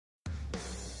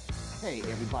Hey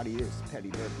everybody, this is Petty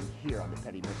Murphy here on the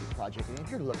Petty Murphy Project. And if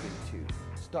you're looking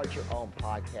to start your own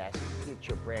podcast and get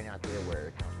your brand out there where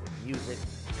it comes with music,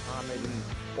 comedy,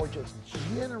 or just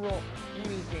general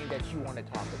anything that you want to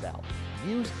talk about,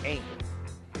 use Anchor.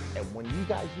 And when you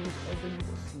guys use Anchor, you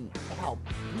will see how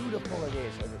beautiful it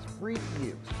is, and it's free to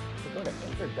use. So go to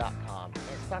anchor.com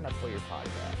and sign up for your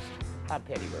podcast. I'm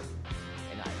Petty Murphy,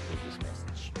 and I approve this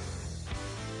message.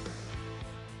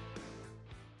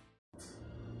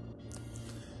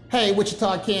 Hey,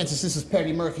 Wichita, Kansas, this is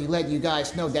Petty Murphy letting you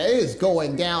guys know that it is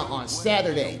going down on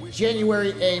Saturday,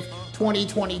 January 8th,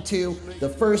 2022. The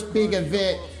first big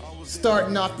event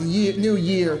starting off the new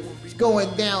year. It's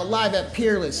going down live at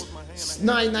Peerless,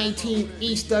 919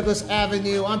 East Douglas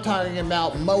Avenue. I'm talking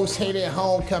about Most Hated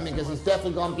Homecoming, because it's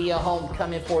definitely going to be a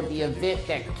homecoming for the event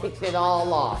that kicked it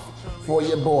all off for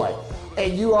your boy.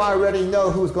 And you already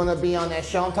know who's going to be on that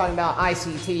show. I'm talking about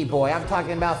ICT Boy. I'm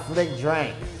talking about Flick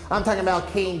Drank. I'm talking about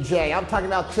King J. I'm talking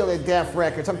about Till the Death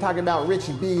Records. I'm talking about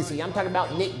Richie Beasley. I'm talking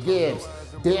about Nick Gibbs,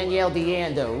 Danielle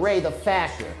Deando, Ray the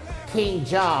Factor, King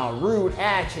John, Rude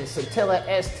Action, Satilla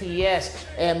STS,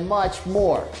 and much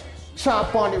more.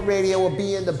 Chop On It Radio will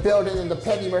be in the building, and the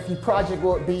Petty Murphy Project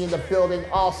will be in the building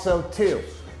also too.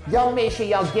 Y'all make sure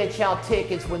y'all get y'all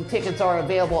tickets when tickets are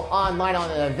available online on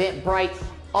Eventbrite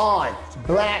on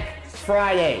Black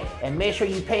Friday, and make sure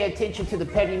you pay attention to the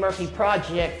Petty Murphy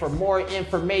Project for more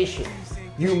information.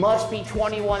 You must be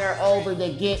 21 or over to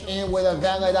get in with a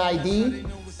valid ID.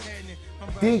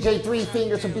 DJ Three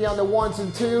Fingers will be on the ones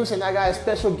and twos, and I got a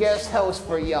special guest host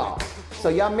for y'all. So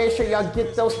y'all make sure y'all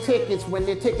get those tickets when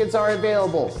the tickets are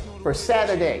available for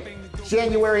Saturday,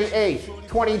 January 8th,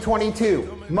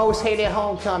 2022. Most Hated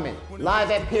Homecoming,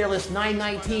 live at Peerless,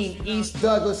 919 East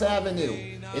Douglas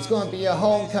Avenue. It's going to be a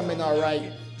homecoming, all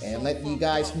right. And letting you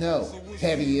guys know,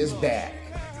 Petty is back.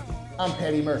 I'm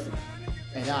Petty Murphy,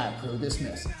 and I approve this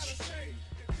message.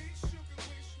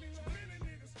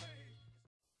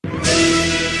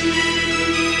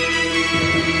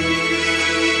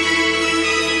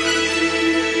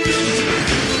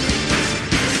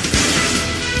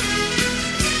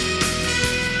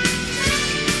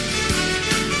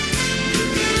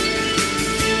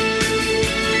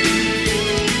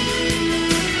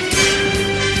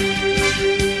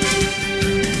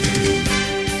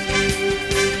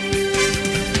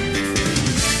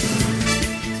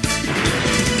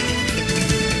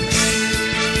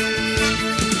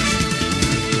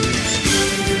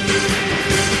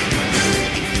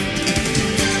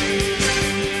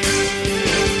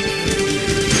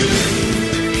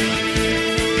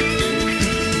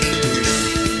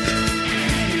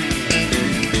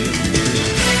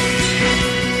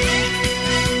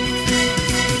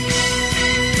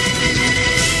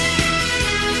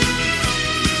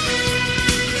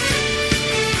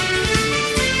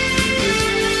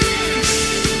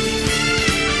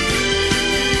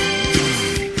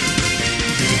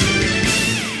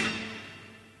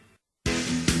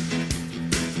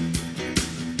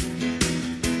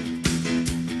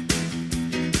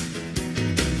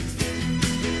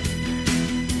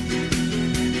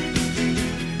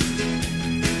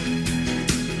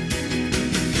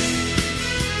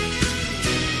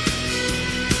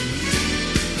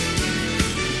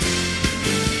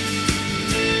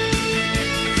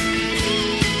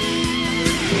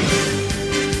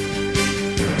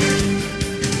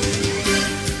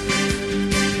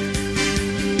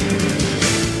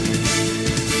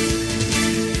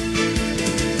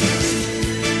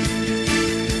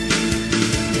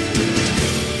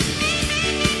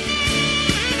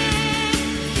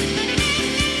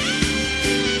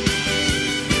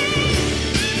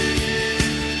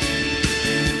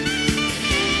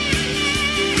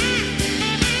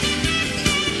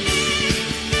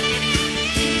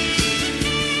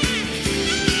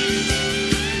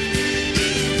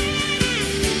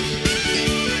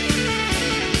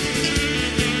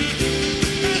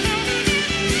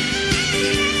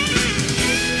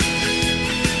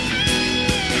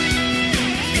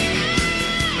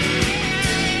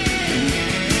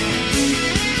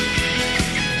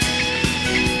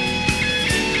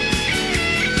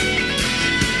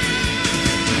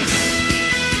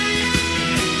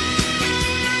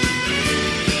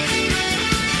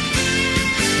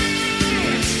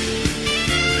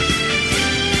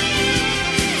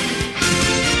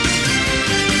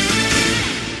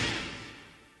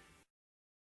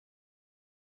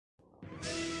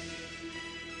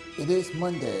 It is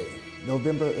Monday,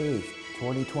 November 8th,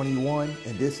 2021,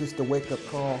 and this is the wake-up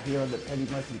call here on the Petty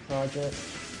Murphy Project,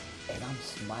 and I'm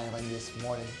smiling this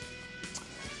morning.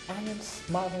 I am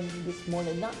smiling this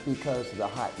morning not because of the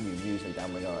hot new music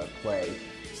I'm going to play,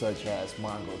 such as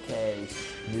Mongrel K's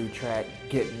new track,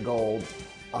 Getting Gold,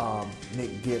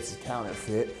 Nick Gibbs'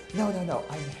 Counterfeit. No,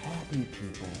 I'm happy,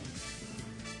 people.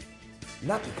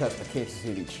 Not because the Kansas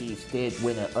City Chiefs did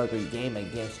win an ugly game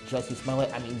against Jussie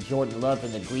Smollett. I mean, Jordan Love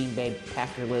and the Green Bay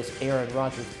Packerless Aaron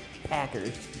Rodgers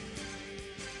Packers.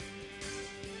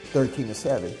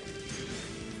 13-7.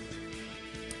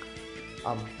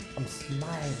 I'm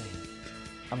smiling.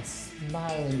 I'm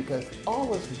smiling because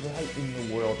all is right in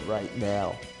the world right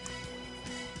now.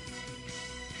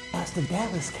 As the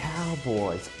Dallas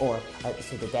Cowboys, or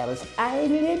the Dallas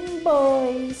Island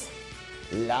Boys,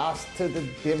 lost to the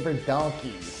Denver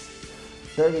Donkeys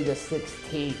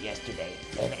 30-16 yesterday.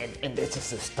 And this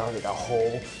just started a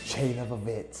whole chain of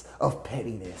events of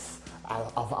pettiness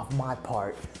of my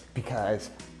part, because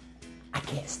I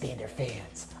can't stand their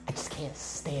fans. I just can't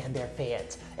stand their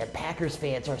fans. And Packers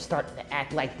fans are starting to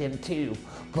act like them too.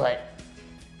 But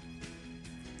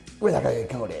we're not going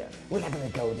to go there. I'm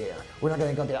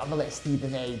going to let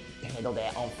Stephen A. handle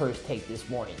that on First Take this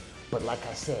morning. But like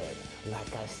I said,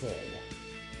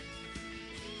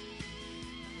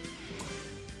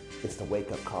 it's the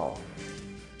wake-up call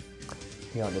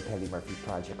here on the Petty Murphy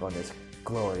Project on this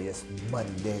glorious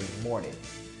Monday morning.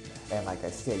 And like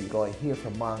I said, you're going to hear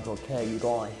from Mongrel K, you're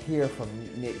going to hear from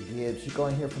Nick Gibbs, you're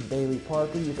going to hear from Bailey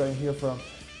Parker, you're going to hear from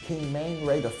King Maine,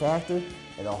 Ray the Factor,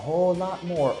 and a whole lot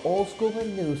more old school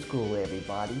and new school,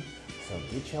 everybody. So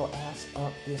get your ass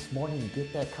up this morning,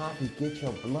 get that coffee, get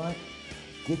your blunt,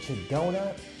 get your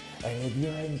donut. And if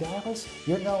you're in Dallas,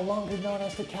 you're no longer known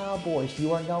as the Cowboys,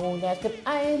 you are known as the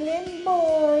Island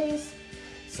Boys.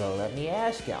 So let me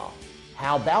ask y'all,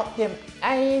 how about them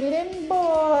Island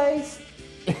Boys?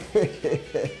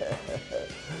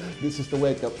 This is the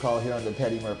wake-up call here on the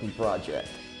Petty Murphy Project.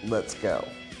 Let's go.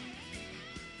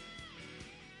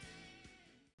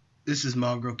 This is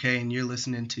Mongrel K, and you're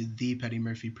listening to The Petty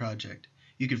Murphy Project.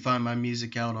 You can find my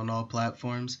music out on all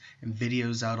platforms and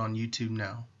videos out on YouTube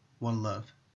now. One love.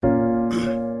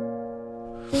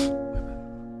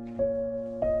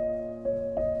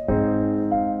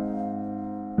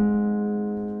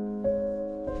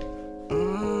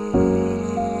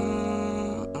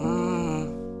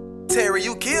 Terry,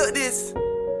 you killed this.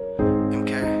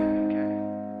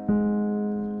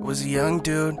 Was a young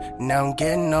dude, now I'm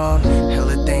getting old.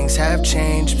 Hella things have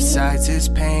changed besides his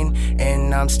pain,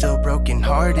 and I'm still broken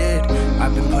hearted.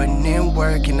 I've been putting in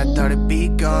work and I thought it'd be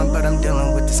gone, but I'm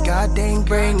dealing with this goddamn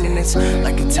brain, and it's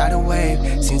like a tidal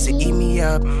wave, seems to eat me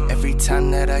up every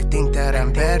time that I think that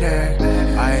I'm better.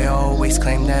 I always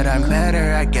claim that I'm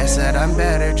better, I guess that I'm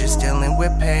better, just dealing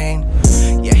with pain.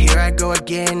 Yeah, here I go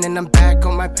again, and I'm back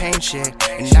on my pain shit,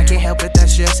 and I can't help it,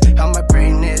 that's just how my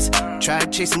brain is.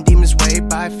 Tried chasing demons way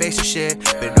by facing shit,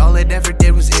 but all it ever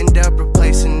did was end up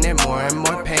replacing it. More and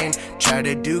more pain, try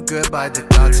to do good by the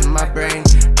thoughts in my brain.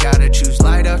 Gotta choose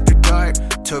light after dark.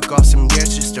 Took off some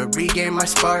years just to regain my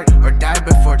spark, or die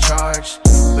before charge.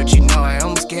 But you know I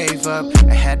almost gave up,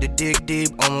 I had to dig deep,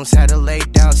 almost had to lay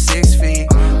down 6 feet.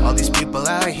 All these people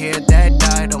out here that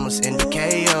died, almost in the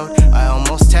KO. I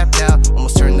almost tapped out,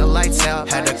 almost turned the lights out.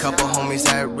 Had a couple homies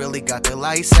that really got their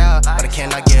lights out, but I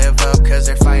cannot give up, cause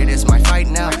their fight is my fight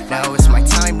now. Now it's my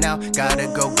time now, gotta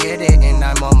go get it, and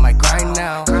I'm on my grind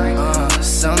now.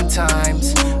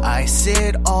 Sometimes I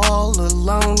sit all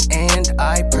alone and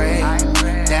I pray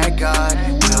that God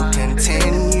will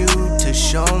continue to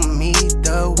show me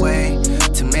the way,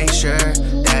 to make sure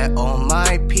that all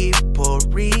my people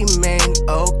remain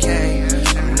okay.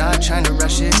 I'm not trying to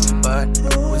rush it, but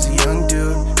I was a young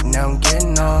dude, now I'm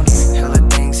getting old. Hella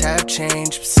things have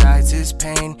changed besides his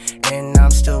pain, and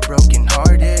I'm still broken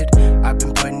hearted. I've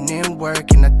been putting in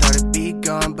work and I thought it'd be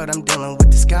gone, but I'm dealing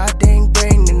with this goddamn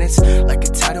brain, and it's like a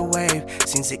tidal wave,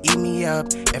 seems to eat me up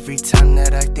every time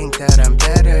that I think that I'm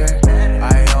better.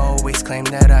 I always claim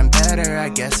that I'm better, I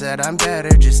guess that I'm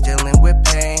better, just dealing with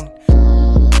pain.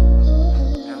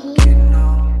 I'm getting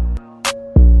old,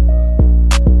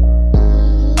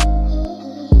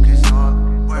 cause all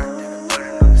the work that I put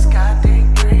in on this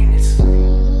goddamn brain is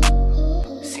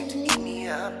seems to eat me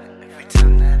up every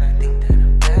time that I think that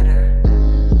I'm better.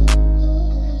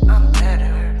 I'm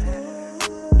better,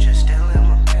 just dealing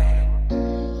with pain.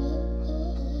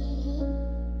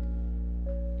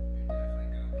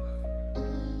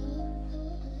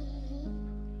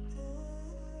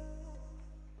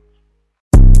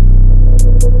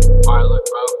 Alright, look,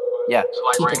 bro. Yeah. So,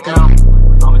 like, right now,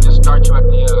 I'm gonna just start you at the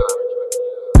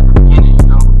beginning, you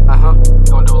know?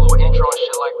 Gonna do a little intro and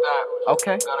shit like that.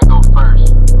 Okay. Gonna go first.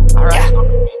 Alright.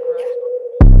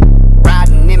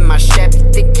 Riding in my Chevy,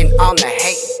 thinking on the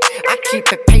hate. I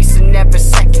keep it pacing, never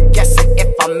second guessing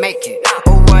if I make it,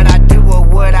 or what I do or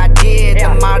what what I did. The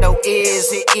motto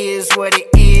is, it is what it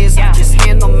is. I just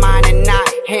handle mine and not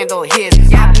handle his.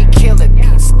 I be killer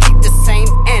beats, keep the same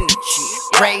energy.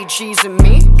 Ray G's and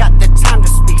me, got the time to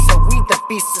speak, so we the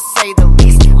beast to say the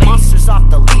least. Monsters off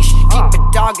the leash, keep a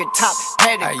dog at top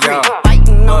pedigree.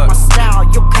 Biting on my style,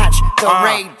 you'll catch the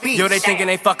raid beast. Yo, they thinking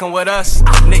they fucking with us.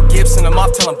 Nick Gibson, I'm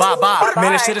off, tell him bye-bye.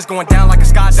 Man, this shit is going down like a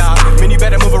skydive. Man, you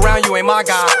better move around, you ain't my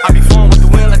guy. I be flowing with the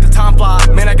wind, let the time fly.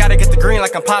 Man, I gotta get the green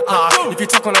like I'm Popeye. If you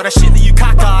talking all that shit, then you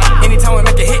cockeyed. Anytime we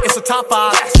make a hit, it's a top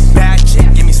 5. Bad chick,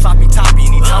 give me sloppy toppy.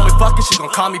 Anytime we fucking, she gon'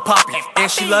 call me Poppy.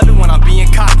 And she love it when I'm being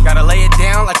cocky. Gotta lay it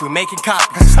down like we making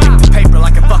copies. Stick to paper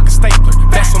like a fucking stapler.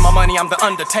 Mess with my money, I'm the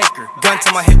Undertaker. Gun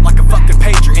to my hip like a fucking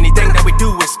pager. Anything that we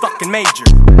do is fucking major.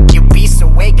 You beast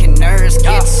awakeners,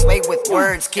 get swayed with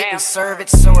words, getting served,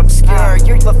 it's so obscure.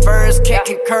 Your LaFers can't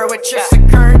concur with just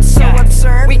occurred, so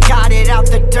absurd. We got it out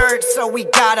the dirt, so we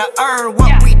gotta earn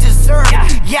what we deserve.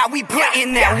 Yeah, we put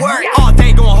in that work. All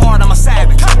day going hard, I'm a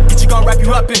savage. Get you gon' wrap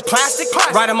you up in plastic,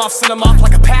 write them off, send them off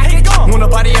like a package. When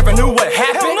nobody ever knew what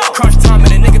happened. Crunch time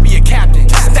and a nigga be a captain.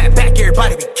 Step back,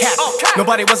 everybody be captain.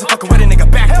 Nobody wasn't fucking with a nigga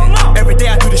back then. Every day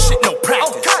I do this shit, no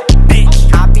practice.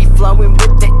 Bitch, I be flowing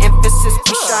with the emphasis,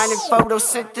 be shining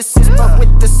photosynthesis, but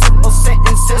with the simple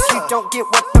sentences, you don't get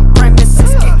what the premise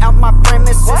is. Get out my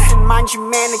premises and mind you,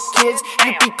 man, the kids.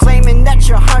 You be claiming that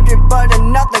you're 100, but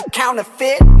another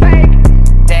counterfeit.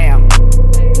 Damn,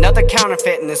 another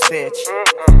counterfeit in this bitch.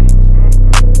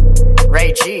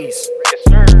 Ray G's,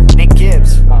 Nick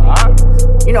Gibbs.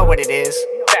 You know what it is.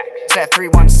 It's that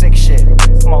 316 shit.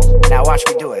 Now watch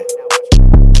me do it.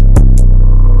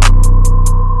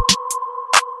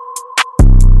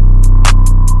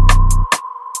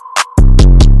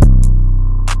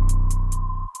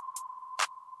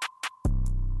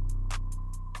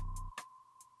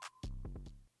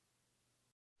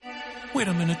 Wait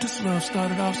a minute, this love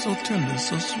started off so tender,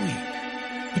 so sweet.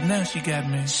 But now she got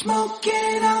me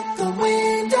smoking out the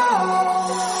window.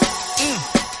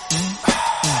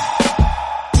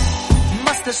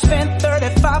 Must have spent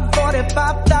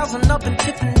 45,000 up in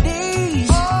Tiffany's.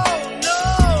 Oh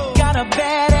no! Got a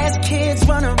badass kids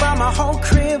running around my whole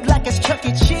crib like it's Chuck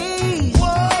E. Cheese.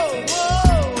 Whoa,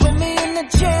 whoa! Put me in the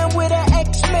jam with an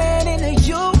X-Men in the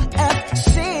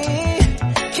UFC.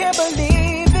 Can't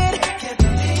believe it.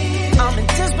 I'm in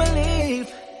disbelief.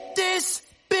 This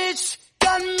bitch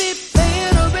got me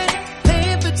paying her rent,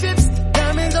 paying for trips,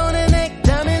 diamonds on her neck,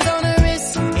 diamonds on her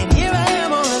wrist, and here I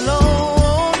am all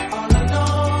alone.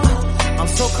 I'm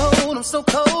so cold, I'm so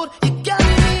cold. You got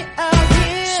me out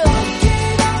here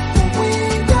smoking out the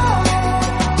window,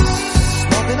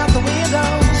 smoking out the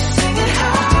window, singing,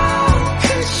 how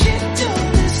could she do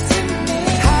this to me?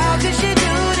 How could she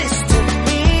do this to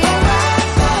me? Oh, I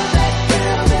thought that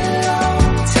girl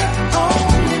belonged to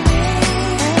only me,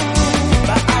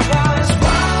 but I was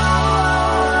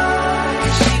wrong.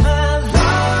 She belonged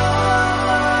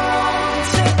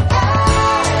to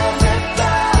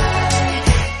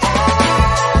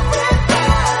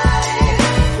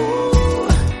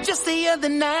everybody. Just the other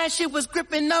night, she was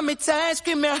gripping on me tight,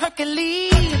 screaming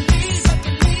Hercules.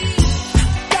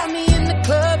 Got me in the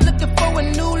club looking for a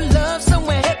new love,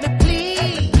 somewhere help me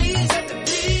please.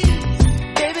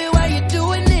 Baby, why you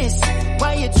doing this?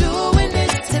 Why you doing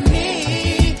this to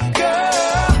me,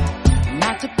 girl?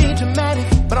 Not to be dramatic,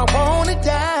 but I wanna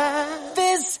die.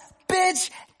 This bitch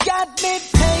got me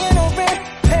paying her rent,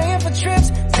 paying for trips,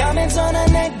 diamonds on her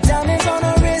neck, diamonds on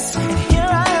her wrist. Here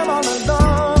I am all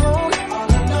alone.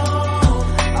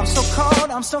 I'm so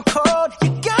cold, I'm so cold. You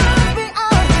got me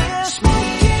out here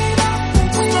smoking out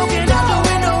the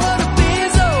window of the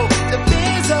Benzo, the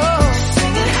Benzo.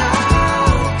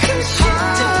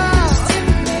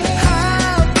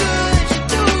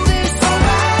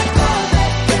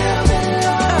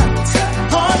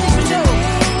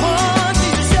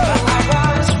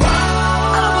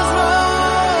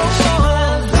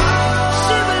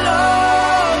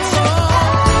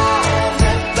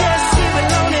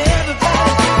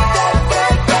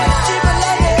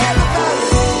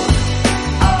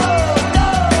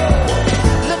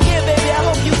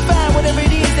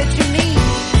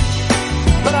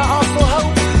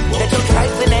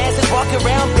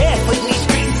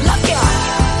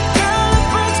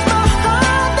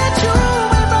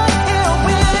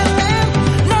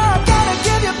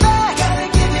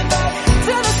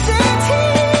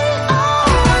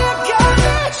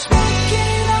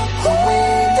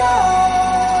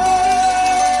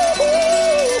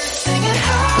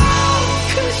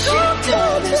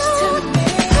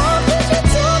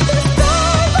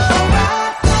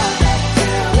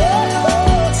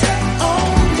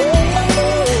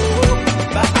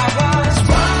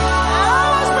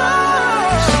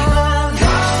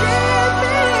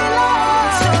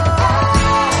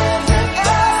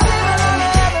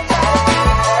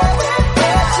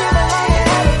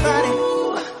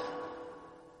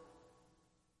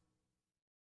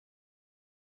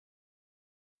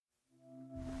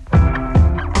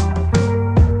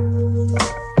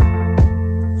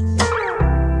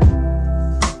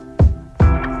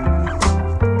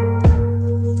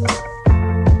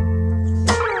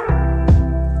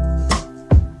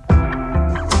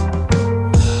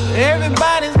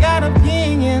 Everybody's got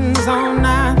opinions on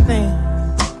nothing.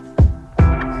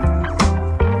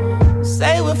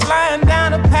 Say we're flying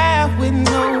down a path with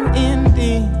no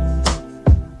ending.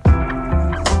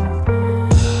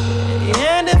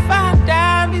 And if I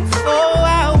die before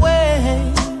I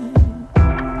wake,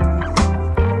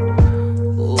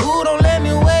 ooh, don't let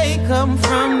me wake up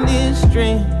from this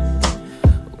dream.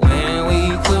 When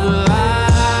we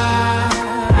collide,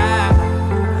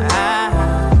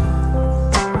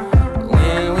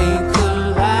 when we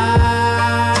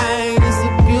collide, it's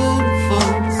a beautiful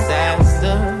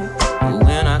disaster. But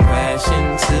when I crash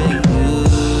into you,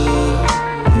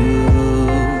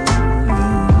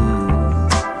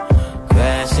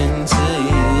 crash into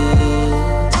you.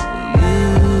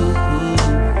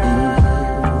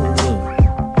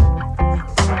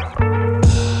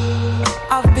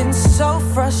 I've been so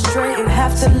frustrated,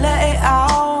 have to let it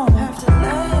out.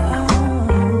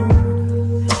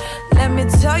 Let me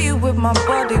tell you with my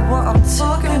body what I'm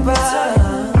talking about.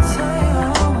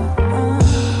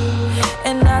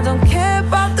 And I don't care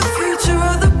about the future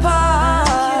or the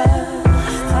past.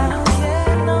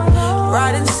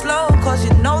 Riding slow cause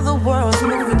you know the world's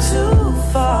moving too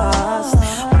fast.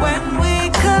 When we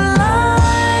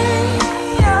collide,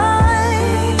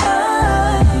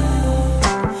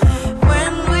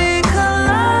 when we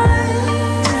collide,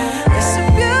 it's a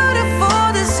beautiful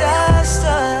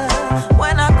disaster.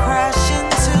 When I crash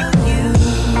into you,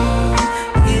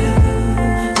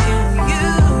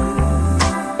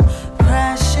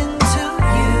 crash into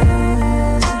you.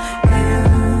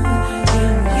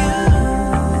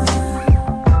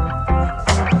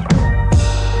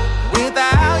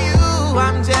 Without you,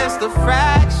 I'm just a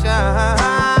fraction.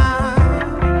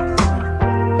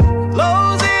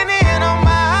 Closing in on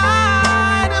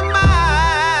my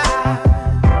demise.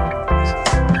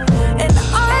 And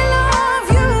I love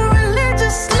you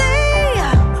religiously,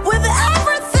 with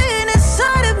everything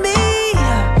inside of me.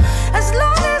 As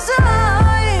long as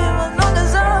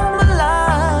I'm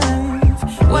alive.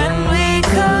 When we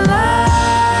collide,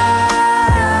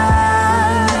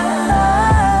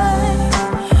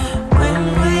 when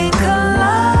we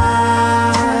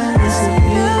collide,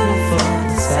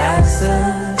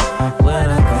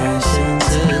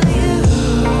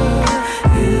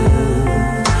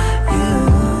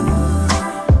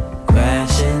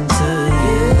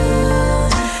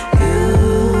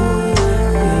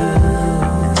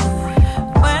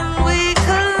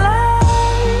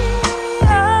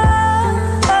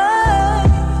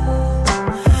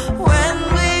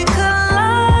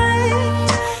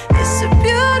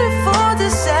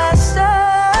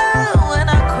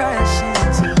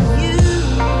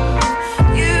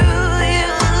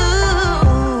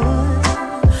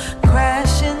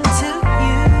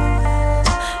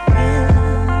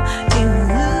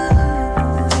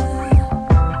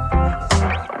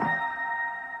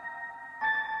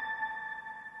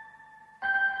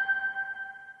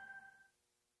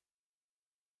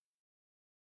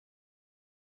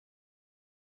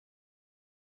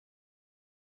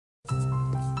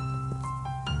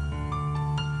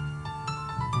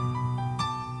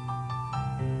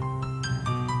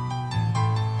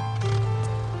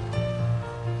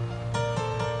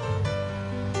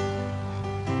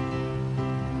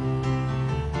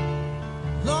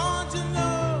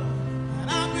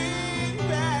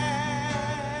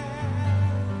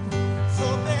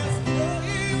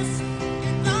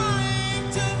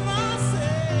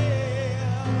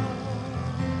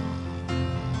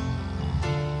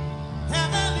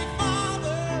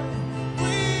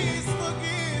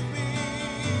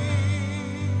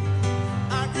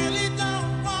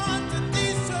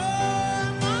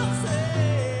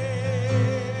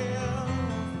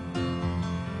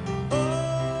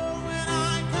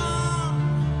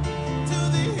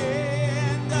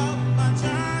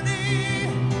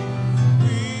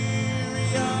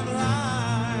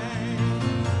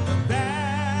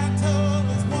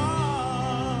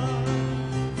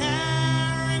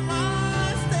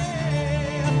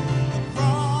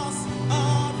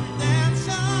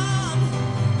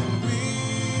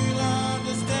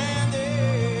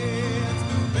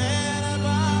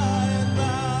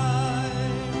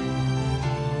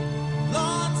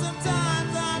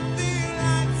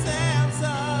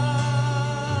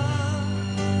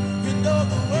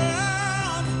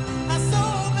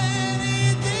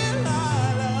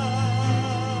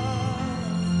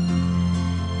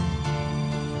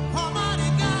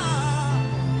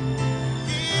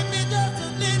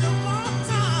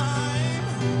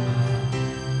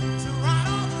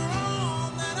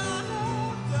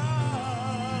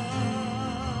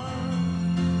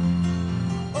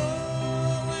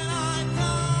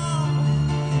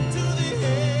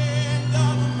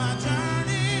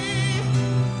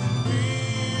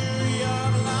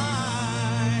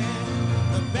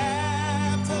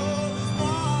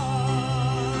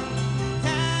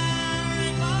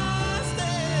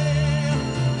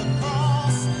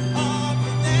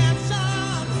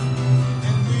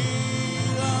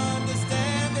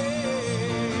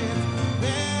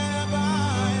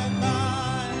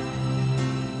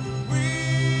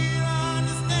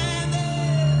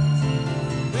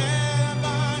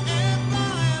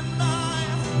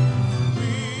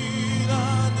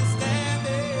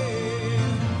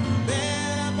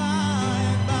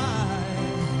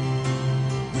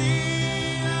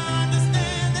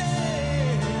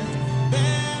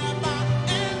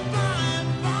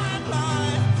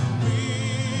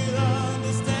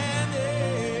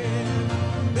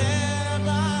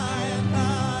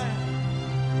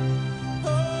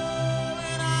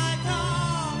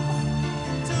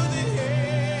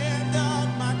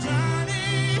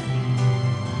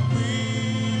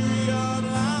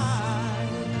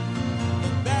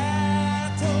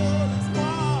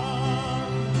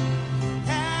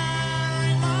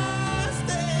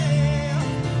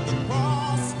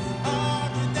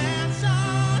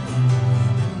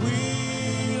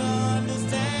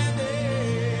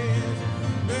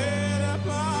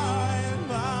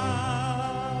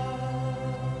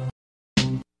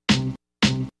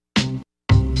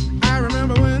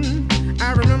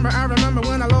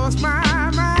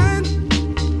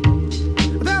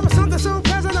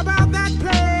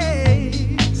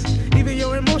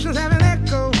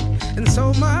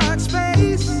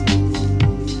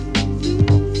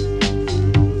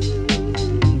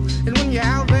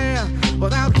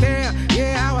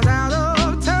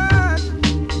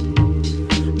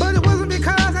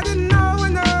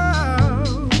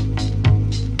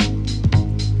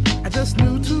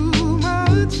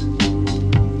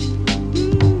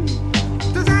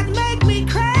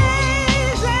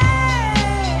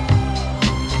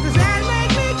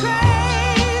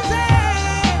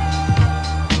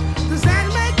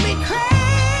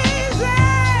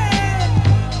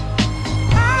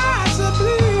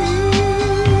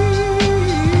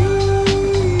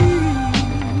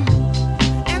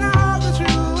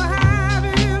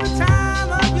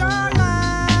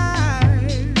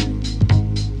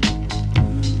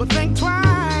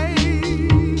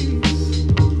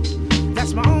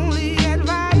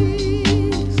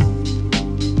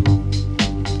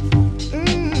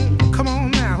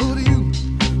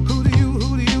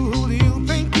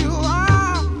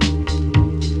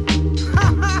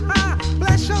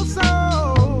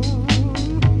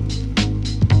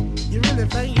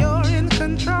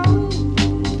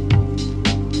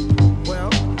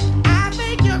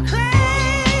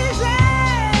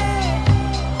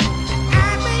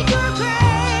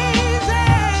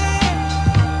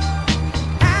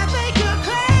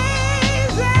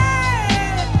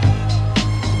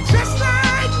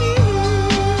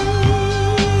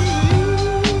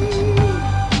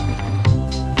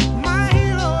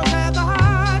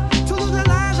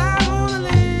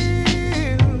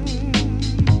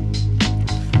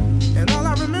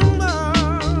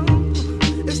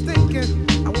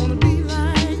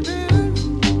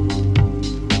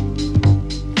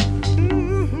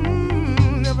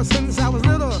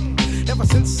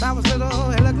 Since I was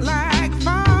little, it looked like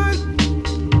fun.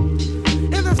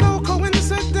 If there's no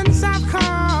coincidence, I've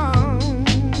come,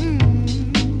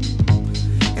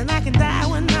 and I can die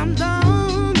when I'm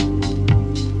done.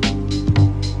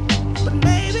 But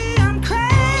maybe I'm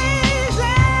crazy.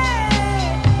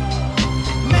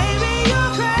 Maybe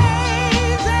you're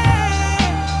crazy.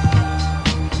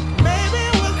 Maybe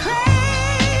we're crazy.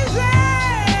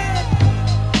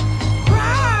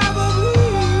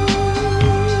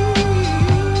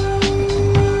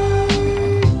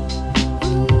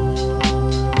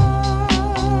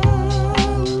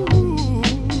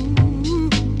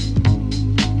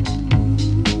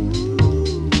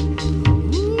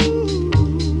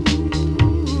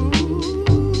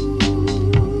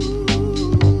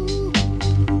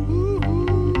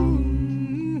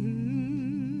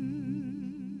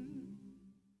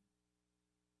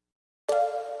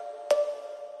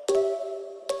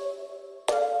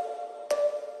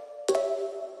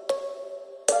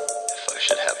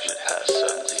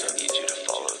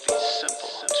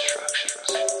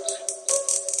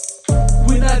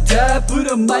 Put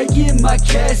a mic in my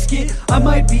casket. I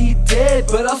might be dead,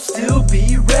 but I'll still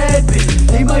be rapping.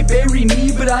 They might bury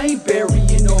me, but I ain't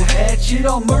burying no hatchet.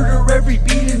 I'll murder every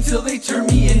beat until they turn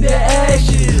me into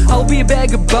ashes. I'll be a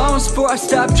bag of bones before I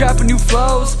stop dropping new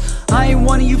flows. I ain't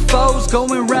one of you foes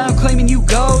going around claiming you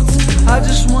goats. I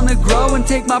just wanna grow and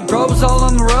take my bros all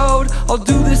on the road. I'll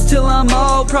do this till I'm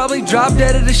old, probably drop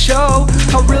dead at a show.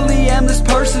 I really am this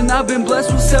person, I've been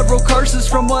blessed with several curses.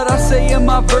 From what I say in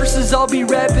my verses, I'll be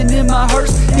rapping in my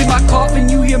hearse. In my coffin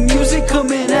you hear music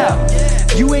coming out.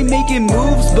 You ain't making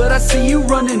moves, but I see you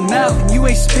running mouth. And you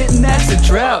ain't spitting, that's a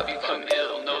drought. Become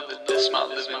ill, know that this my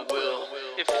living will.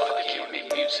 If I can't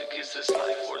make music, is this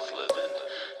life worth living?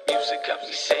 Music got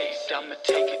me saved, I'ma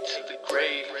take it to the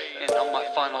grave. And on my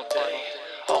final day,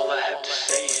 all I have to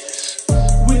say is,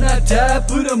 when I die,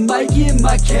 put a mic in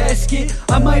my casket.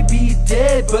 I might be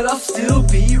dead, but I'll still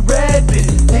be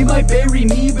rapping. They might bury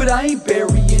me, but I ain't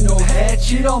burying no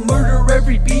hatchet. I'll murder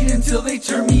every beat until they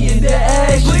turn me into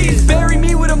ashes. Please bury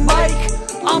me with a mic,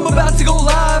 I'm about to go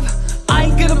live. I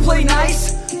ain't gonna play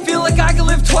nice, feel like I can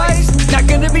live twice. Not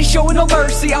gonna be showing no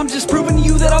mercy, I'm just proving to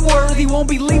you that I'm worthy. Won't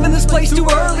be leaving this place too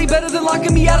early, better than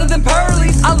locking me out of them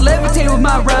pearlies. I levitate with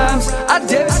my rhymes, I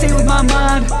devastate with my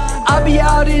mind. I be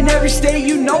out in every state,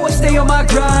 you know I stay on my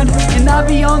grind. And I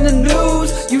be on the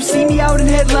news, you see me out in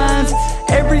headlines.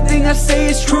 Everything I say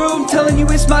is true, I'm telling you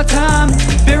it's my time.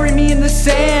 Bury me in the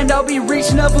sand, I'll be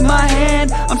reaching up with my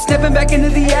hand. I'm stepping back into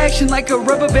the action like a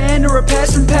rubber band or a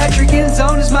pass from Patrick. End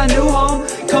zone is my new home,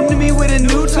 come to me with a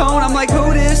new tone. I'm like,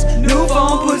 who this? New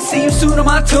phone, put see you soon on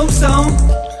my tombstone.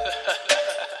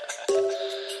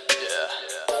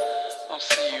 I'll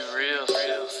see you real soon.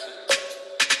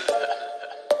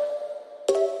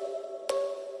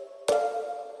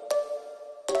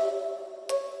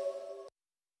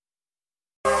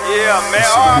 Yeah, man,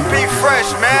 R.I.P.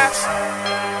 Fresh, man.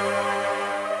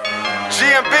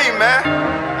 GMB, man.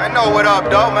 I know what up,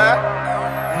 though, man.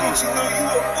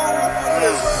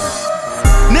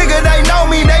 Nigga, they know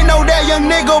me, they know that young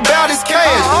nigga about his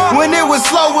cash. When it was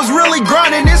slow, was really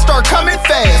grinding, it start coming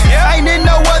fast. Ain't in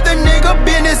no other nigga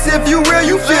business, if you real,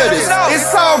 you feel this.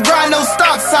 It's all grind, no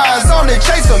stop signs, on the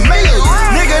chase for millions.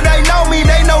 Nigga, they know me,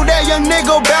 they know that young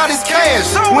nigga about his cash.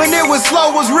 When it was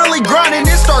slow, was really grinding,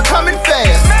 it start coming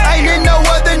fast. Ain't in no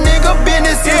other nigga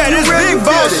business, if you real, you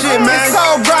feel this. It's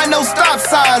all grind, no stop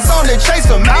signs, on the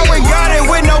chase for millions. I went got it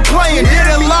with no playing, did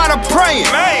a lot of praying.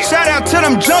 Shout out to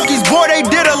them junkies, boy, they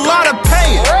did a lot of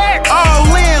pain. All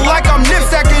in like I'm nip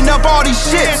stacking up all these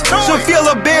shits. Should feel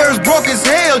a bear's broke as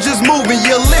hell just moving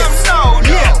your lips.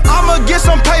 Yeah, I'ma get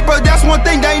some paper, that's one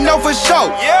thing they know for sure.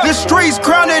 The streets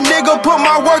crowned nigga, put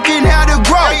my work in how to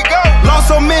grow. Lost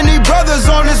so many brothers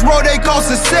on this road they call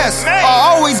success.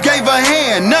 I always gave a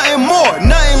hand, nothing more,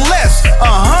 nothing less.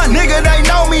 Nigga, they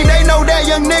know me, they know that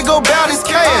young nigga about his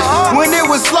cash. When it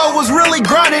was slow, was really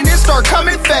grinding, it start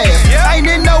coming fast. Ain't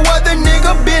in no other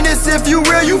nigga business, if you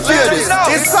real, you feel this.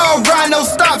 It's all grind, no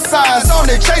stop signs, on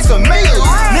the chase for millions.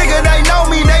 Nigga, they know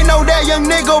me, they know that young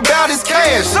nigga about his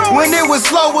cash. When it was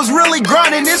slow, was really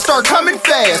grinding, it start coming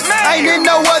fast. Ain't in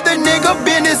no other nigga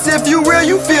business, if you real,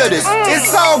 you feel this.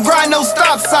 It's all grind, no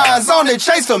stop signs, on the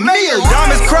chase for millions.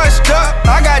 Diamonds crushed up,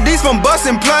 I got these from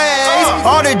bustin' plays.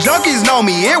 All the junkies know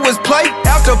me, it was play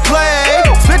after play.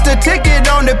 Split the ticket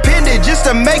on the pendant just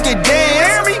to make it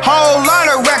dance. Whole lot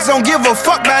of racks, don't give a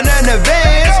fuck about none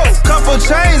advance. Couple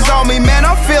chains on me, man,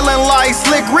 I'm feeling like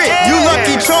Slick Rick. You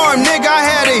lucky charm, nigga, I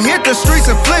had to hit the streets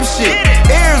and flip shit.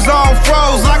 Ears on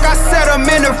froze like I set them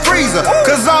in the freezer.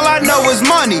 Cause all I know is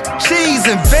money, cheese,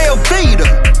 and Velveeta.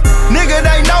 Nigga,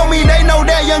 they know me, they know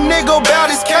that young nigga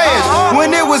about his cash.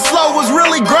 was slow, was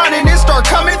really grinding, it start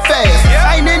coming fast.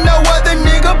 Ain't in no other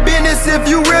nigga business, if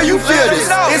you real, you feel this.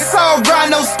 It's all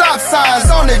grind, no stop signs,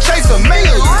 on the chase of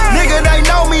millions. Nigga, they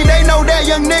know me, they know that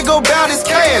young nigga about his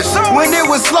cash. When it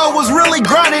was slow, was really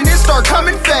grinding, it start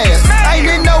coming fast. Ain't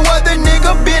in no other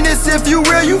nigga business, if you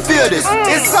real, you feel this.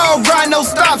 It's all grind, no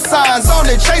stop signs, on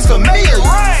the chase for millions.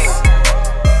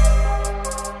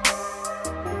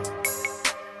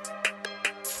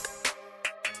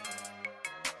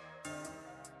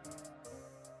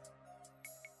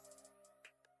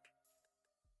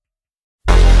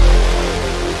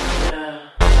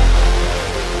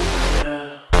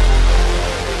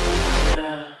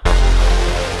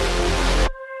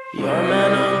 Your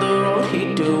man on the road,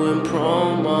 he doing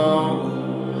promo.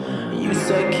 You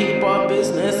said keep our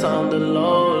business on the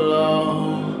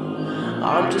low.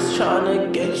 I'm just trying to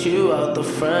get you out the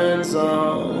friend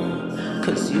zone,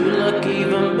 'cause you look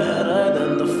even better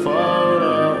than the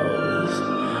photos.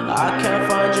 I can't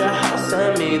find your house,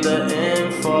 send me the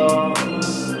info.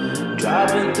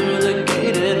 Driving through the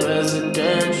gated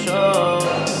residential,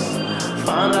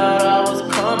 found out I was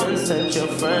coming, sent your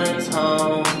friends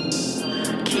home.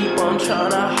 Keep on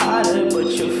trying to hide it, but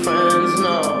your friends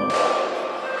know.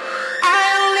 I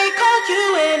only call you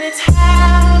when it's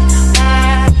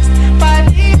half-past, but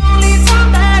the only time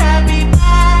that I be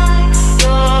by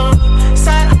your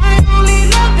side. I only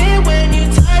love it when you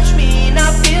touch me,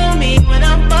 not feel me when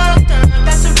I'm fucked up.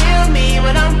 That's a real me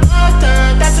when I'm fucked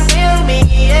up. That's a real me,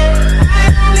 yeah. I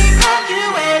only call you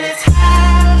when it's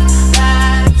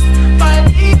half-past, but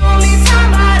the only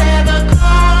time I'd ever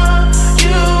call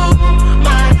you.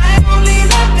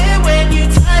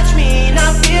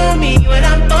 Feel me when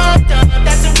I'm fucked up.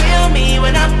 That's a real me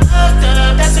when I'm fucked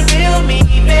up. That's a real me,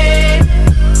 babe.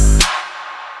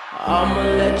 I'ma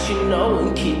let you know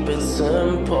and keep it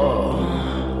simple.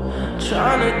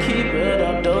 Trying to keep it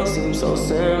up don't seem so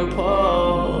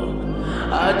simple.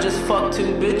 I just fucked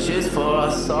 2 bitches before I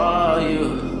saw you,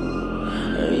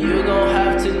 and you gon'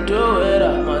 have to do it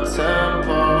at my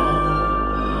tempo.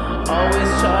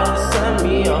 Always try to send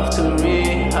me off to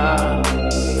rehab.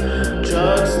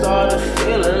 Drugs started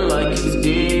feeling like it's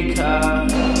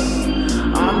decaf.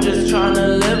 I'm just trying to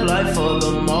live life for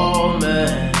the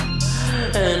moment,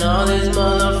 and all these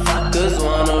motherfuckers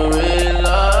wanna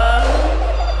realize.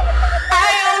 I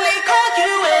only call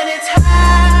you when it's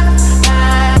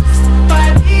half-past,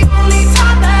 but the only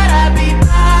time that I be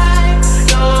by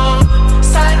your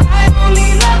side. I only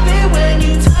love it when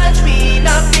you touch me,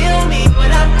 not feel me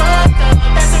when I'm fucked up.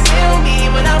 That's a real me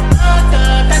when I'm fucked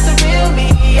up. That's a real me,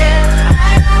 yeah.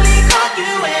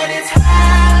 You when it's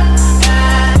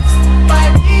half-past, but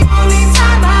the only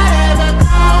time I'd ever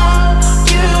call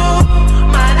you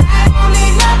mine. I only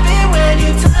love it when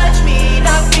you touch me,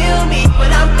 not feel me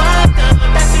when I'm fucked up.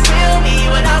 That's a real me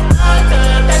when I'm fucked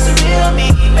up. That's a real me,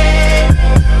 babe.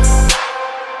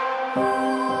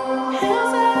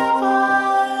 Hills have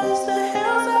voice, the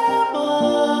hills have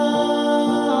voice.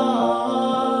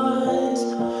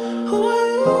 Who are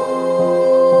you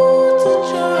to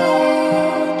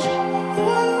judge?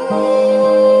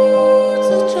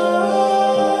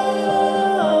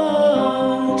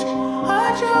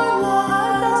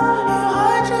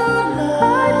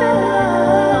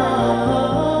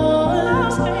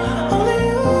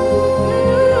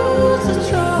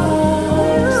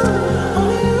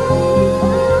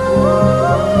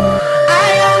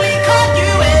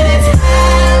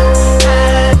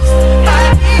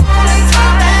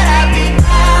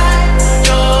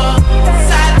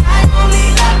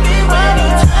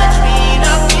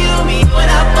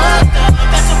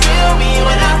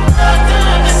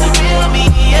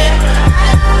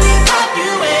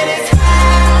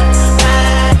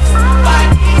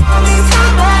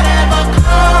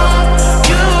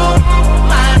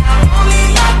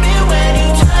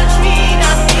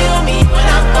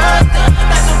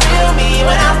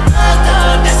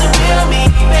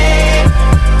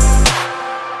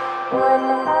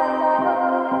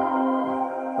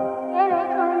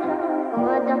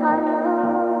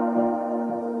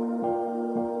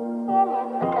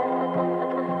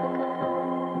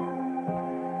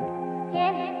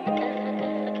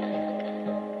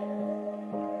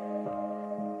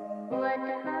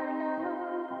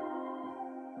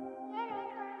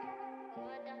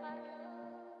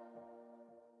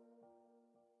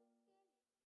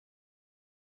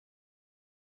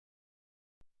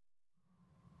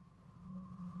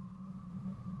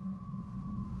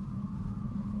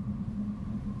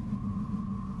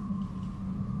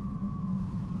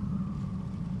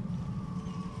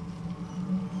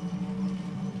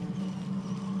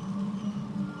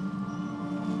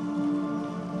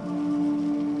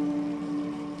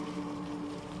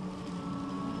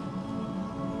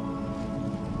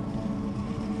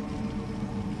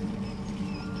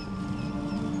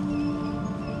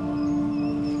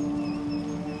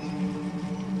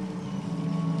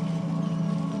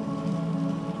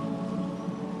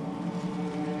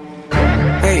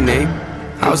 Hey Nate,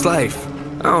 how's life?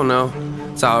 I don't know,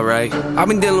 it's alright. I've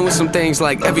been dealing with some things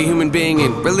like every human being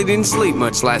and really didn't sleep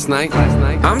much last night.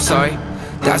 I'm sorry,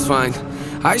 that's fine.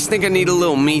 I just think I need a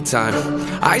little me time.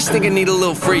 I just think I need a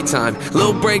little free time. A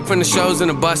little break from the shows and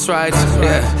the bus rides.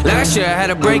 Yeah. Last year I had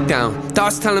a breakdown.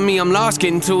 Thoughts telling me I'm lost,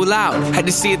 getting too loud. Had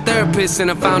to see a therapist and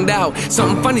I found out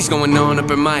something funny's going on up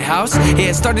in my house.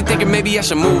 Yeah, started thinking maybe I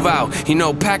should move out. You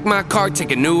know, pack my car, take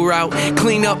a new route.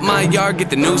 Clean up my yard, get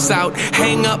the noose out.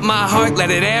 Hang up my heart, let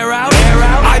it air out.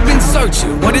 I've been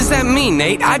searching, what does that mean,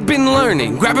 Nate? I've been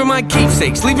learning, grabbing my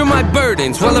keepsakes, leaving my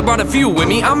burdens. Well, I brought a few with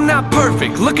me, I'm not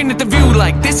perfect. Looking at the view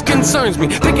like this concerns me.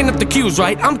 Picking up the cues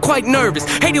right, I'm quite nervous.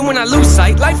 Hate it when I lose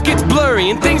sight, life gets blurry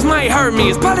and things might hurt me.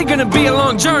 It's probably gonna be a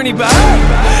long journey, but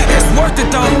it's worth it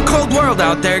though. Cold world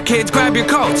out there, kids, grab your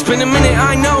coats. Been a minute,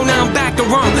 I know, now I'm back to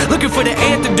Rome. Looking for the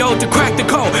antidote to crack the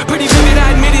code. Pretty vivid,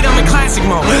 I admit it, I'm in classic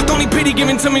mode. Don't need pity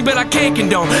given to me, but I can't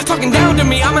condone. Talking down to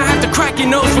me, I'ma have to crack your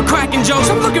nose for cracking jokes.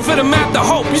 I'm looking for the map, the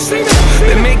hope, you see that?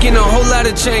 Been making a whole lot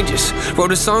of changes.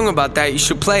 Wrote a song about that, you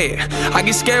should play it. I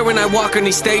get scared when I walk on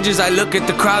these stages. I look at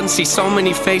the crowd and see so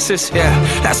many faces. Yeah,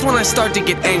 that's when I start to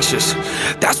get anxious.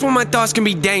 That's when my thoughts can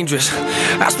be dangerous.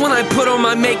 That's when I put on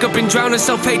my makeup and drown in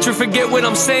self-hatred. Forget what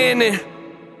I'm saying and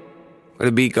where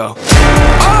the beat go?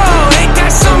 Oh, ain't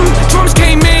that something? Drums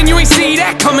came in, you ain't see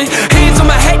that coming. Hands on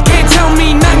my head, can't tell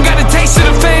me nothing. Got a taste of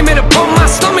the fame, it upon my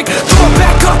stomach. Throw it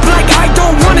back up like I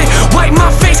don't want it. Wipe my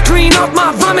face, clean up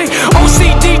my vomit.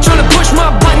 OCD trying to push my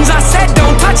buttons. I said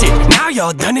don't touch it, now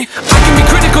y'all done it. I can be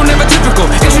critical, never typical.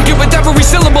 Intricate with every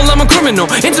syllable, I'm a criminal.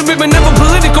 Intimate but never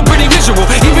political, pretty visual.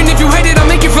 Even if you hate it, I'll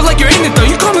make you feel like you're in it though.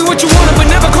 You call me what you want, but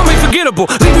never call me forgettable.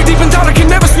 Leave you deep in thought, I can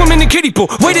never swim in the kiddie pool.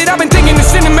 Waited, I've been thinking the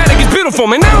cinematic is beautiful.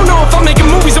 Man, I don't know if I'm making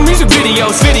movies or music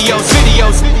videos.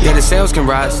 Yeah, the sales can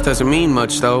rise, doesn't mean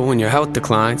much though when your health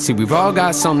declines. See, we've all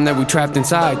got something that we trapped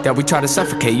inside that we try to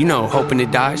suffocate, you know, hoping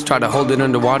it dies. Try to hold it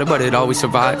underwater, but it always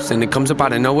survives. And it comes up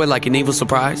out of nowhere like an evil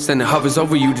surprise. Then it hovers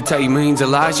over you to tell you millions of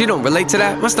lies. You don't relate to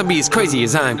that? Must not be as crazy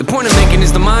as I am. The point I'm making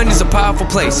is the mind is a powerful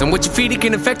place, and what you feed it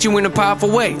can affect you in a powerful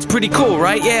way. It's pretty cool,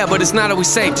 right? Yeah, but it's not always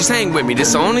safe. Just hang with me,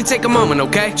 this'll only take a moment,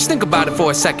 okay? Just think about it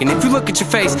for a second. If you look at your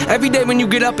face every day when you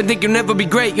get up and think you'll never be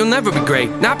great, you'll never be great.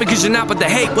 Not because you're not, but the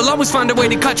hate will always find a way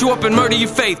to cut you up and murder your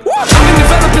faith. I've been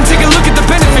developing, take a look at the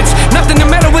benefits. Nothing to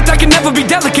meddle with, I can never be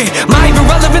delicate. My even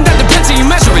relevant, that depends how you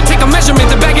measure it. Take a measurement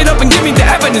to back it up and give me the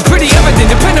evidence. Pretty evident,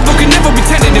 dependable, can never be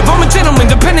tentative. I'm a gentleman,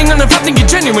 depending on if I think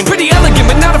you're genuine. Pretty elegant,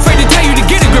 but not afraid to tell you to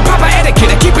get a grip. Proper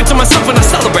etiquette, I keep it to myself when I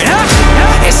celebrate.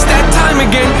 It's that time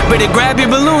again, better grab your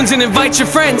balloons and invite your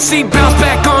friends. Seat belts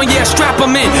back on, yeah, strap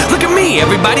them in. Look at me,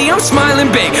 everybody, I'm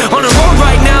smiling big. On a road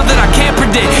right now that I can't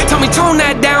predict. Tell me tone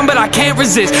that down, but I can't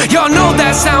resist. Y'all know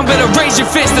that sound, better raise your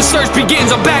fist. The search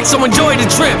begins, I'm back, so enjoy the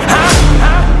trip.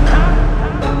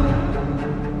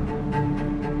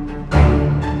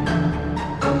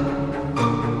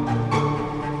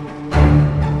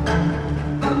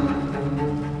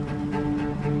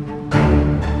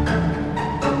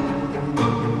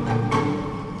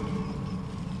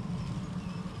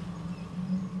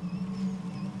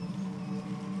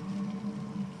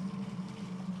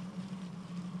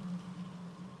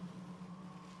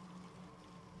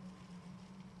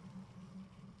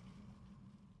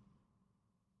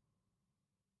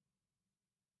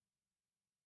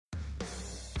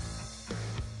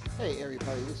 Hey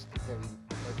everybody, this is the Petty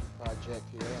Murphy Project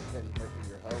here. I'm Petty Murphy,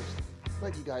 your host.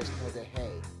 Let you guys know that,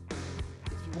 hey,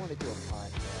 if you want to do a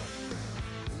podcast,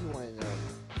 you want to know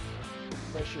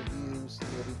fresh reviews and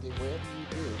everything, whatever you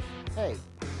do, hey,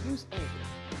 use Anchor.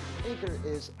 Anchor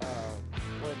is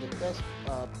one of the best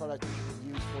products you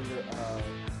can use for your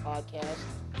podcast.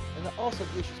 And it also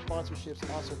gives you sponsorships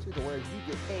also too, to where you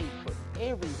get paid for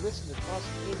every listen across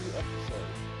every episode.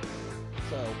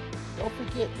 So don't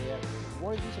forget, man, if you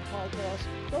want to use a podcast,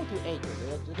 go to Anchor,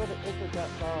 man. Just go to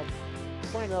anchor.com,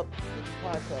 sign up, get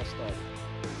your podcast started.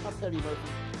 I'm Petty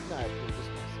Murphy. Now I approve this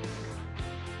message.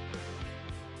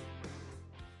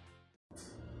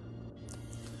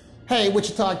 Hey,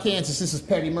 Wichita, Kansas, this is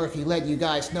Petty Murphy letting you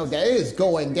guys know that it is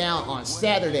going down on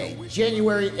Saturday,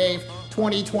 January 8th,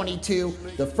 2022.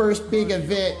 The first big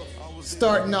event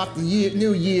starting off the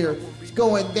new year. It's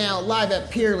going down live at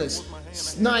Peerless.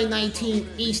 919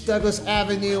 East Douglas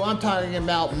Avenue. I'm talking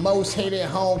about Most Hated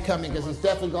Homecoming, because it's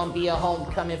definitely going to be a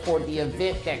homecoming for the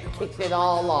event that kicked it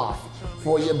all off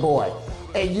for your boy.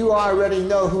 And you already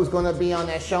know who's going to be on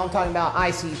that show. I'm talking about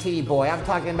ICT Boy. I'm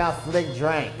talking about Flick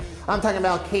Drank. I'm talking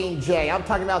about King J. I'm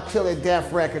talking about Till the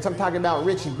Death Records. I'm talking about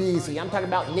Richie Beasley. I'm talking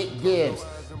about Nick Gibbs,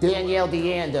 Danielle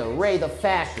Deanda, Ray the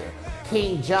Factor,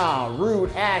 King John,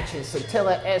 Rude Action,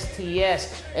 Satilla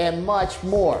STS, and much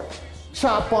more.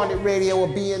 Chop On It Radio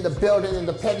will be in the building, and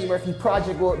the Petty Murphy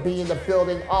Project will be in the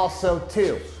building also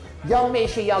too. Y'all make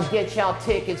sure y'all get y'all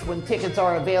tickets when tickets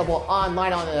are available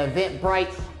online on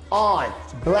Eventbrite on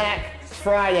Black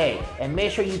Friday. And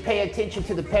make sure you pay attention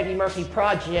to the Petty Murphy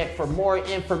Project for more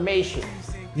information.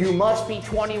 You must be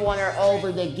 21 or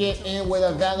older to get in with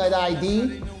a valid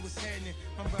ID.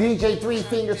 DJ Three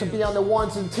Fingers will be on the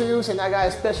ones and twos, and I got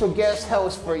a special guest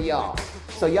host for y'all.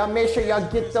 So y'all make sure y'all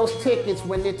get those tickets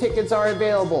when the tickets are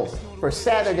available for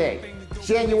Saturday,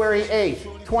 January 8th,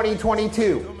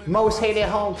 2022. Most Hated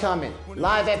Homecoming,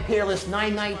 live at Peerless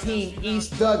 919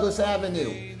 East Douglas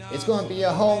Avenue. It's going to be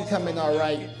a homecoming, all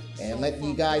right. And letting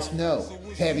you guys know,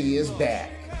 Petty is back.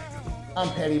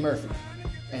 I'm Petty Murphy,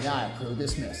 and I approve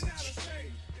this message.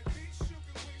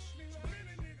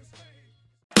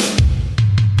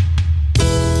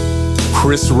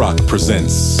 Chris Rock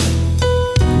presents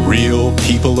Real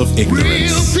People of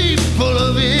Ignorance. Real people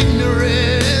of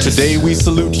ignorance. Today we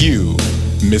salute you,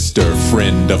 Mr.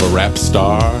 Friend of a Rap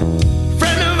Star.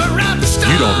 Friend of a rap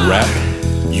star. You don't rap,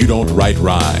 you don't write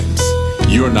rhymes.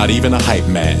 You're not even a hype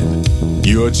man.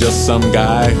 You're just some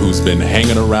guy who's been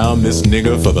hanging around this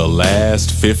nigga for the last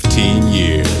 15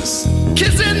 years.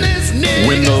 Kissing this nigga.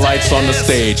 When the lights on the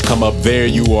stage come up, there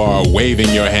you are, waving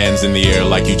your hands in the air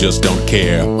like you just don't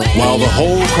care. While the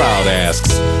whole crowd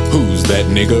asks, who's that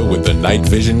nigga with the night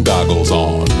vision goggles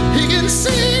on? He can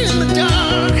see in the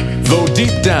dark. Though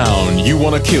deep down, you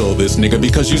wanna kill this nigga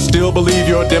because you still believe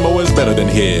your demo is better than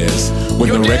his. When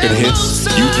the record hits,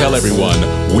 you tell everyone,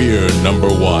 we're number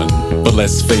one. But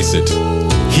let's face it,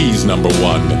 he's number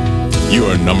one,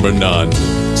 you're number none.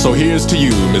 So here's to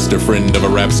you, Mr. Friend of a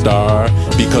Rap Star,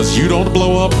 because you don't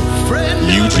blow up,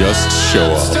 you just show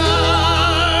up.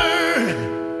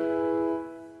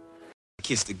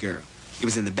 Kissed a girl. It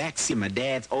was in the backseat of my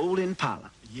dad's old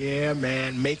Impala. Yeah,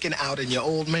 man, making out in your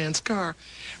old man's car.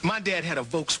 My dad had a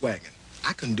Volkswagen.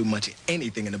 I couldn't do much of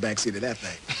anything in the backseat of that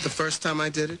thing. The first time I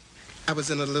did it, I was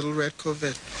in a little red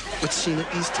Corvette with Sheena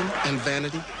Easton and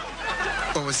Vanity.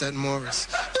 Or was that Morris?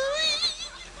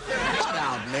 Shut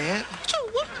out, man.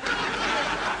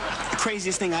 The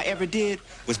craziest thing I ever did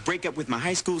was break up with my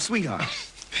high school sweetheart.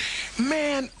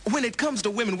 Man, when it comes to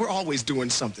women, we're always doing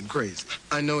something crazy.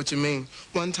 I know what you mean.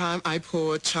 One time I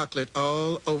poured chocolate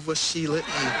all over Sheila E.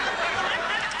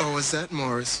 Or was that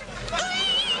Morris?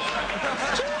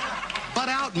 Butt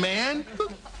out, man.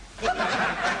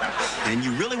 And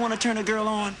you really want to turn a girl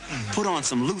on? Put on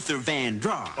some Luther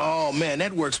Vandross. Oh, man,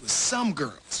 that works with some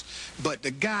girls. But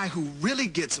the guy who really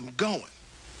gets them going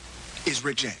is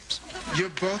Rick James. You're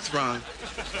both wrong.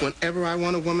 Whenever I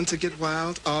want a woman to get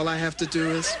wild, all I have to do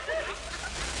is...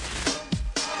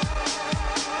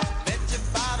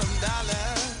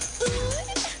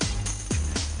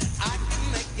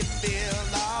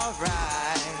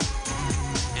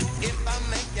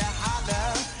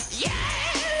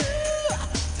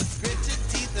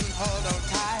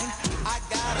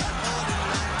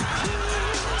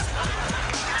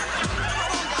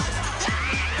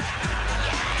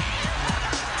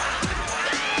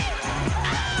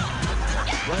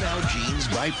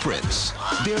 by Prince.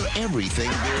 They're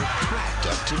everything they're cracked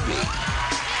up to be.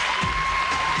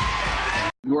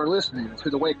 You are listening to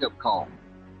The Wake Up Call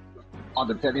on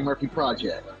the Petty Murphy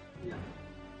Project.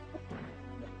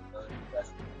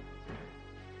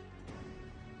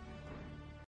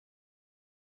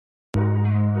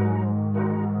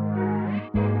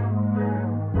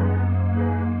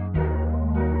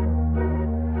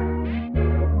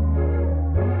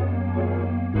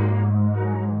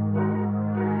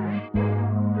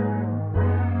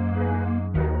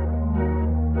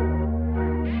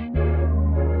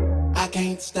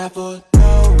 Stop for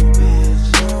no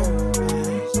bitch.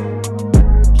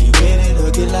 Get with it or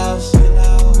get lost.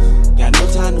 Got no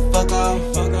time to fuck off.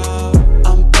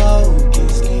 I'm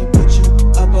focused, can't put you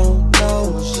up on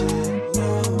no shit.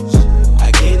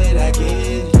 I get it.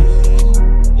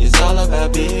 It's all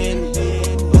about being,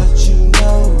 but you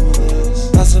know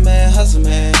this. Hustle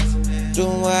man,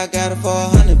 doing what I got it for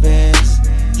 100 bands.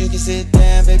 You can sit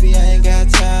down, baby, I ain't got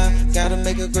time. Gotta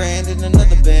make a grand in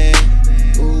another bag.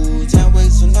 Ooh, time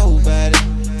waits for nobody.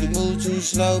 You move too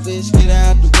slow, bitch, get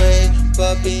out the way.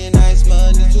 But being nice,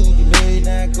 money to be made.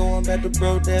 Not going back to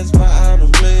broke, that's why I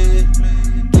don't play.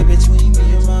 Get between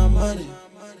me and my money.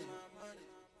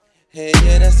 Hey,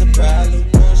 yeah, that's the problem.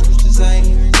 Most Christians ain't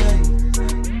even nothing.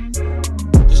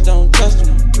 Just don't trust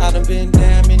them. I done been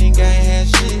down, meaning I ain't had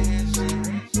shit.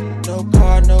 No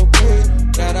car, no crib.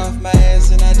 Got off my ass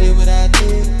and I did what I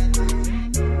did.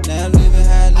 Now I'm living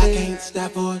how I live. I can't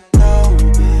stop for it. No,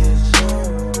 bitch.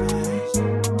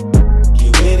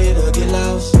 Get with it or get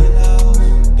lost.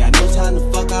 Got no time to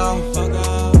fuck off.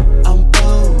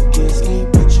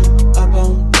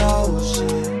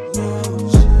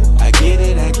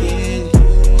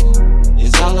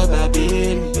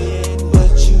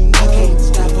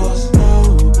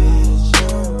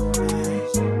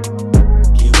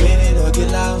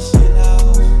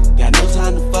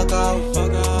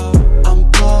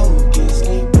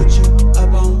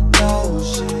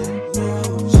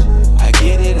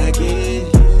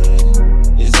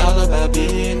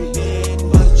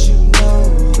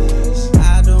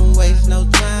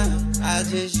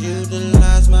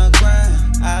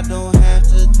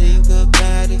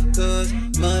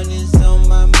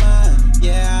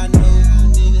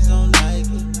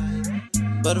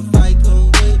 a fight, come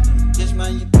with it. Just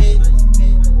mind your business.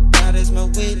 God is my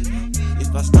witness.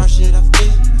 If I start shit, I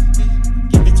feel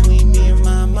it. Get between me and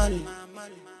my money.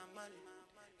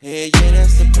 Hey, yeah,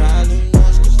 that's the problem. No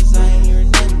excuses, I ain't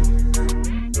hearing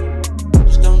nothing.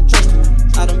 Just don't trust me.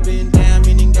 I done been down,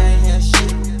 meaning I ain't had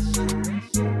shit.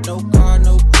 No car,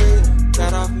 no crib.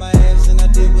 Got off my ass and I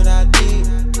did what I did.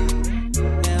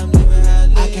 Now I'm living how I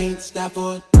live. I can't stop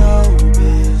for no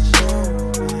bitch.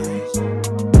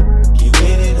 Get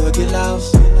with it or get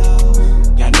lost.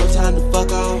 Got no time to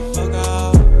fuck off.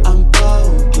 I'm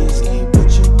focused, can't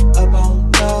put you up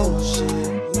on no shit.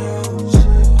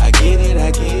 I get it.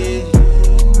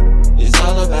 It's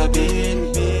all about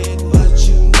being big, but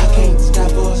you know I can't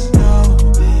stop us. No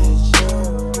bitch.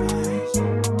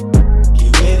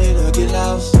 Get with it or get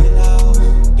lost.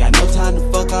 Got no time to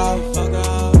fuck off.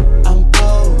 I'm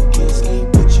focused,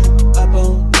 can't put you up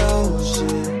on no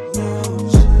shit.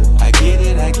 I get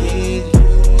it.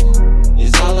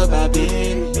 It's all about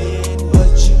being big,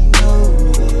 but you know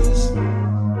this.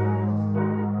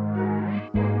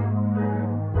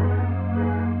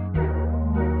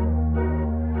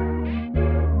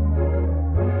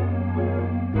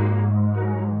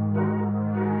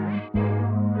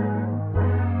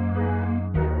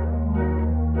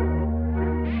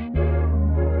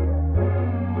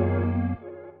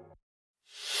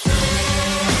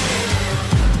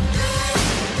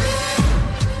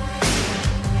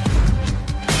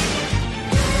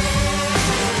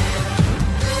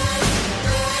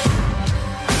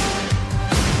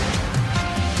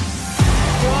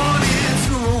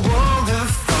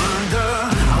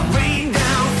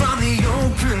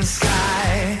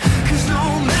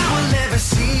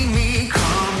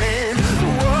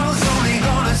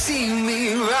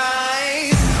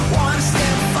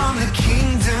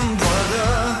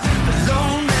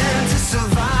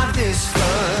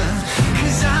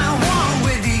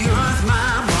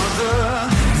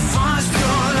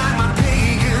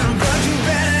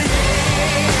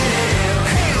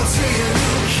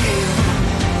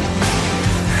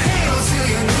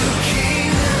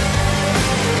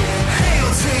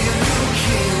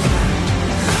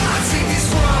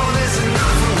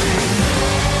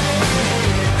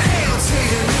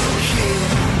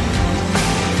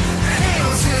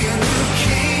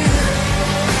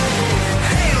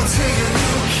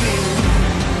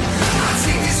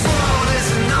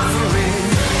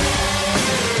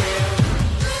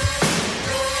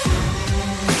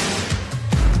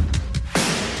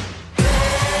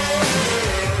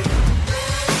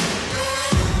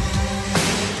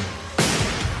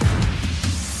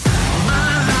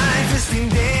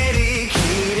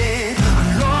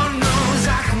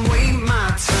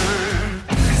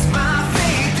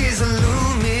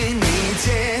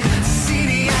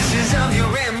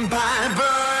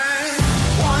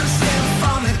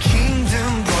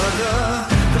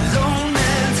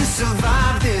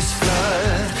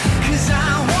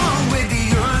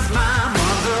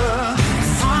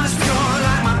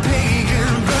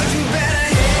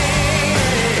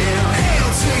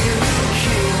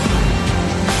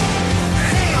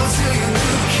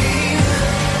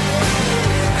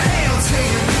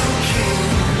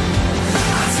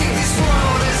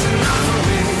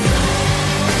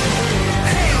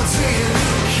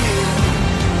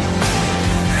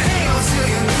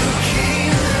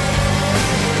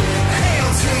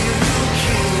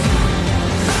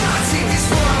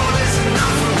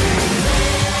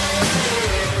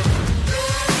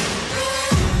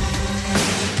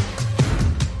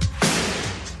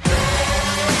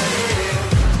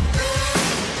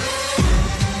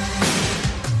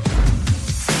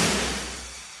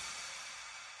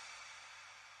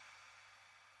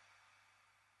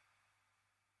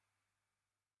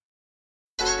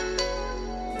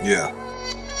 Yeah.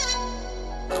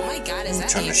 Oh my God, is that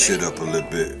turn the shit up a little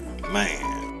bit, man.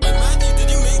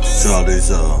 So all these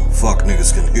fuck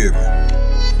niggas can hear me.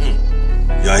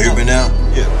 Y'all hear me now?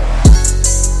 Yeah.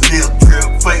 Lil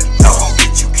drip fake, I'm gon'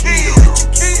 get you killed.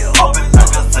 Poppin' like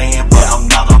a sand, but I'm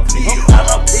not a pill.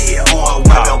 Going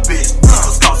with a bitch,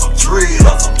 niggas got some drill.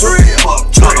 Fuck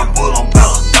tryna put on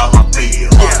 $1,000 bill.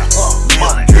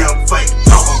 Lil drip fake,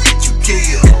 I'm gon' get you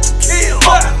killed.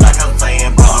 Poppin' like a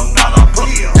sand, but I'm not a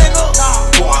pill.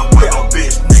 Going with a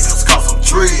bitch, niggas got some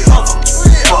drill.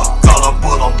 Fuck tryna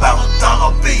put on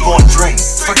 $1,000 bill. Going drink,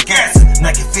 straight gas,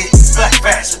 naked fit, black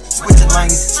fashion. Switching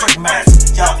lanes, straight match.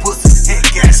 Y'all pussies, head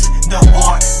gassing. No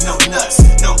heart, no nuts,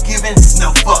 no giving,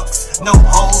 no fucks. No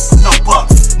hoes, no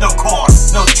bucks, no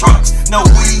cars, no trucks, no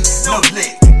weed, no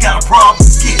lick. Got a problem,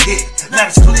 get hit. Let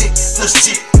us click the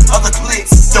shit. Other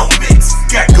clicks don't mix.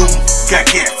 Got goons, got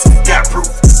gas, got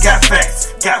proof, got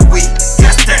facts, got weed,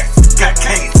 got stacks, got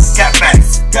K's.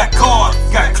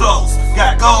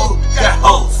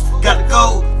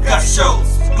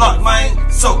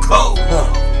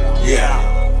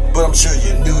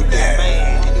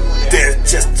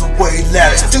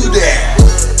 do that.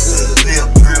 Lip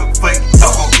drip fake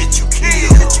talk gon' get you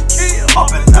killed.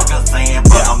 Poppin' like a sand,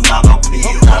 but I'm not a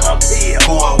pill.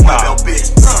 Going with a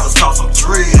bitch, niggas talk some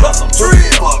drill.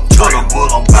 Fuck trouble,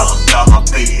 but I'm about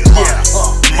 $1 bill.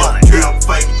 Lip drip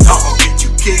fake talk gon' get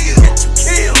you killed.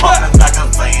 Poppin' like a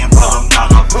sand, but I'm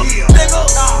not a pill.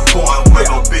 Going with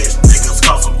a bitch, niggas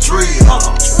talk some drill.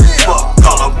 Fuck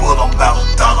dollar, but I'm about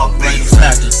 $1 bill.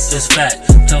 It's fact,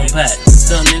 don't pack.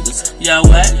 Some niggas, y'all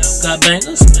whack. Got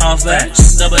bangers, all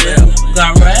facts. Double L,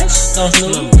 got racks. Don't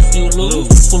snooze, you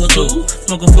lose. Pull a tool,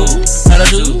 smoke a fool. How to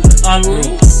do, I'm rude.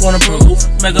 Wanna prove,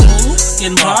 make a move.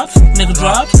 Getting pops, nigga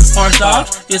drops. Hard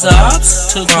stops, it's a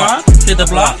ops. Took crop, hit the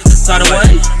block. Got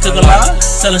away, took a lot.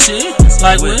 Selling shit,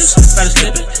 like wish. Gotta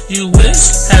slip it, you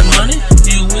wish. Have money,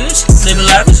 you wish. Living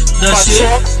lavish, the shit.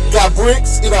 Got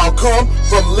bricks, it all come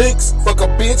from licks. Fuck a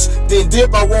bitch, then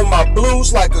dip. I want my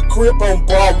blues like a crib on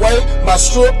Broadway. My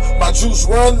strip, my juice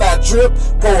run, not drip.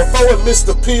 Going forward,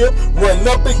 Mr. Pier. Run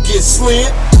up and get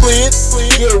slid.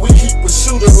 Yeah, we keep a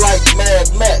shooter like Mad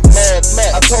Max.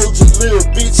 I told you, little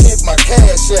bitch, hit my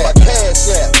cash app.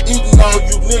 Eating all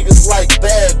you niggas like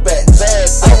bad batch.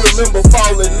 I remember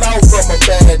falling out from a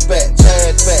bad batch.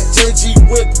 JG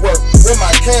Whitworth, with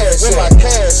my cash app.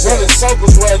 Running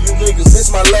circles around you niggas, this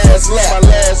my last lap.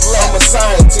 I'm a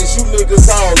scientist, you niggas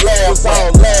all laugh.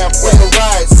 When the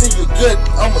ride, see you good,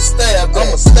 I'ma stab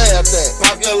that.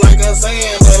 Popular like I'm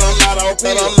saying, but I'm not on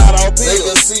pills.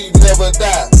 Legacy never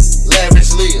die.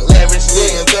 Lavish live.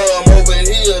 And dumb over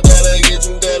here, that'll get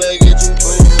you. Dumb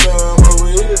over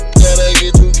here, that'll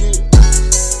get you killed.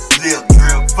 Lip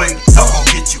drip fake talk gon'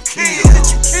 get you killed.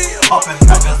 Poppin'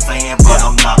 like a sand, but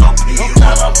I'm not a pill.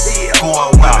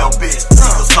 Going with a bitch,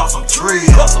 niggas talk some drill.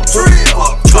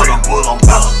 Fuck trouble, but I'm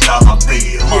about $1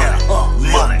 bill.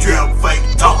 Lip drip fake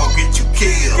talk gon' get you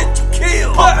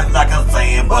killed. Poppin' like a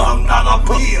sand, but I'm not a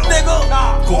pill.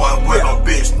 Going with a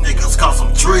bitch, niggas call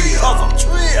some drill.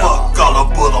 Fuck color,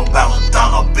 but I'm about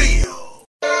 $1 bill.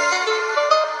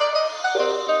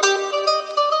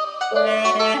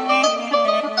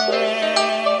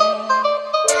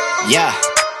 Yeah.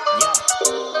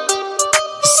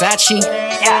 Sachi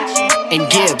and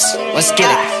Gibbs, let's get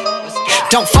it.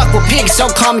 Don't fuck with pigs,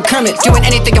 don't call me Kermit. Doing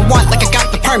anything I want like I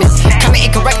got the permit. Coming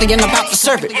incorrectly and I'm about to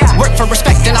serve it. Work for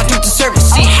respect and I do deserve it.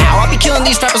 See how I be killing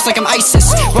these rappers like I'm ISIS.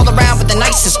 Roll around with the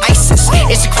nicest ISIS.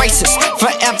 It's a crisis,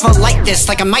 forever like this.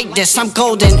 Like a Midas, I'm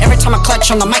golden. Every time I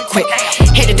clutch on the mic quick.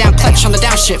 Hit it down, clutch on the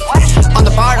downshift. On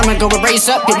the bar, I'm gonna go and raise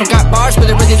up. People got bars,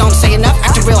 but they really don't say enough.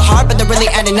 Acting real hard, but they're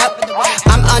really adding up.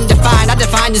 I'm undefined, I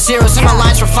define the zeros. And my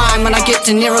lines refine when I get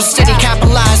to Nero. Steady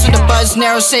capitalized, with the buzz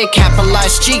narrow. Say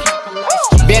capitalized, G.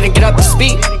 Better get up to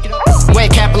speed. Way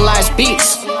capitalized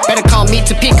beats. Better call me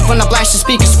to peak when I blast the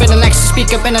speaker. Spin an extra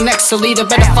speaker, been an extra leader.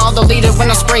 Better follow the leader when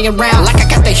I spray around. Like I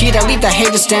got the heat, I leave the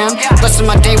haters down. Blessing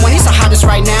my day when he's the hottest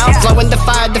right now. Flowing the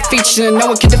fire, the feature, no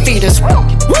one can defeat us.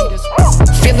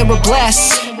 Feeling we're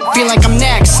blessed, feel like I'm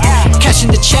next.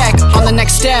 Cashing the check on the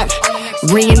next step.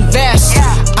 Reinvest,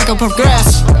 I go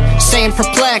progress. Staying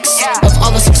perplexed of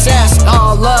all the success.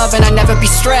 All love and I never be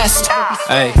stressed.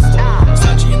 Hey,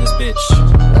 Sachi in this bitch.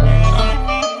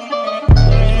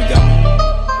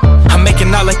 I'm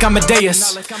making out like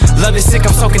Amadeus. Love is sick,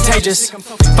 I'm so contagious.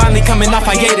 Finally coming off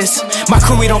hiatus. My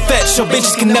crew, we don't fetch, so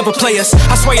bitches can never play us.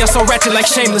 I swear you're so ratchet like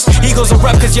Shameless. Egos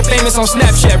erupt cause you're famous on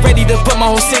Snapchat. Ready to put my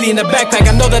whole city in the backpack.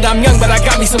 I know that I'm young, but I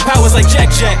got me some powers like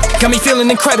Jack. Got me feeling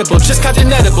incredible, just caught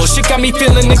an edible. Shit got me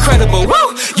feeling incredible.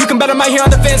 Woo! You can bet on my hair on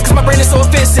the fence cause my brain is so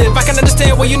offensive. I can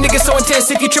understand why you niggas so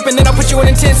intense. If you tripping, then I'll put you in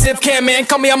intensive care, man.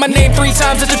 Call me on my name 3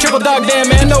 times, it's a triple dog, damn,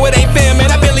 man. No, it ain't fair, man.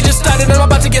 I barely just started and I'm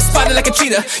about to get spotted like a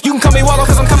cheetah. You can call me Wallow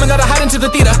cause I'm coming out of hot into the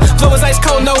theater. Flow is ice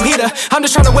cold, no heater. I'm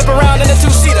just trying to whip around in a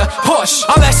 2-seater Porsche.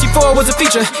 All I asked you for was a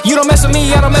feature. You don't mess with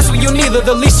me, I don't mess with you neither.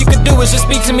 The least you could do is just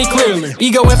speak to me clearly.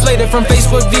 Ego inflated from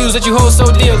Facebook views that you hold so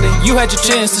dearly. You had your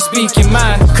chance to speak your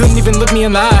mind. Couldn't even look me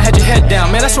in the eye, had your head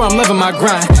down. Man, that's where I'm living my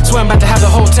grind. Swear I'm about to have the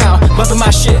whole town bumping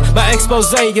my shit. My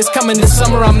expose is coming this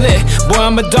summer, I'm lit. Boy,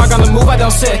 I'm a dog on the move, I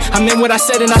don't sit. I meant what I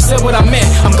said and I said what I meant.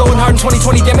 I'm going hard in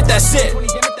 2020, damn it, that's it.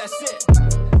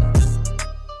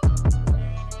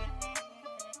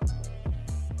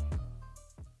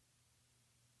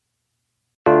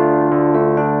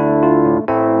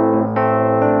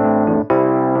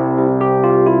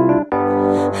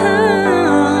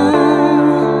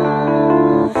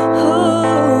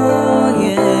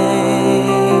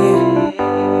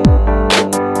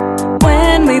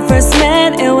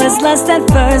 Lost at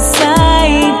first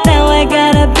sight. Now I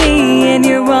gotta be in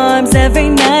your arms every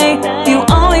night. You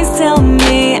always tell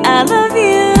me I love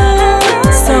you,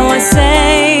 so I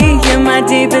say you're my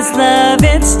deepest love.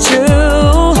 It's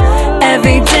true.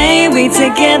 Every day we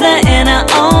together.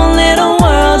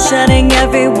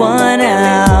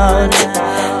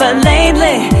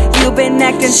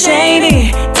 acting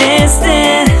shady,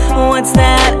 distant. What's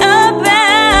that about?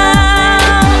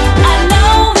 I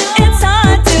know it's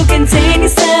hard to contain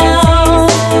yourself,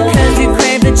 'cause you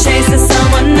crave the chase of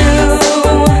someone new.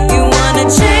 You wanna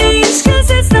change, 'cause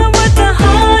it's not worth the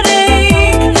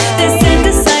heartache. This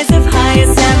indecisive high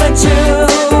is never true.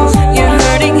 You're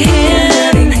hurting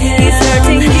him, he's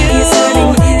hurting you.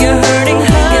 You're hurting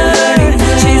her,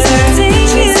 she's hurting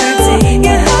you.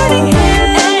 You're hurting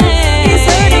him, he's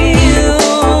hurting you.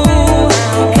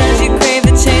 'Cause you crave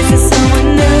the chase of someone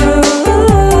new.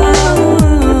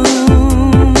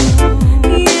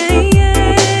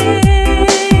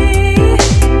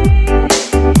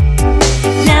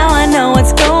 Now I know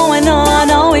what's going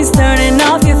on, always turning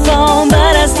off your phone,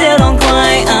 but I still don't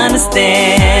quite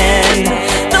understand.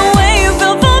 The way you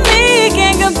feel for me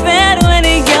can't compare to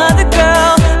any other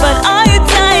girl. But are you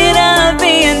tired of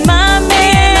being my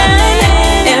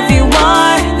man? If you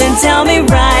are, then tell me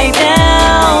right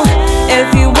now. If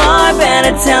you are,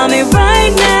 better tell me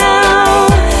right now.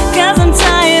 'Cause I'm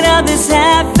tired of this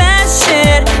half-ass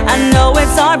shit. I know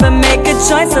it's hard, but make a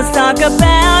choice, let's talk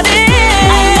about it.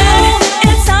 I know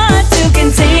it's hard to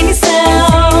contain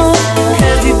yourself,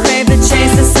 'cause you crave the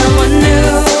chase of someone new.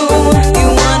 You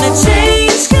wanna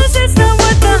change, 'cause it's not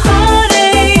worth the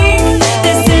heartache.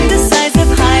 This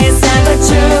indecisive high is never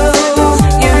true.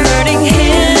 You're hurting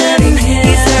him,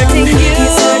 he's hurting you.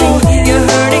 You're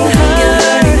hurting her,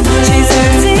 she's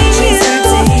hurting you.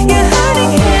 You're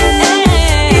hurting him,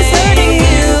 he's hurting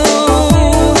you.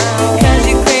 'Cause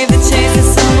you crave the chase of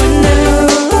someone new.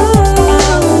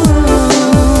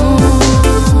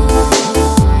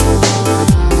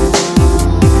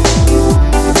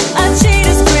 A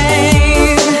cheater's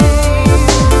grave.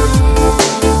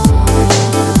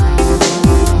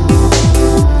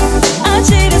 A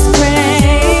cheater's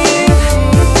grave.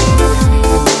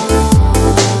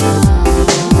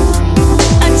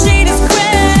 A cheater's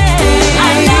grave.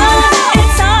 I know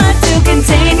it's hard to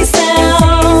contain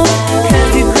yourself,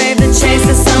 'cause you crave the chase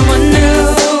of someone new.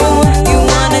 You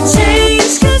wanna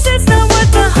change, 'cause it's not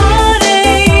worth the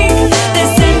heartache.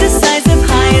 This indecisive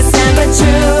high is never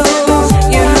true.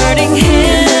 You're hurting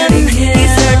him,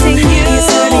 he's hurting you.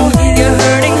 You're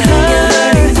hurting her,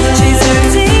 she's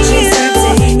hurting you.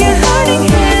 You're hurting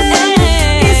him,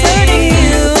 he's hurting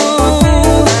you.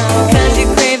 'Cause you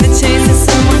crave the chase of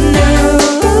someone new.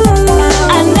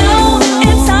 I know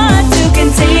it's hard to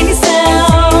contain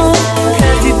yourself,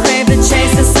 'cause you crave the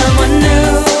chase of someone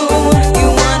new. You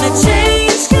wanna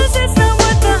change, 'cause it's not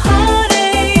worth the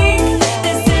heartache.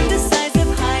 This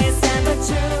indecisive high is never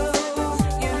true.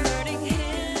 You're hurting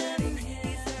him,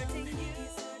 he's hurting you.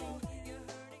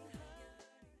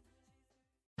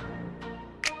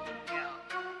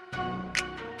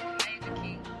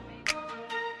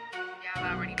 Y'all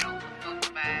already know what the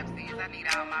vibes is. I need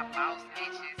all my boss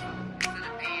bitches to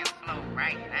the dance floor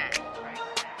right now.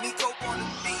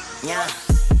 Yeah,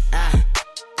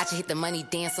 I just hit the money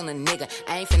dance on a nigga.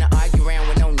 I ain't finna argue around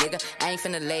with no nigga. I ain't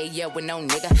finna lay up with no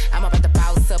nigga. I'm about to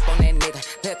bounce up on that nigga.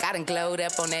 Look, I done glowed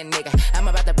up on that nigga. I'm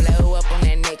about to blow up on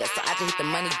that nigga. So I just hit the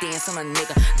money dance on a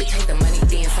nigga. Bitch, hit the money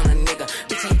dance on a nigga.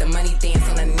 Bitch, hit the money dance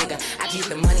on a nigga. I just hit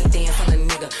the money dance on a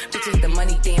nigga. Bitch, hit the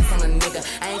money dance on a nigga.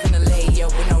 I ain't finna lay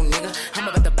up with no nigga. I'm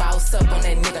about to bounce up on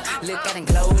that nigga. Look, I done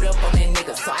glowed up on that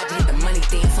nigga. So I just hit the money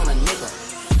dance on a nigga.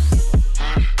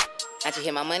 I just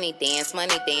hear my money dance,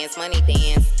 money dance, money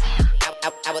dance.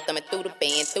 I was thumbing through the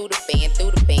band, through the band, through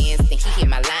the bands. Then he hit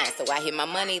my line, so I hear my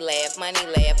money laugh, money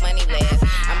laugh, money laugh.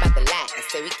 I'm about to lie and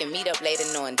say we can meet up later,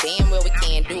 knowing damn well we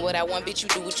can. Do what I want, bitch, you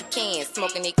do what you can.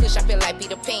 Smoking that kush, I feel like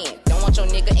Peter Pan. Don't want your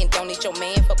nigga and don't need your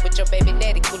man. Fuck with your baby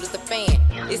daddy, cool as a fan.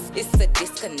 It's a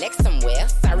disconnect somewhere.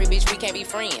 Sorry, bitch, we can't be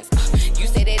friends. You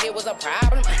say that it was a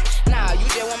problem? Nah, you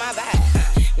just want my vibe.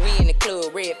 We in the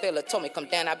club, red fella told me come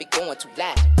down, I be going too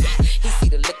loud. He see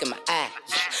the look in my eye.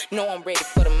 Know I'm ready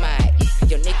for the mic.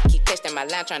 Your nigga keep catching my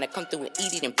line, trying to come through and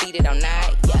eat it and beat it all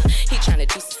night. Yeah, he trying to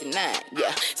do 69.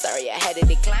 Yeah, sorry I had to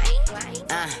decline.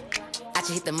 I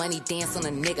just hit the money dance on a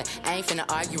nigga. I ain't finna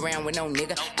argue around with no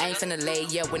nigga. I ain't finna lay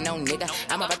up with no nigga.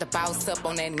 I'm about to bounce up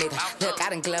on that nigga. Look, I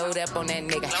done glowed up on that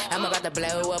nigga. I'm about to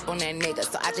blow up on that nigga.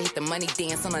 So I just hit the money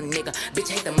dance on a nigga. Bitch,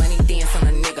 hit the money dance on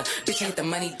a nigga. Bitch, hit the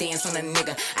money dance on a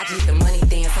nigga. I just hit the money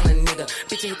dance on a nigga.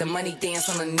 Bitch, hit the money dance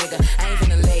on a nigga. I ain't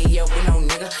finna lay up with no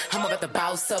nigga. I'm about to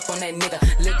bounce up on that nigga.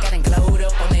 Look, I done glowed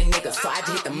up on that nigga. So I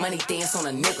just hit the money dance on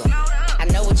a nigga. I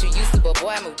know what you used to, but boy,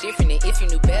 I move different. And if you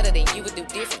knew better, then you would do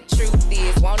different. Truth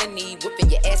is, wanna need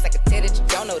whooping your ass. I can tell that you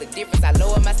don't know the difference. I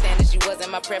lowered my standards, you wasn't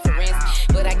my preference.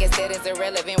 But I guess that is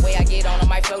irrelevant. Way I get on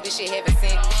my flow, this shit heaven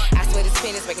sent. I swear this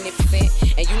pen is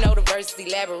magnificent. And you know the verse is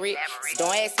elaborate. So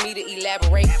don't ask me to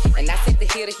elaborate. And I sent the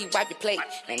hitter, he wipe your plate.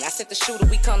 And I sent the shooter,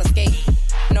 we can't escape.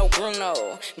 No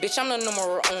Bruno, bitch, I'm the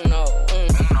numero uno.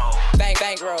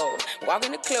 Bankroll. Walk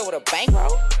in the club with a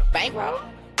bankroll.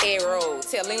 Arrows.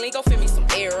 Tell Ling Ling go fit me some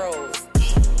arrows.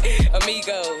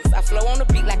 Amigos. I flow on the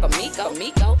beat like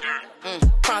Amigo.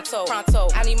 Pronto.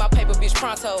 I need my paper, bitch,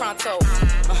 pronto.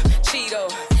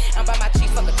 Cheeto. I'm by my chief,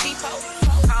 fuck a cheapo.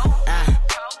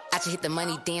 I just hit the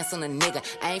money, dance on a nigga.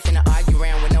 I ain't finna argue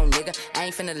around with no nigga. I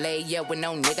ain't finna lay up with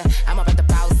no nigga. I'm about to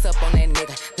bounce up on that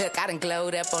nigga. Look, I done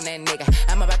glowed up on that nigga.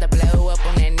 I'm about to blow up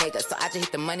on that nigga. So I just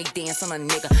hit the money, dance on a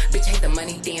nigga. Bitch, I hit the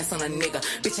money, dance on a nigga.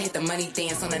 Bitch, I hit the money,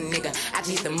 dance on a nigga. I just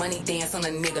hit the money, dance on a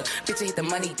nigga. Bitch, I hit the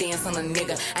money, dance on a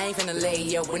nigga. I ain't finna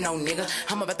lay up with no nigga.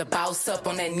 I'm about to bounce up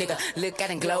on that nigga. Look, I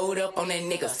done glowed up on that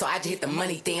nigga. So I just hit the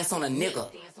money, dance on a nigga.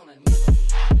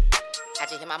 I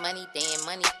just hit my money dance.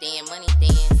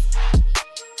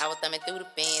 I was thumbing through the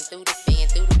band. He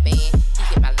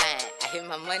hit my line. I hit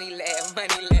my money laugh.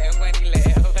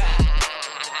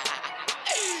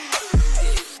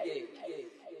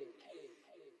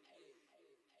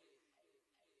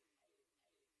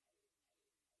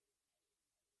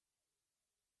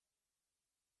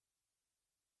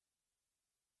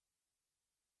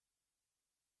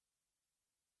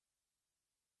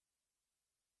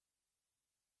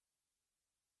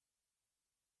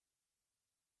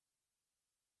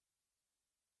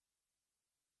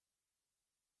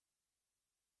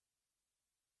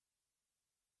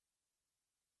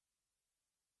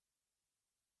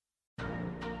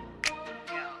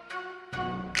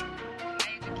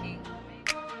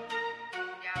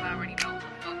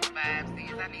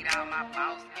 I need all my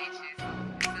boss bitches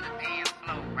to the dance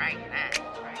floor right now.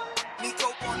 Nico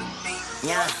on the beat.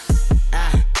 Yeah.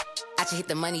 I just hit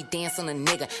the money, dance on a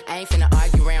nigga. I ain't finna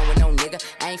argue around with no nigga.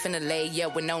 I ain't finna lay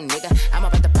up with no nigga. I'm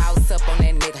about to bounce up on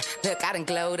that nigga. Look, I done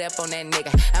glowed up on that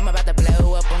nigga. I'm about to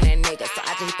blow up on that nigga. So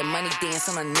I just hit the money, dance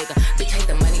on a nigga. Bitch, hit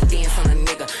the money, dance on a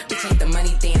nigga. Bitch, hit the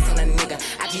money, dance on a nigga.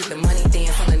 I just hit the money,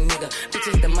 dance on a nigga. Bitch,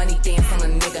 hit the money, dance on a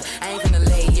nigga. I ain't finna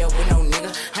lay up with no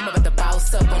nigga. I'm about to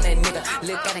bounce up on that nigga.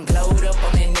 Look, I done glowed up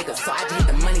on that nigga. So I just hit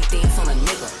the money, dance on a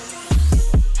nigga.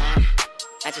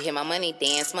 I just hear my money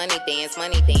dance.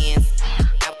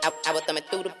 I was thumbing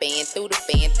through the band.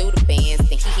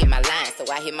 Then he hit my line,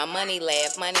 so I hit my money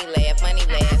laugh. I'm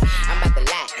about to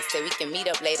lie and say we can meet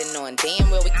up later, knowing damn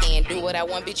well we can. Do what I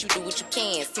want, bitch, you do what you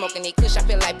can. Smoking that kush, I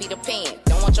feel like Peter Pan.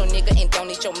 Don't want your nigga and don't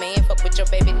need your man. Fuck with your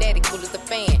baby daddy, cool as a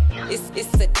fan.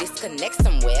 It's a disconnect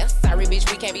somewhere. Sorry,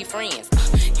 bitch, we can't be friends.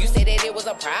 You say that it was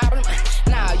a problem?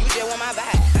 Nah, you just want my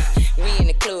vibe. We in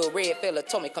the club, red fella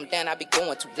told me come down, I be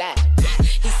going too loud.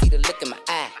 He see the look in my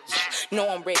eye. Know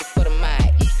I'm ready for the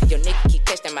mic. Your nigga keep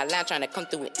catching my line, trying to come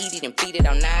through and eat it and beat it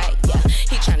all night. Yeah,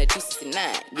 he trying to do 69.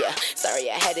 Yeah, sorry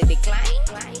I had to decline.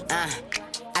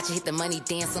 I just hit the money,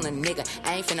 dance on a nigga.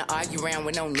 I ain't finna argue around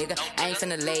with no nigga. I ain't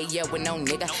finna lay up with no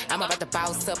nigga. I'm about to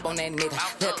bounce up on that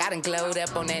nigga. Look, I done glowed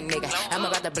up on that nigga. I'm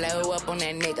about to blow up on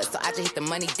that nigga. So I just hit the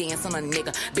money, dance on a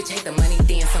nigga. Bitch, hit the money,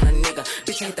 dance on a nigga.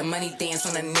 Bitch, hit the money, dance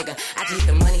on a nigga. I just hit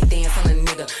the money, dance on a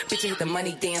nigga. Bitch, hit the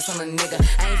money, dance on a nigga.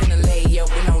 I ain't finna lay up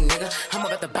with no nigga. I'm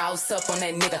about to bounce up on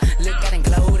that nigga. Look, I done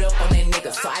glowed up on that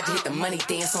nigga. So I just hit the money,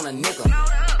 dance on a nigga.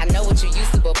 I know what you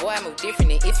used to, but boy, I move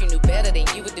different. And if you knew better, then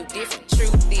you would do different.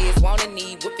 Truth is, wanna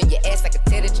need whooping your ass. I can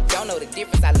tell that you don't know the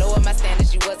difference. I lowered my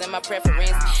standards, you wasn't my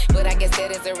preference. But I guess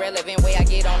that is irrelevant. Way I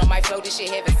get on my flow, this shit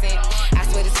heaven sent. I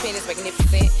swear this pen is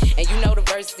magnificent. And you know the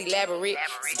verse is elaborate.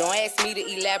 So don't ask me to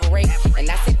elaborate. And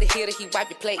I sent the hitter, he wipe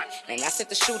your plate. And I sent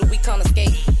the shooter, we can't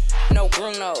escape. No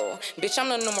Bruno, bitch, I'm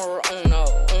the numero uno.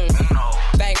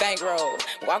 Bankroll.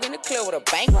 Walk in the club with a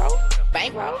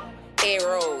bankroll.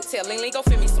 Arrows. Tell Ling Ling go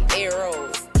fit me some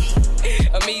arrows.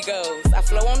 Amigos. I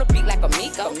flow on the beat like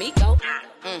Amigo.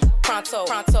 Pronto.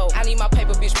 I need my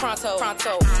paper, bitch, pronto.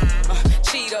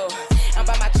 Cheeto. I'm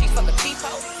by my chief, fuck a cheapo.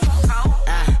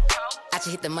 I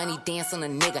just hit the money, dance on a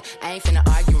nigga. I ain't finna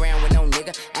argue around with no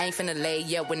nigga. I ain't finna lay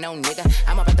up with no nigga.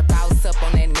 I'm about to bounce up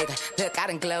on that nigga. Look, I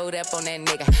done glowed up on that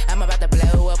nigga. I'm about to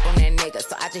blow up on that nigga.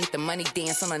 So I just hit the money,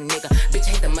 dance on a nigga. Bitch,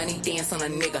 hit the money, dance on a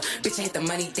nigga. Bitch, hit the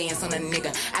money, dance on a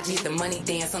nigga. I just hit the money,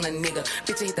 dance on a nigga.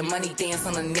 Bitch, hit the money, dance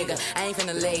on a nigga. I ain't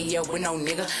finna lay up with no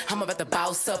nigga. I'm about to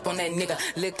bounce up on that nigga.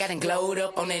 Look, I done glowed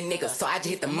up on that nigga. So I just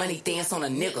hit the money, dance on a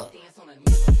nigga.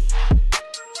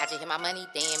 I just hit my money,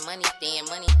 dance.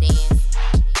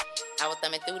 I was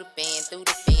thumbing through the band.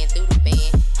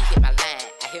 He hit my line.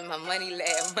 I hit my money. money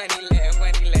laugh, money laugh,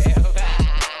 money laugh.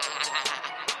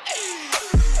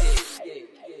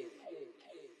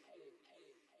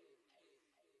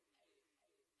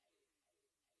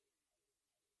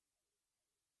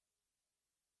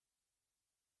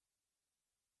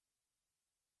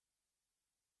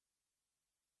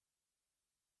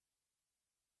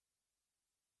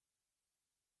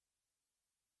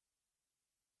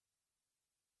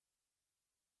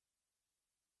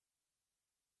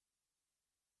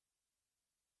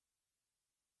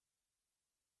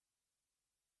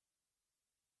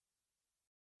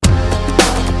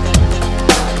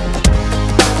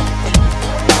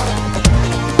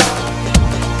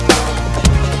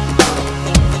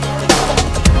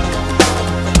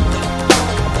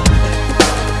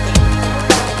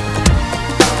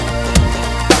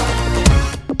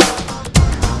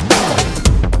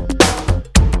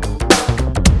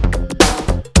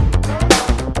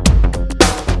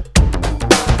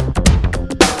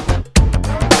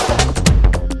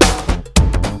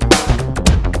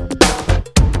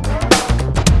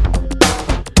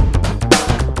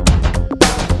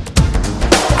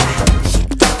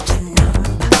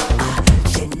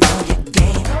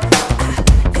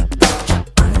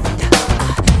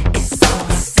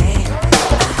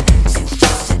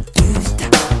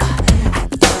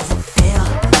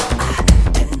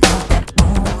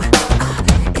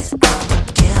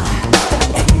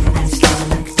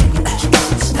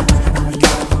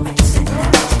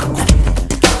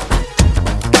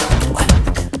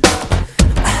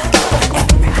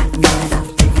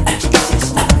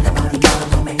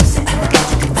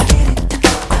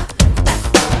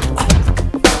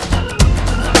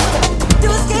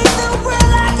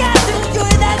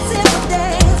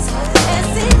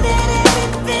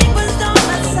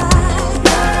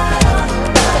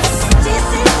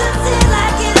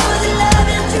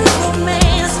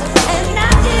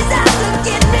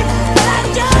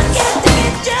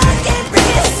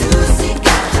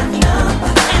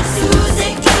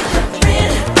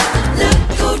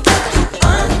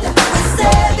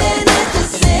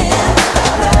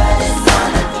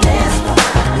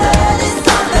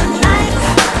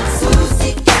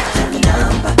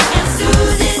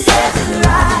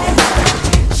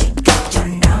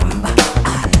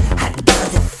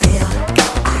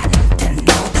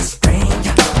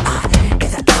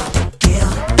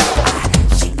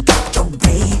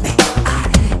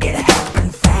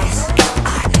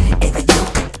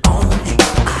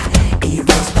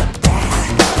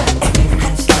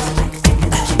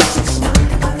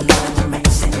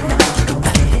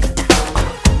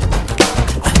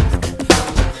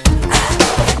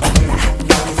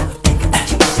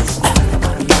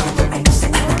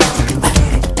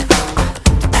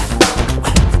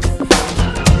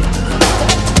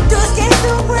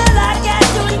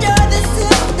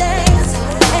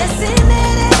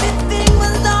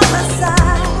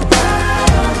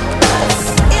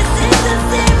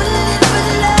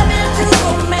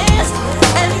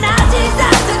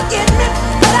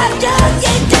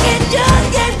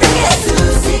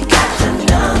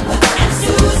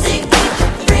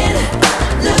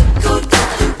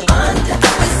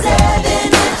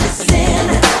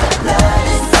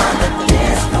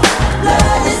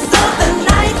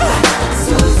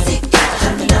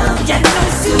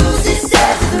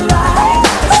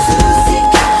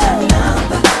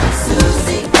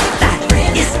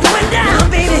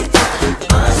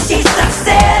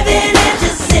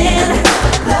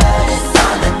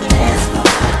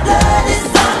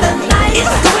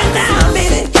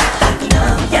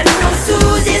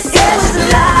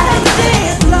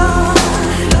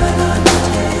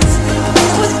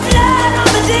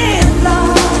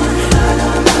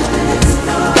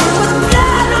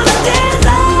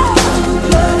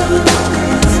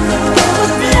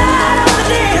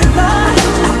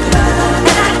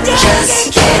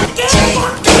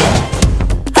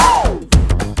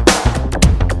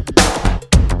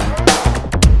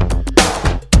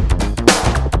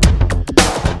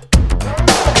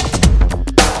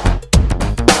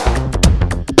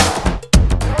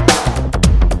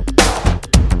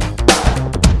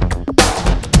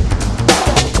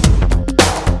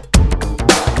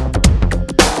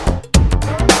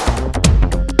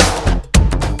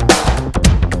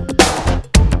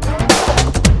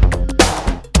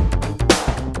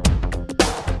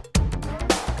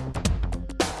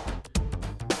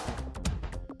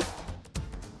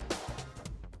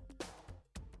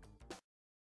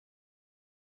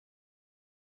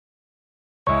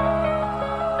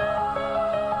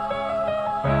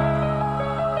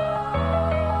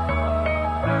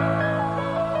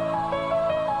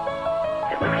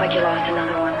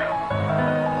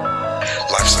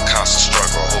 Life's a constant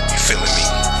struggle, hope you feeling me.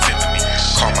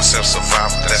 Call myself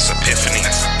survivor, that's epiphany.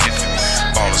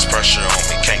 All this pressure on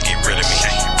me, can't get rid of me.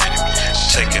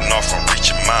 Taking off, I'm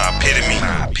reaching my epitome.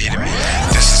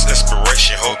 This is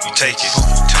inspiration, hope you take it.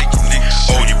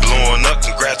 Oh, you blowing up,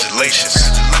 congratulations.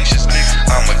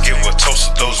 I'ma give a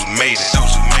toast to those who made it.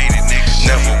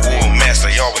 Never wore a mask,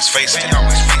 they always faced it.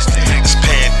 This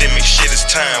pandemic shit is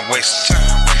time wasted.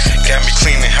 Got me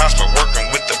cleaning house by working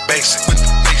with the basic.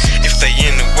 If they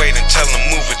in the way, then tell them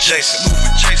move adjacent.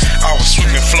 I was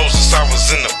sweeping floors since I was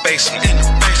in the basement.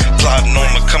 Plotting on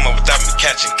to come up without me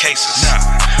catching cases.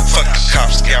 Fuck the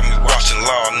cops, got me watching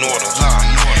Law and Order.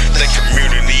 They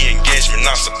community engagement,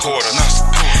 not supporters.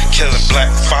 Killing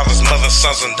black fathers, mothers,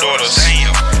 sons, and daughters.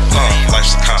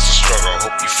 Life's a constant struggle,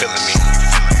 hope you feeling me.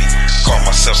 Call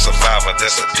myself survivor,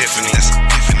 that's epiphany.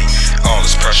 All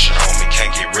this pressure on me,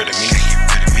 can't get rid of me.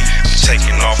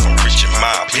 Taking off, I'm reaching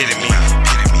my epitome.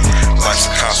 Life's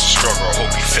a constant struggle, hope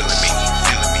you feeling me.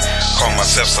 Call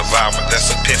myself survivor,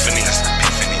 that's epiphany.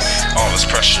 All this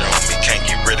pressure on me, can't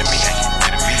get rid of me.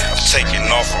 I'm taking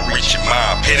off, I'm reaching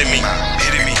my epitome.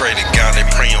 Pray to God, they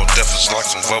pray on death is like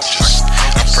some vultures.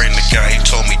 I pray to God, he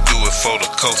told me do it for the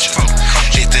culture.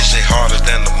 Hit this shit harder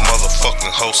than the motherfucking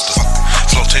holster.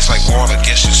 Flow tastes like water,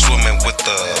 guess you swimming with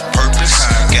the purpose.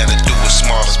 Gotta do it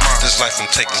smarter, this life I'm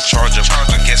taking charge of.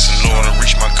 I guess in order to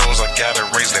reach my goals, I gotta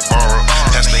raise that bar up.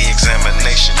 Pass the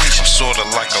examination, I'm sorta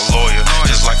like a lawyer,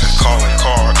 just like a calling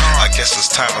card. I guess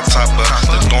it's time to top up.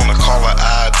 Looked on the caller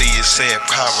ID, it said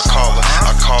private caller.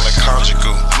 I call it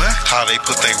conjugal. How they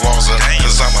put their walls up,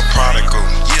 cause I'm a prodigal.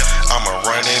 I'ma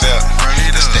run it up.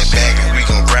 It's that bag and we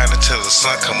gon' grind it till the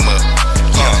sun come up.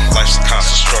 Life's a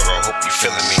constant struggle, hope you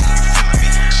feeling me.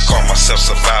 Call myself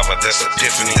survivor, that's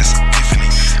epiphany.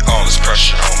 All this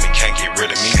pressure on me, can't get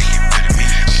rid of me.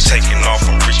 I'm taking off,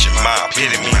 I'm reaching my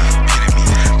epitome.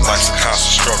 Life's a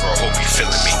constant struggle, hope you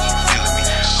feeling me.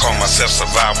 Call myself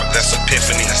survivor, that's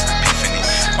epiphany.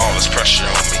 All this pressure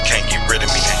on me, can't get rid of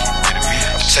me.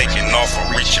 I'm taking off,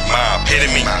 I'm reaching my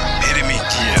epitome.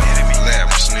 Yeah,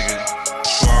 lavish, nigga.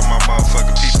 For all my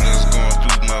motherfucking people that's going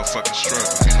through motherfucking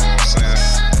struggle, you know what I'm saying?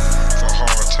 For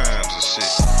hard times and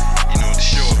shit. You know, the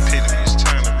show epitome, it's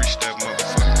time to reach that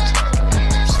motherfucking top. You know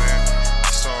what I'm saying?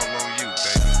 It's all on you,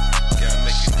 baby. Gotta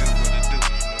make it do what it do,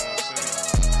 you know what I'm saying?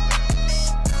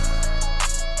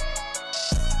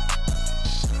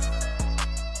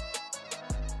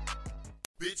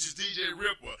 Bitches, DJ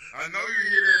Ripper, I know you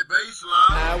hear that bass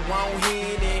line. I won't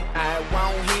hit it, I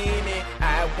won't hit it,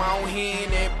 I won't hit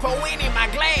it. Pour it in my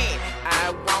glass. I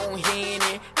won't hit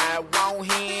it, I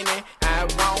won't hit it, I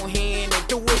won't hit it.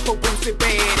 Do it for Boosie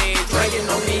Badass. Drinking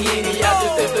on the Henny, I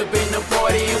just stepped up in the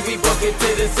party and we book it to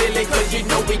the ceiling, cause you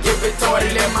know we get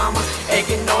retarded. Let mama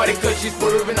acting naughty cause she's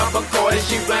swerving up a quarter.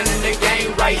 She running the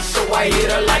game right, so I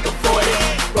hit her like a 40.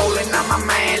 Rolling on my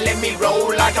mind, let me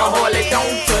roll like a Harley.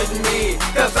 Don't touch me,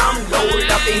 cause I'm loaded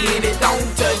up the Henny. Don't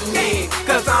touch me,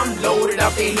 cause I'm loaded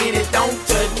up the Henny. Don't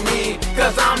touch me,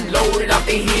 cause I'm loaded up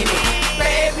the Henny.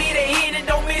 Bad me to hit it,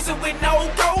 don't miss it with no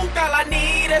coke. All I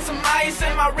need is some ice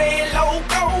and my red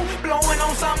logo. Blowing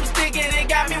on something sticky that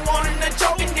got me wanting to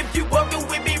choke. And if you working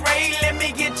with me, Ray, let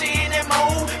me get you in that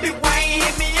mode. Big Wayne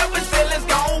hit me up and said let's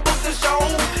go book the show.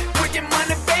 Quick your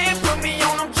money bad, put me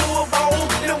on them to a bowl.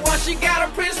 The one she got a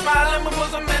pretty smile, I'ma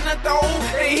put some in the throw.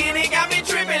 The Henny got me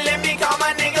tripping, let me call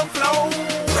my nigga Flow.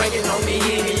 Drinking on the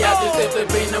Henny, I just stepped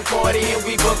up in the party and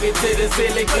we book it to the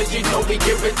ceiling, cause you know we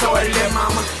get retarded. Let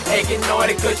mama acting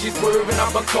naughty cause she's swerving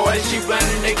up a quarter. She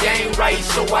running the game right,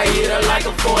 so I hit her like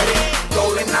a 40.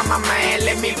 Rolling on my mind,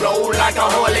 let me roll like a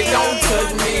Harley. Don't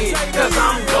touch me, cause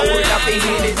I'm loaded up the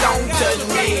Henny. Don't touch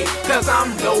me, cause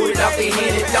I'm loaded up the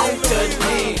Henny. Don't touch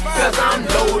me, cause I'm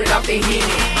loaded up the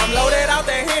Henny. I'm loaded out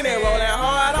the Henny, rolling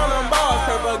hard on them balls.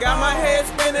 Purple got my head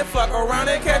spinning, fuck around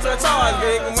and catch a charge.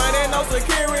 Big money, no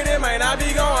security, man, I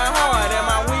be going hard. And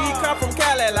my weed come from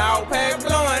Cali, loud pack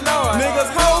blowing noise.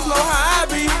 Niggas hoes know how I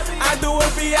be, I do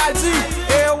it B.I.G.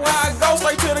 Everywhere I go,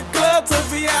 straight to the club to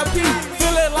VIP.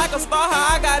 Feeling like a star,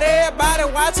 how I got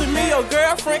everybody watching me. Your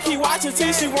girlfriend keep watching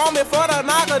T, she want me for the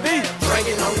knocker D.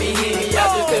 Drinking on the Henny, I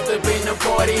just stepped up in the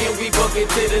party and we book it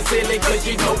to the ceiling, cause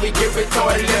you know we get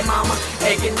retarded. Let mama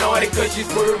acting naughty cause she's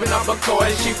swerving up a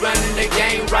quarter. She running the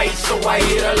game right, so I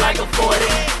hit her like a 40.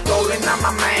 Rolling on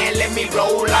my mind, let me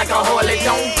roll like a Harley.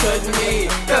 Don't touch me,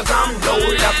 cause I'm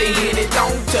loaded up the Henny.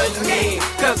 Don't touch me,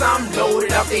 cause I'm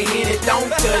loaded up the Henny.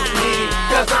 Don't touch me,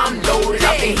 cause I'm loaded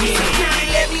up the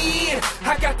Henny. Let me in,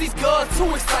 I got these girls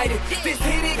too excited. This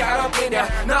Henny got up in there,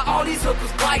 now all these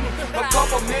hookers biting. A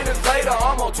couple minutes later,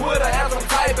 I'm on Twitter as I'm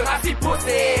typing. I see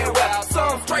pussy everywhere,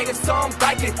 some straight and some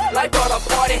biking. Like brother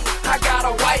party, I got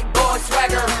a white boy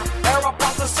swagger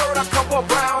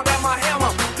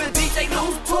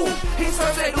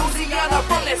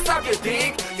you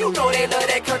dig? You know they love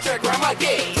that country grandma,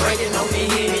 yeah. Drinking on the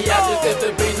Henny, I just stepped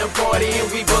up in the party and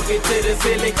we bucket to the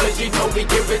ceiling, cause you know we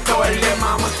get retarded. That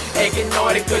mama acting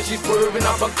naughty cause she swerving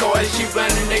off a car. She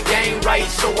running the game right,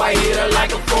 so I hit her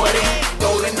like a 40.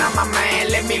 Rolling on my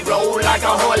mind, let me roll like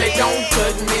a Harley. Don't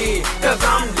touch me, cause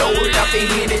I'm loaded off the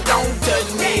Henny. Don't touch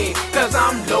me, cause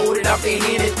I'm loaded off the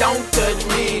Henny. Don't touch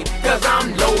me, cause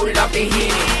I'm loaded off the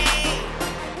Henny.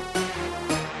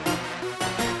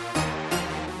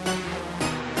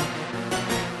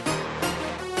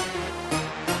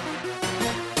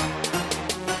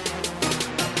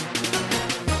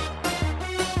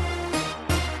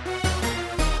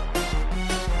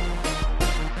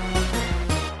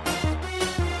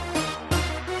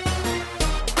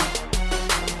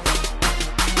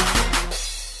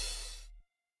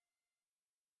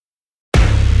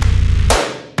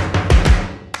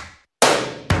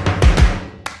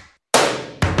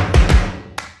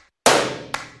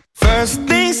 First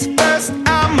things first,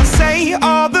 I'ma say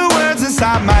all the words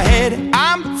inside my head.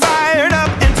 I'm fired up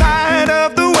and tired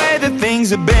of the way that things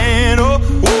have been. Oh,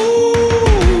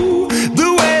 ooh,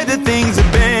 the way that things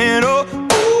have been. Oh,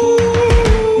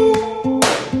 ooh.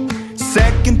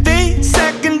 Second thing,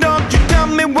 second, don't you tell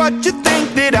me what you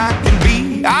think that I can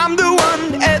be. I'm the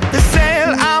one at the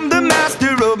sail, I'm the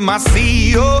master of my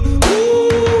sea. Oh,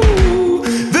 ooh,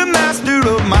 the master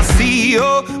of my sea.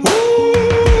 Oh, ooh.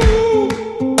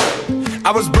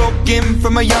 I was broken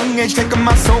from a young age, taking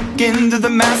my soak into the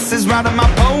masses, writing my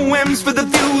poems for the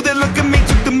few that look at me,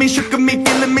 took to me, shook at me,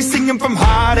 feeling me, singing from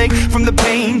heartache, from the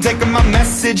pain, taking my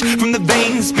message from the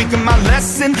veins, speaking my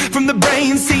lesson from the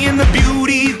brain, seeing the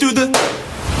beauty through the...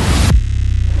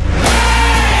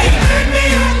 Hey,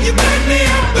 you made me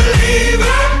a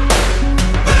believer,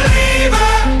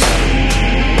 believer.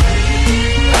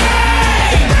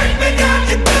 Hey, you break me down,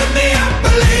 you build me a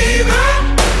believer.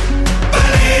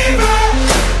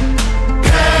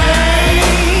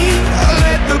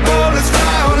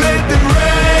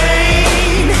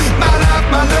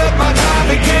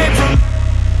 Came from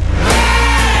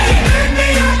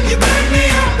hey, you made me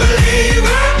a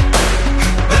believer,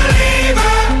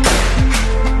 believer.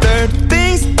 Third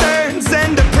things third,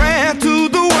 send a prayer to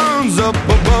the ones up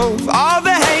above. All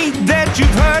the hate that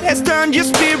you've heard has turned your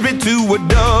spirit to a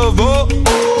dove. Oh,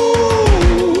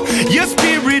 ooh, your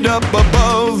spirit up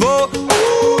above. Oh,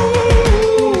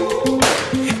 ooh.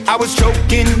 I was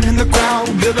choking in the crowd,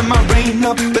 building my rain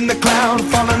up in the cloud,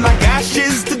 falling like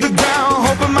ashes to the ground,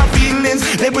 hoping my feelings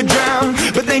they would drown,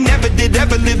 but they never did.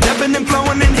 Ever lived, ebbing and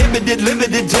flowing, inhibited,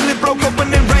 limited, till it broke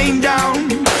open and rained down.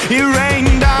 It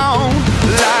rained down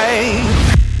like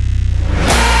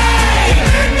hey,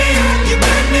 you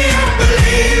made me a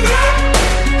believer,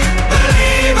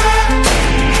 believer.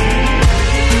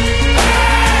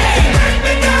 Hey, you break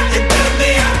me down, you build me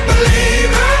a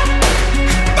believer,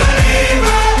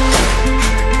 believer.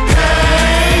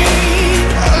 Hey,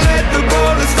 let the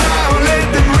bullets fly, let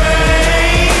them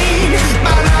rain.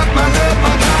 My life, my love,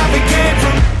 my drive, it came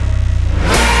from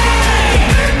hey,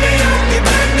 you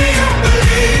made me a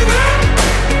believer,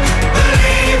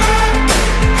 believer.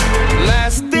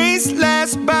 Last things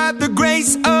last, by the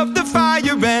grace of the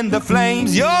fire and the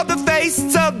flames. You're the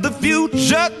face of the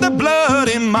future, the blood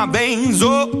in my veins.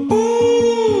 Oh,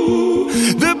 ooh,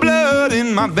 the blood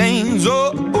in my veins.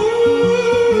 Oh, ooh.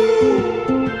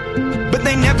 But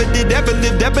they never did, ever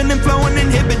lived, ebbing and flowing,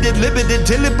 inhibited, limited,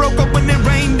 till it broke up when it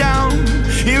rained down.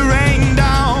 It rained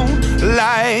down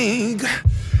like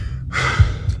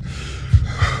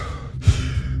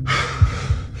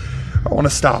I want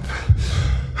to stop.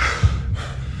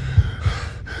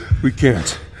 We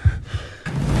can't.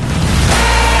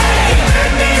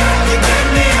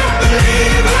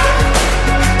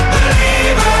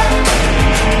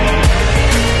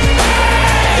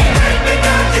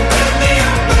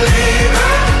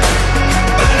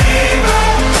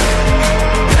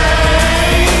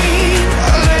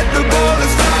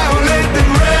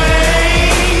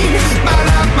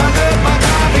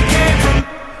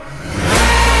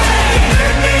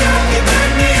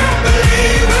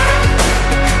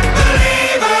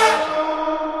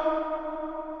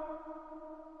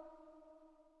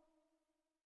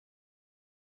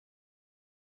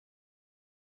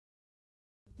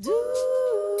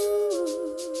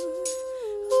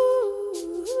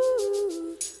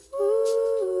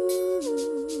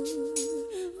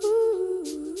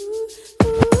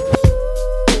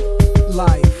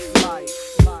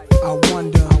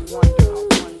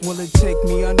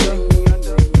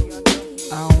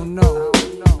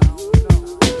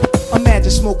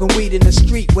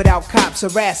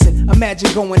 cops harassing.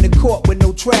 Imagine going to court with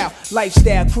no trial.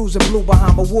 Lifestyle cruising blue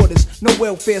Bahama waters. No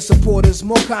welfare supporters.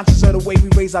 More conscious of the way we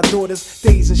raise our daughters.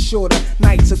 Days are shorter,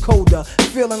 nights are colder.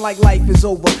 Feeling like life is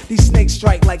over. These snakes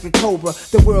strike like a cobra.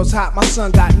 The world's hot, my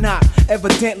son got knocked.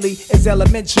 Evidently, it's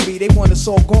elementary. They want us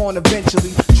all gone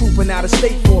eventually. Trooping out of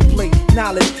state for a plate.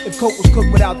 Knowledge, if Coke was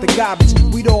cooked without the garbage,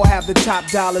 we'd all have the top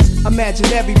dollars. Imagine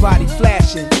everybody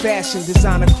flashing. Fashion,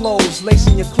 designer clothes.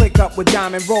 Lacing your click up with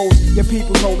diamond rolls. Your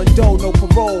people's holding dough, no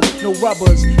parole, no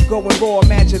rubbers. Going raw,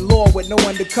 imagine law with no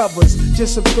undercovers.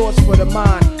 Just some thoughts for the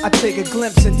mind. I take a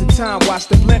glimpse into time. Watch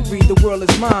the blimp read, the world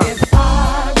is mine. If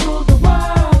I rule the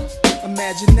world,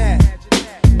 imagine that.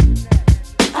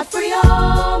 I free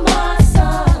all my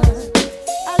sons.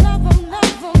 I love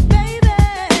them, baby.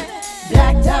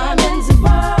 Black diamonds and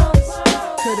pearls.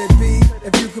 Could it be,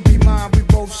 if you could be mine, we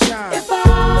both shine. If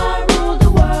I rule the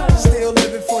world, still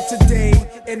living for today,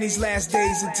 in these last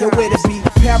days until where to be.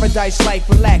 Paradise life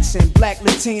relaxing. Black,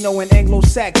 Latino, and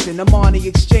Anglo-Saxon. Amani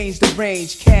exchange the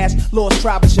range. Cash, lost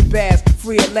tribe of Shabazz.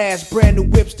 Free at last, brand new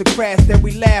whips to crash. Then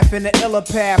we laugh in the illa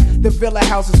path. The villa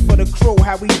houses for the crew,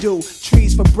 how we do.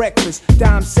 Trees for breakfast.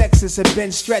 Dime sexes have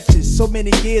been stretches. So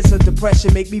many years of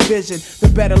depression make me vision the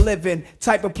better living.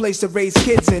 Type of place to raise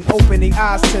kids in. Opening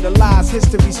eyes to the lies.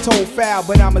 History's told foul,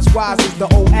 but I'm as wise as the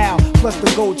old owl. Plus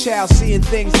the gold child, seeing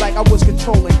things like I was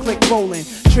controlling. Click rolling.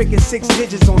 Tricking 6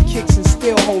 digits on kicks and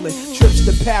still holding. Trips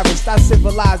to Paris, I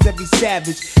civilized every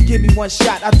savage. Give me one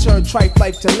shot, I turn tripe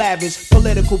life to lavish.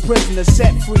 Political prisoner,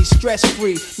 set free, stress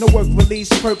free. No work release,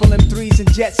 purple M3s and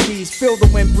jet skis. Feel the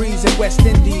wind breeze in West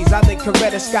Indies. I think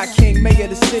Coretta Scott King, mayor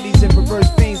of the cities, and reverse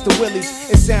fiends to Willies.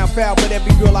 It sound foul, but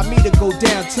every girl I meet to go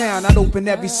downtown. I'd open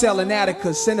every cell in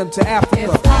Attica, send them to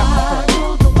Africa. If I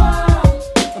rule the world,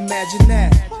 imagine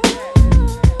that.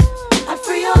 I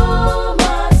free all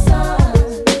my sons.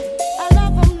 I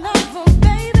love them,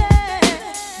 baby.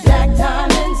 Black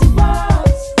diamonds and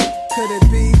pearls. Could it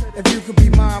be, if you could be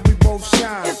mine, we both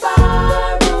shine. If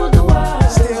I rule the world,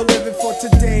 still living for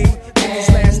today, in these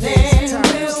last days and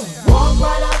times. We'll walk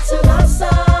right up to the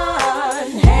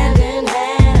sun, hand in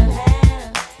hand.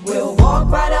 We'll walk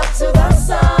right up to the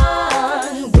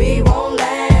sun, we won't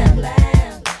land.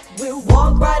 We'll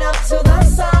walk right up to the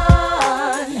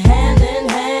sun, hand in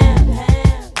hand.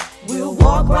 We'll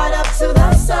walk right up to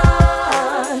the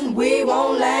sun, we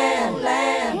won't land.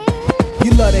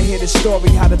 You love to hear the story,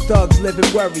 how the thugs live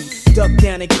and worry. Duck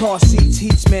down in car seats,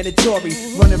 heat's mandatory.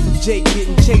 Running from Jake,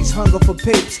 getting chased, hunger for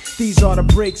papes. These are the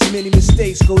breaks, many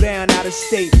mistakes go down out of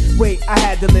state. Wait, I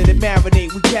had to let it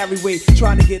marinate. We carry weight,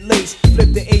 trying to get laced.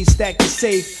 Flip the A, stack the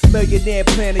safe. Millionaire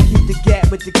plan to keep the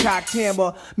gap with the cocked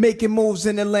hammer. Making moves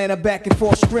in Atlanta, back and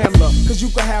forth scrambler. Cause you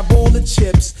can have all the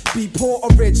chips, be poor or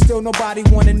rich, still nobody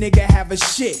want a nigga have a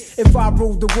shit. If I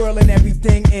ruled the world and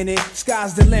everything in it,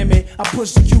 sky's the limit. I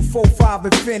push the Q45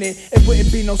 infinite. It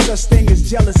wouldn't be no such thing as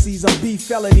jealousies or beef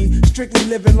felony. Strictly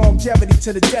living longevity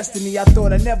to the destiny I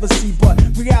thought I'd never see, but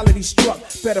reality struck.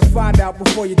 Better find out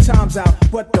before your time's out.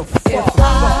 What the fuck? If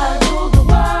I rule the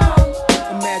world,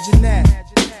 imagine that.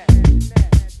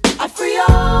 I free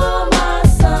all my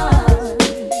sons.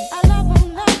 I love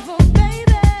them,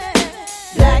 baby.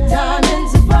 Black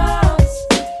diamonds and pearls.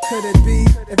 Could it be,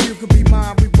 if you could be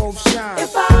mine, we both shine.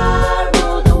 If I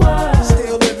rule the world,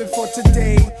 still living for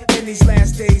today, in these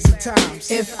last days and times.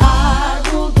 If I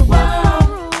rule the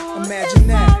world, imagine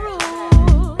that.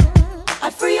 I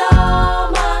free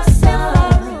all my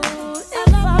sons.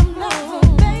 If I love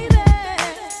them, baby.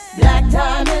 Black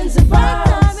diamonds and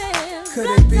pearls. Could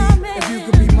it be, if you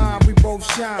could be mine, we both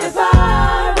shine. If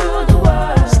I rule the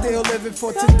world, still living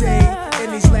for today,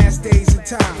 in these last days and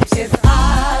times. If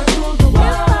I rule the world,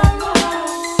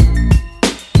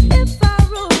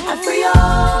 I free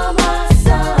all my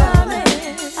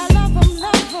sons. I love them,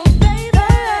 baby.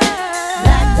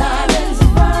 Black diamonds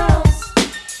and pearls.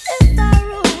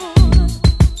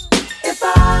 If I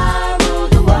rule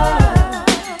the world,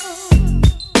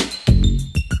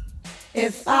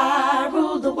 if I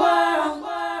rule the world,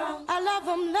 I love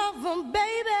them,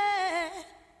 baby.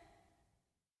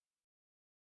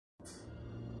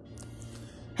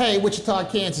 Hey, Wichita,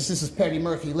 Kansas, this is Petty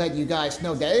Murphy letting you guys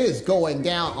know that it is going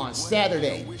down on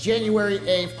Saturday, January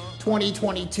 8th,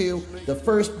 2022. The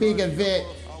first big event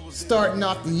starting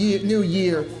off the new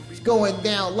year. It's going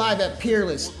down live at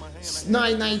Peerless,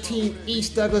 919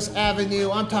 East Douglas Avenue.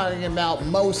 I'm talking about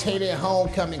Most Hated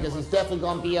Homecoming, because it's definitely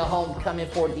going to be a homecoming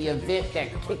for the event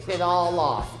that kicked it all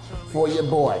off for your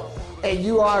boy. And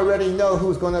you already know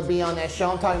who's going to be on that show.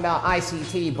 I'm talking about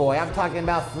ICT Boy. I'm talking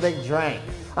about Flick Drank.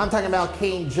 I'm talking about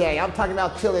King J. I'm talking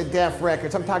about Till the Death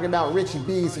Records. I'm talking about Richie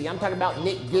Beasley. I'm talking about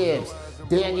Nick Gibbs,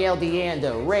 Danielle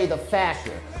Deanda, Ray the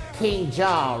Factor, King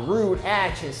John, Rude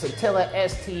Action, Satilla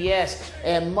STS,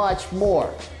 and much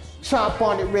more. Chop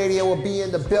On It Radio will be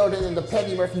in the building, and the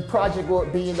Petty Murphy Project will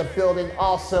be in the building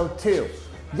also too.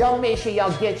 Y'all make sure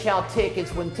y'all get y'all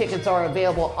tickets when tickets are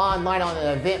available online on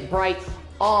an Eventbrite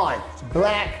on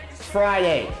Black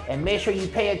Friday. And make sure you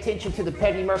pay attention to the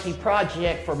Petty Murphy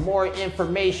Project for more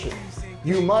information.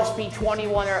 You must be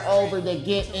 21 or older to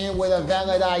get in with a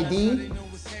valid ID.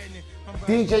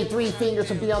 DJ Three Fingers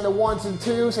will be on the ones and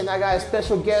twos, and I got a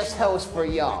special guest host for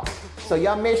y'all. So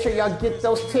y'all make sure y'all get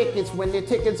those tickets when the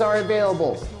tickets are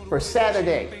available for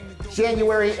Saturday,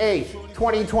 January 8th,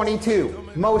 2022.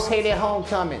 Most Hated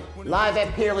Homecoming, live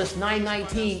at Peerless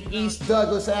 919 East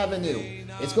Douglas Avenue.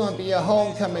 It's going to be a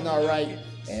homecoming, all right.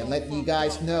 And letting you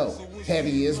guys know,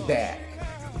 Petty is back.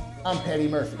 I'm Petty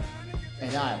Murphy,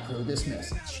 and I approve this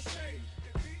message.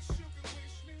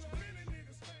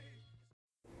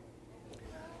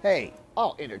 Hey,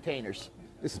 all entertainers.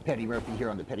 This is Petty Murphy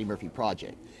here on the Petty Murphy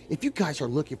Project. If you guys are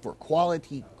looking for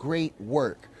quality, great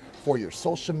work for your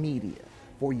social media,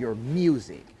 for your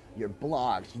music, your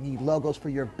blogs, you need logos for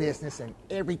your business and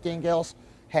everything else,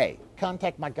 hey,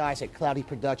 contact my guys at Cloudy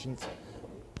Productions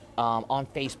on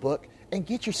Facebook and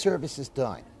get your services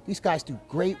done. These guys do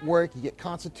great work. You get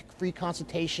free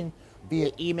consultation via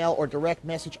email or direct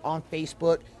message on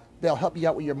Facebook. They'll help you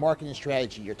out with your marketing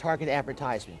strategy, your target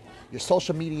advertisement, your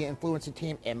social media influencer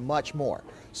team, and much more.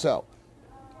 So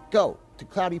go to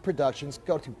Cloudy Productions,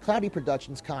 go to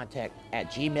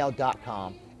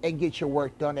cloudyproductionscontact@gmail.com and get your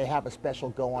work done. They have a special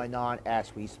going on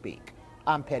as we speak.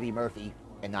 I'm Petty Murphy,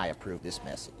 and I approve this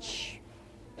message.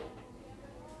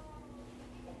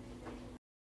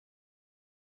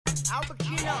 Al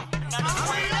Pacino. I'm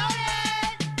reloaded.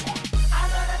 I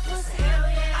love that pussy. Hell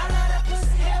yeah. I love that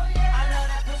pussy. Hell yeah. I love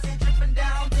that pussy dripping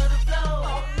down to the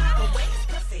floor. The waist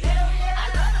pussy. Hell yeah. I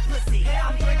love the pussy.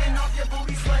 I'm breaking off your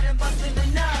booty, sweating, busting the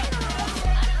nut.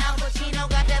 Al Pacino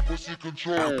got that pussy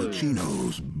control. Al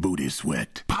Pacino's Booty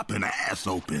Sweat. Popping ass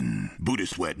open. Booty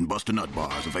Sweat and Busta Nut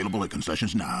bars available at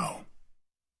concessions now.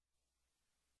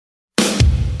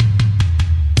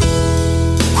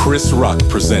 Chris Rock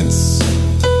presents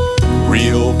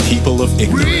Real People of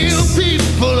Ignorance. Real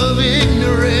people of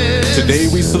ignorance. Today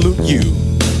we salute you,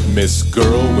 Miss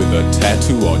Girl with a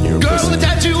Tattoo on Your Girl Pussy. with a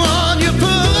tattoo on your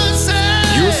pussy.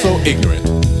 You're so ignorant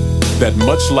that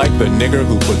much like the nigger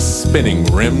who puts spinning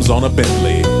rims on a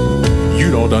Bentley, you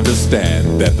don't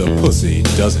understand that the pussy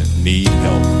doesn't need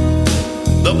help.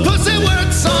 The pussy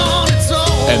works on its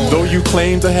own. And though you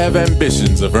claim to have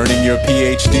ambitions of earning your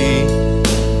PhD,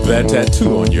 that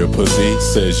tattoo on your pussy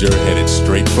says you're headed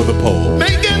straight for the pole.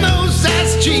 Making those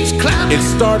ass cheeks clap. It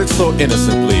started so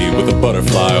innocently with a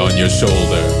butterfly on your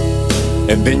shoulder,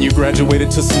 and then you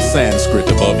graduated to some Sanskrit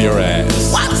above your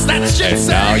ass. What's that shit And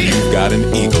say? now you've got an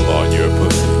eagle on your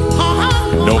pussy.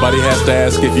 Nobody has to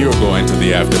ask if you're going to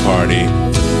the after party.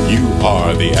 You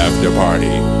are the after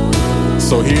party.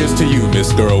 So here's to you,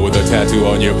 Miss Girl with a Tattoo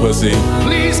on your pussy.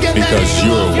 Please get that because eagle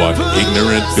you're on your one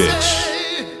ignorant bitch.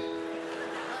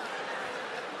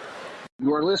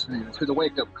 You are listening to The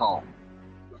Wake Up Call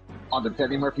on the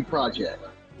Petty Murphy Project.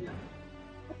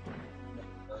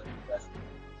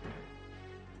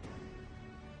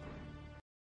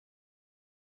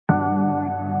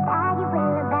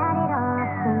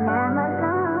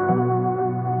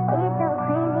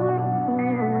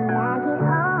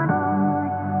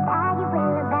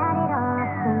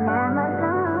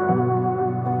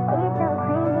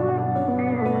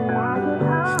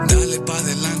 Dale pa'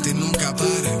 adelante y nunca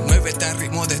pare. Muévete al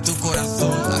ritmo de tu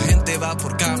corazón. La gente va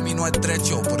por camino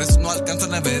estrecho, por eso no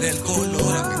alcanzan a ver el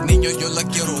color. A mis niños yo la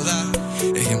quiero dar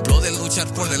ejemplo de luchar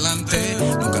por delante,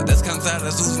 nunca descansar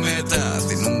de sus metas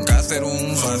y nunca ser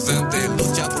un farsante.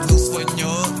 Lucha por tus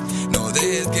sueños, no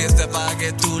dejes que se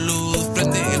apague tu luz.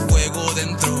 Prende el fuego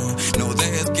dentro, no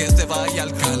dejes que se vaya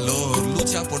el calor.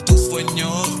 Lucha por tus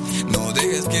sueños, no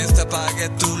dejes que se apague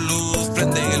tu luz.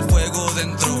 Prende el fuego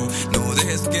dentro, no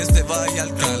dejes que se vaya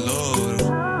el calor.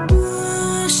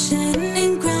 Pushing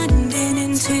and grinding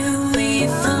until we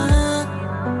fall.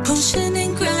 Pushing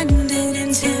and grinding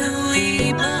until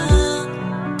we fall.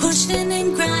 Pushing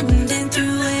and grinding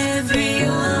through every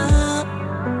wall.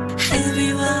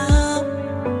 Every wall.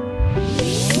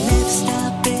 Never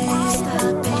stopping.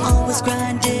 Always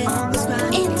grinding.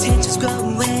 Intentions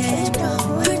growing.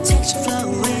 Protection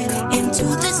flowing. Into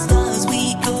the stars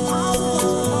we go.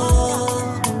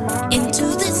 Into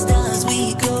the stars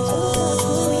we go.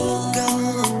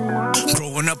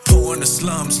 Growing up poor in the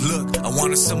slums, look, I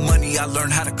wanted some money, I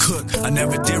learned how to cook. I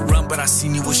never did run, but I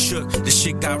seen you was shook. The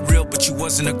shit got real, but you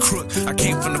wasn't a crook. I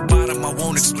came from the bottom, I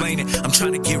won't explain it. I'm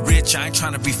trying to get rich, I ain't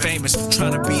trying to be famous.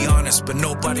 Trying to be honest, but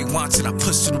nobody wants it. I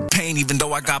push through the pain, even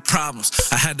though I got problems.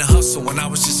 I had to hustle when I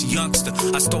was just a youngster.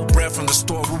 I stole bread from the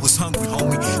store, who was hungry,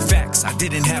 homie. Facts, I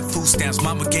didn't have food stamps,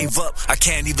 mama gave up, I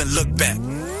can't even look back.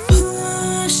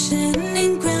 Pushing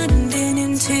and grinding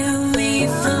until we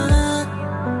fall.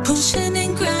 Pushing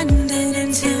and grinding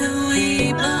until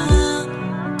we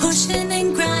blow. Pushing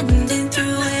and grinding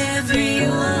through every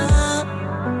wall.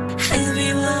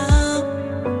 Every wall.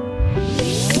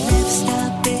 Never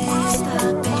stopping,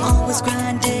 always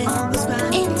grinding.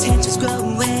 Intentions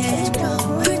growing,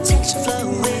 protection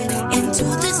flowing. Into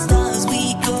the stars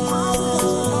we go.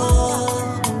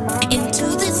 Into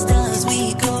the stars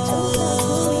we go.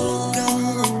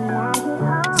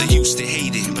 They used to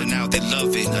hate it, but now they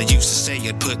love it. I used to say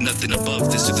I'd put nothing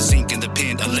above this. To the sink in the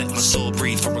pen, I let my soul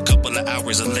breathe. For a couple of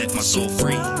hours, I let my soul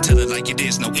free. Tell it like it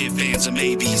is, no ifs, ands, or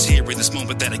maybes. Here in this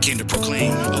moment that I came to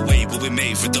proclaim. A way will be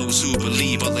made for those who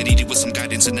believe. All I needed was some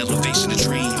guidance and elevation, a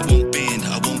dream. I won't bend,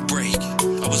 I won't break.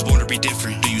 I was born to be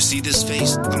different. Do you see this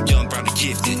face? I'm young, brown, and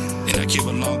gifted. And I came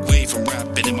a long way from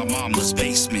rapping in my mama's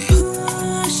basement.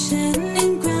 Pushing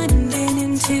and grinding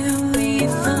until we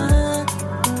fall.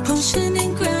 Pushing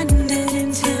and grinding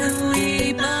until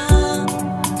we blow.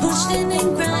 Pushing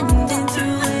and grinding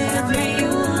through every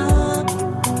wall.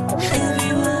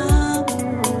 Every wall.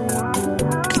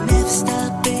 Never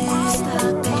stopping,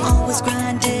 always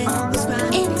grinding.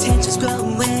 Intentions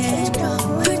growing,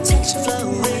 protection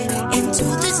flowing. Into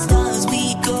the stars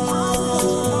we go.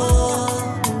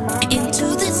 Into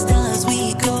the stars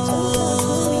we go.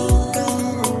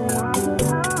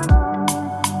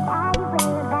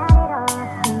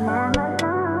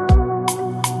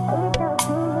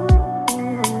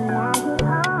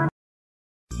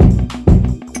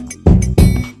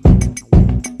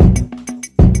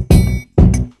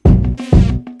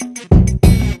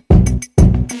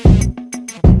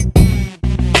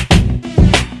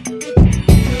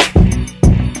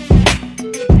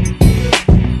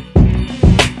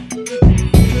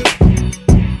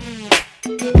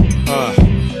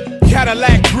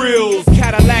 Cadillac grills,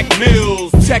 Cadillac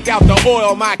mills. Check out the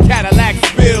oil my Cadillac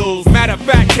spills. Matter of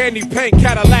fact, candy paint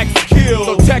Cadillacs kill.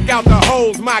 So check out the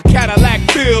holes my Cadillac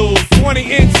fills.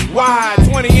 20-inch wide,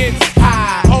 20-inch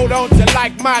high. Hold on to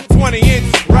like my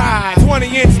 20-inch ride.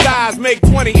 20-inch thighs make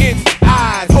 20-inch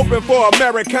eyes. Hoping for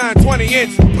American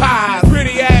 20-inch pies.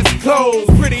 Pretty ass clothes,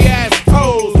 pretty ass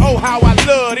toes. Oh, how I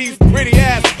love these pretty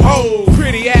ass hoes.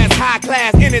 Pretty ass high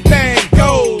class, anything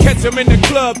goes. Catch them in the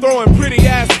club throwing pretty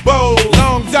ass bows.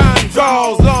 Long John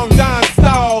draws, Long John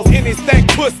stalls. Any stank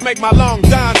puss make my Long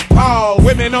John pause.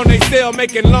 Women on they cell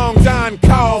making Long John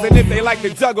calls. And if they like to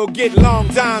juggle, get Long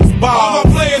John's balls. All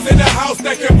the players in the house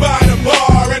that can buy the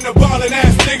bar. And the ballin'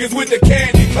 ass niggas with the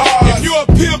candy cars. If you a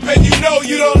pimp and you know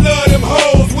you don't love them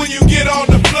hoes when you get on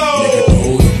the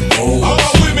floor. All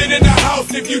my women in the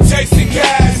house if you chasing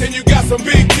cash. And you got some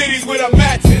big titties with a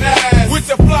matching ass. With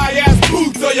your fly ass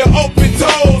boots or your open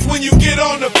toes when you get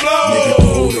on the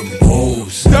floor.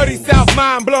 Dirty South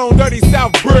mind blown, dirty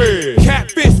South bread.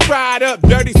 Catfish fried up,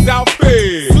 dirty South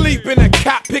fed. Sleep in a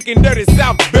cot picking dirty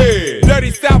South bed.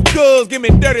 Dirty South girls give me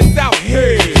dirty South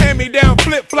head. Hand me down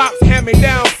flip flops, hand me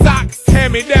down socks.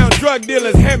 Hand me down drug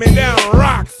dealers, hand me down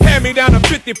rocks. Hand me down a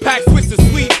 50 pack, switch to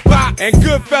sweet box. And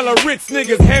good fella rich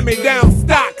niggas hand me down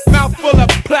stocks. Mouth full of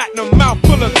platinum, mouth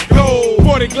full of gold.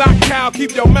 40 Glock cow,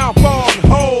 keep your mouth on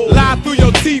hold. Lie through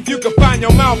your teeth, you can find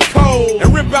your mouth cold.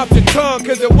 And rip out your tongue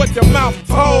cause of what your mouth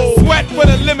told. Sweat for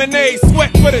the lemonade,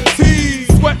 sweat for the tea.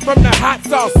 Sweat from the hot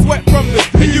sauce, sweat from the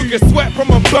tea. And you can sweat from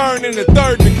a burn in the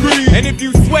 3rd degree. And if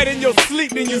you sweat in your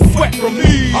sleep, then you sweat from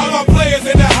me. All my players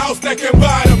in the house that can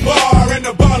buy the bar. And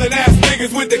the ballin' ass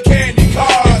niggas with the candy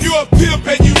cars. If you a pimp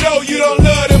and you know you don't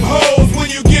love them hoes when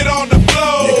you get on the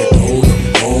floor.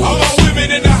 All my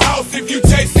women in the house if you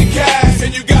chasing cash.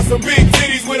 And you got some big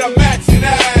titties with a matching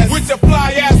ass. With your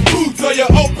fly ass boots or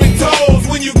your open toes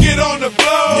when you get on the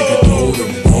floor.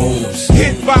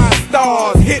 Hit by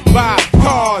stars, hit by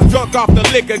cars. Drunk off the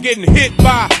liquor, getting hit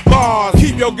by bars.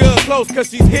 Keep your girl close cause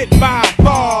she's hit by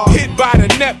bars. Hit by the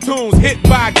Neptunes, hit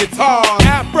by guitars.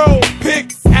 Afro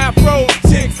picks, Afro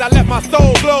chicks. I let my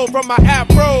soul glow from my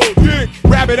Afro dick.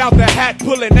 Rabbit out the hat,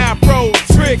 pulling Afro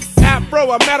tricks.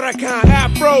 Afro-American,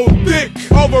 Afro thick.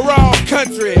 Overall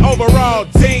country, overall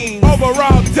team.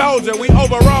 Overall Doja, we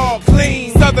overall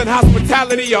clean. Southern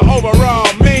hospitality, your overall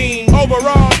mean.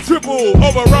 Overall triple,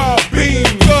 overall beam.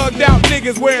 Thugged out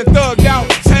niggas wearing thugged out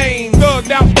chains.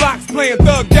 Thugged out blocks playing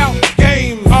thugged out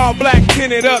games. All All black,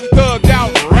 tinted up, thugged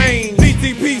out range.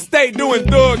 DTP stay doing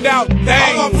thugged out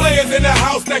things. All my players in the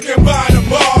house that can buy the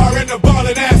bar, and the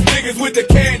ballin' ass niggas with the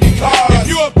candy cars. If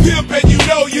you a pimp and you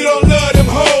know you don't love them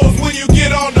hoes when you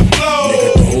get on the floor.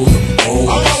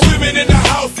 All my women in the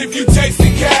house if you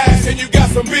chasing cash and you got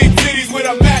some big titties with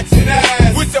a matching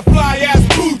ass. With your fly ass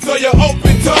boots or your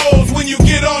open toes when you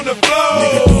get on the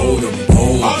floor.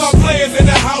 All my players in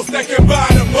the house that can buy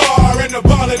the bar, and the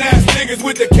ballin' ass niggas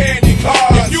with the candy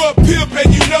cars. If you a pimp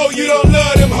and you know you don't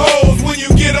love them hoes when you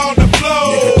get on the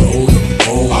floor.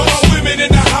 All my women in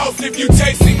the house if you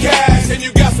chasing cash and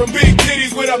you got some big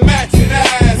titties with a matching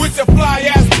ass. With your fly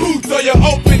ass boots or your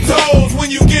open toes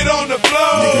when you get on the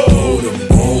floor.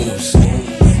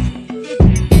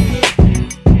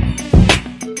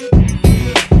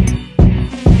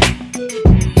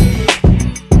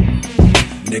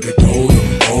 Nigga, throw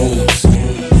them O's.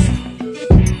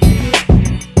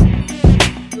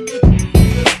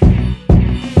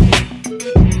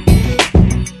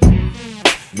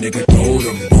 Nigga, throw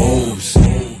them O's.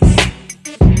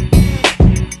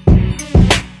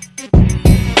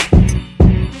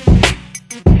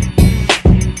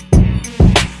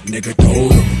 Nigga, throw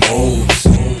them O's.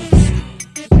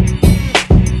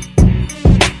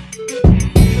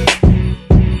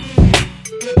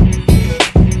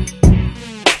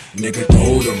 Nigga,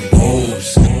 throw them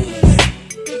O's.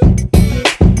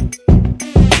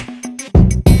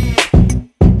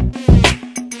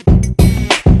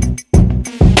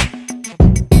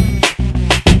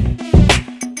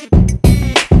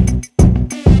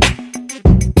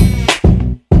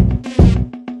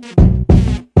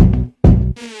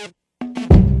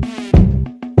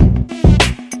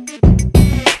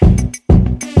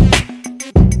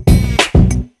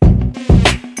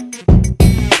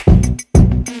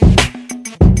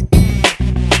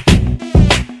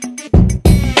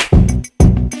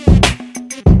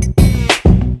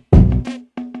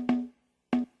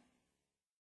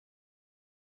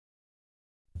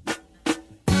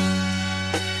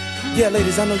 Yeah,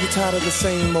 ladies, I know you're tired of the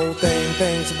same old thing.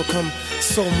 Things have become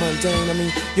so mundane. I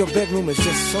mean, your bedroom is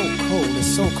just so cold. It's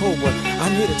so cold, but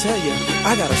I'm here to tell you,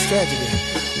 I got a strategy.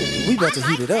 We about to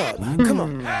heat it up. Come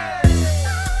on.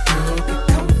 Girl, get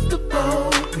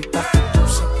comfortable. We about to do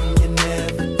something you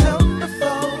never done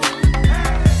before.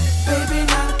 Baby,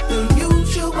 not the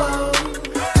usual.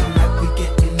 Tonight we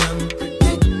getting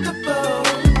unpredictable.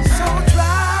 So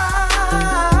try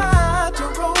to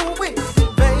roll with me,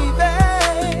 baby.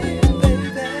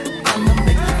 I'ma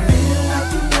make you feel like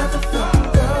you never felt.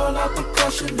 Girl, I'll be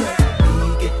caution that we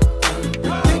get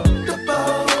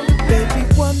unpredictable. Baby,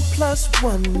 1 +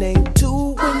 1 ain't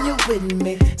 2 when you're with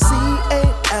me. C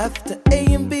ain't after A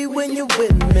and B when you're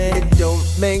with me. It don't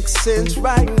make sense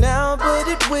right now, but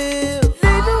it will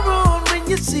later on when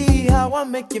you see how I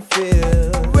make you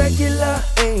feel. Regular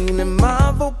ain't in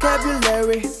my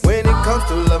vocabulary. When it comes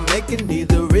to love making,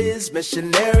 neither is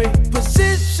missionary.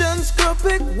 Positions, girl,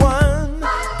 pick one.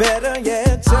 Better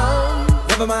yet, some.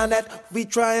 Never mind that, we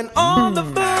trying all the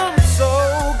fun. So,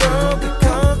 girl, get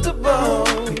comfortable.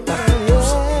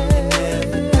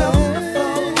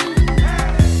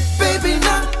 Baby,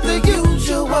 not the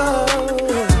usual.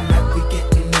 Tonight we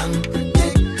getting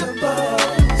unpredictable.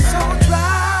 So try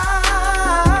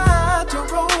to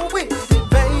roll with me,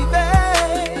 baby.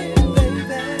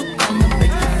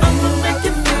 I'ma make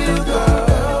you feel,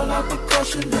 girl. I'll be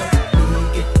caution that we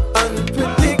get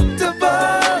unpredictable.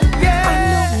 Yeah. I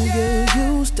know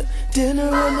you're used to dinner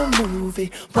and a movie.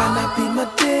 Why not be my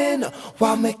dinner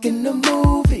while making the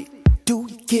movie? Do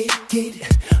you get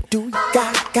it? Do you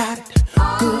got it?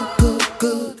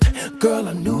 Good. Girl,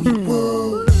 I knew you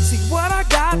would. See what I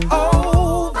got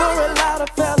over a lot of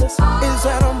fellas is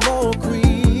that I'm more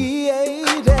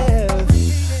creative.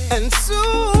 And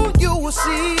soon you will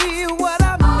see what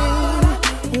I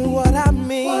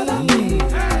mean.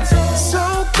 So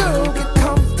girl, get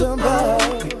comfortable.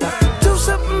 Do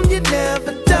something you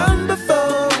never done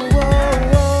before.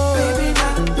 Baby,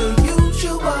 not the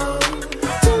usual.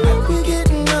 Tonight we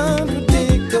getting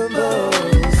unpredictable.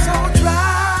 So try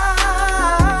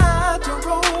to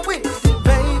roll with me,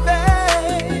 baby.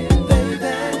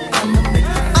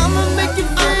 I'ma make you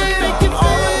feel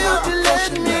to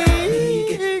let me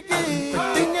get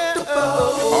unpredictable.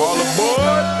 All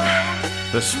aboard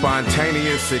the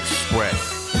Spontaneous Express.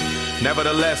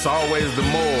 Nevertheless, always the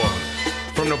more.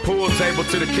 From the pool table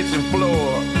to the kitchen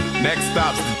floor. Next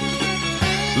stop's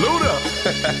Luda.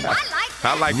 I like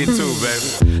I like it too,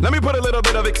 baby. Let me put a little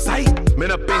bit of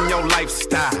excitement up in your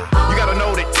lifestyle. You gotta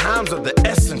know that times of the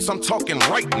essence. I'm talking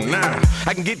right now.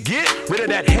 I can get rid of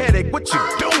that headache. What you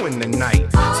doing tonight?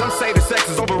 Some say the sex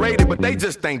is overrated, but they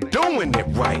just ain't doing it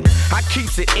right. I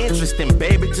keeps it interesting,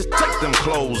 baby. Just take them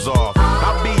clothes off.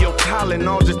 I'll be your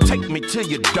Tylenol. Just take me till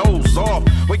you doze off.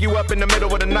 Wake you up in the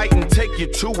middle of the night and take you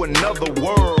to another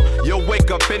world. You'll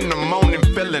wake up in the morning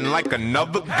feeling like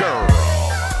another girl.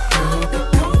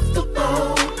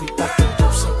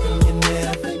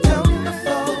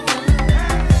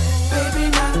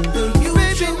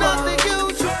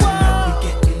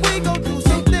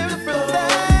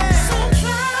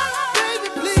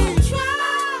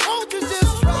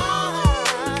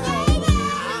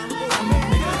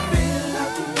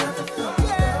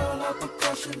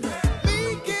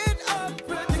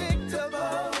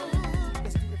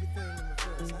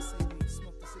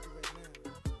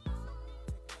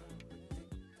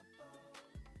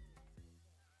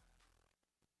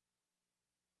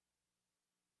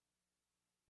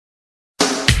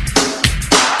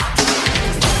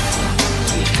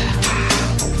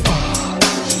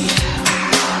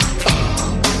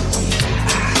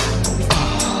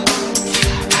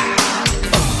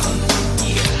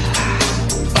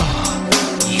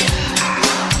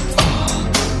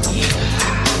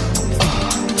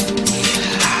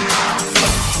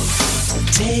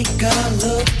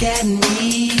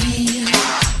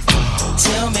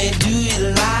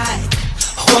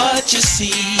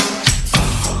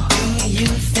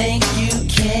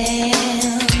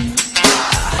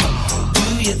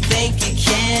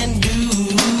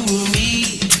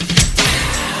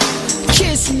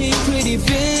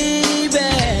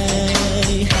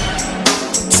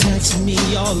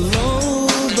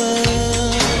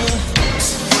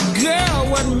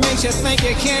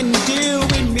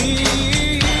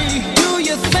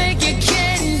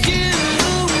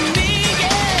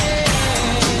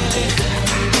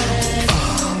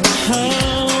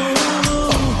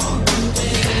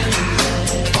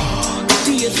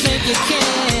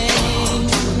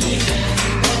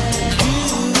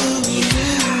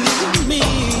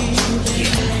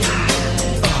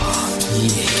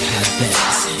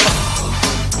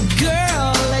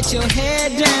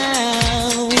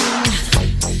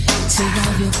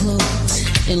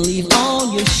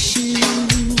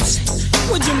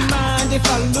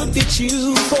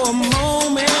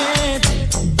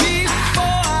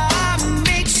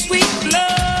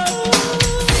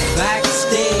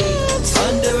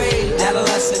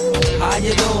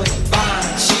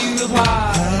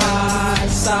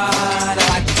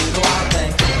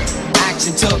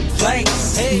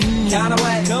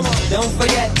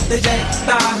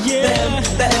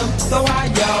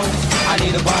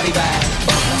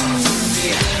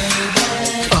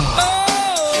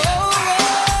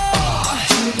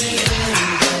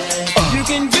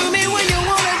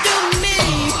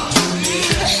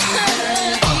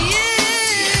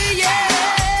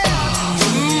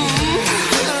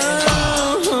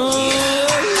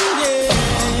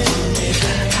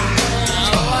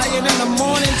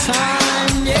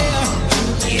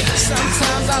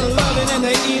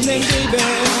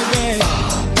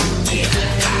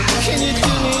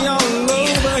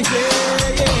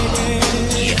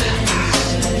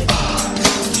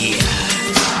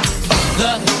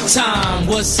 Time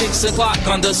was 6 o'clock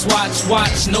on the Swatch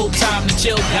watch. No time to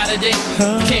chill, got a date.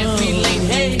 Can't be late,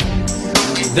 hey.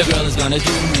 The girl is gonna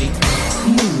do me.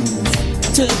 Move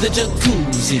to the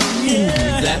jacuzzi.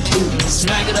 Move that booty.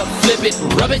 Smack it up, flip it,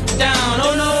 rub it down.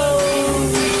 Oh no.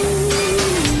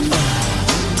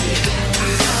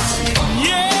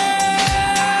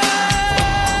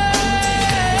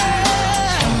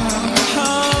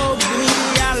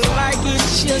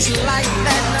 Just like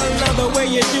that, I love the way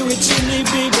you do it to me,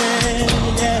 baby.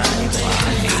 Yeah.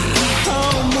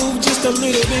 Oh, move just a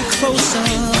little bit closer. I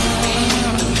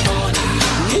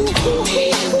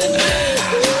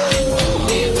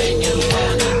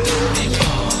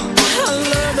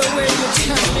love the way you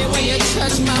touch me when you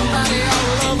touch my body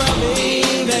all over,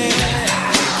 baby.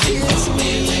 Kiss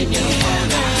me,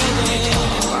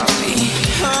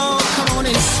 oh, come on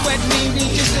and sweat me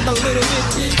just a little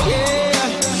bit, yeah.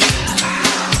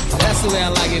 That's the way I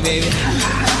like it, baby.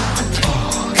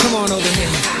 Come on over here.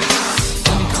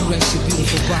 Let me caress your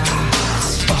beautiful body.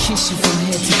 Kiss you from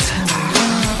head to toe.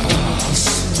 And make you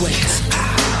sweat.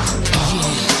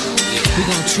 Yeah. We're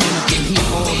gonna turn up the heat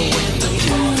all the way.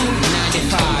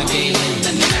 95, baby.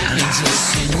 And just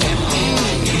sweat,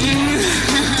 baby.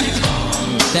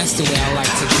 That's the way I like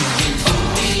to do it.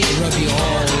 Rub you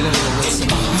all over with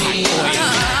some hot oil.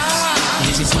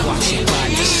 And just watch your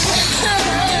body.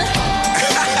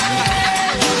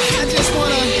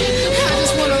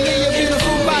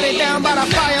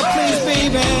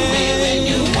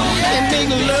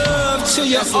 till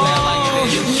you're all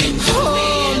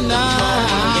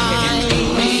night.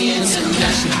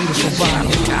 That's your beautiful body.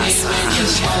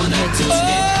 Kiss you from head to toe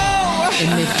and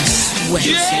make you sweat.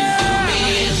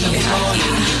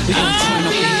 We gonna turn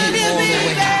up the heat all the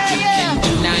way.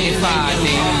 95,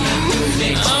 baby.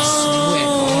 Make you sweat.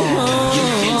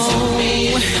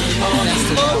 That's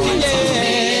the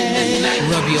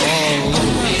rub you all over.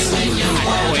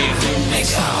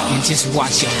 And just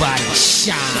watch your body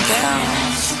shine.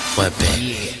 What,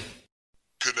 baby?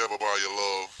 Could never buy your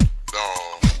love. No.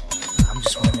 I'm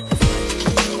just wondering if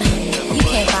you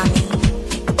can't buy me.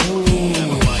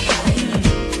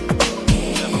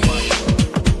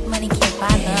 Money can't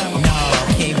buy love. No,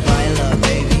 can't buy love,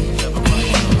 baby.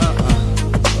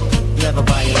 Never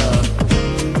buy your love.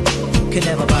 Could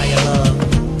never buy your love.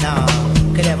 Nah,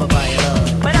 could never buy your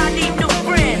love. But I need new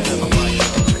friends.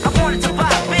 I wanted to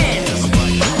buy a Benz.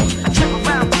 I trip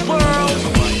around the world.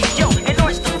 Yo, an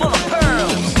oyster full of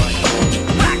pearls.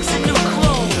 Rocks and new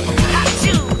clothes. Hot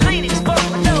shoes, Kleenex full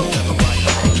of dough.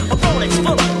 A Rolex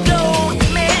full of gold.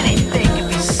 Man, anything can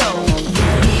be sold.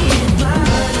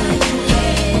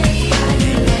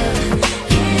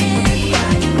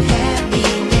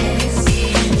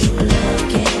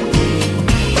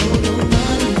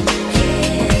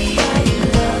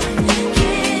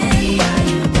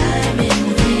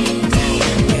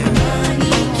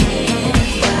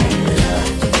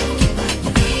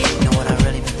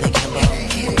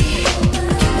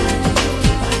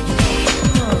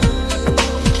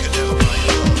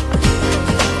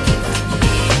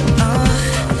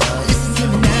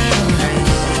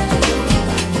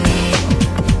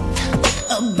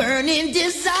 A burning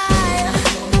desire.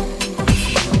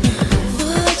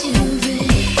 Would you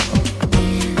read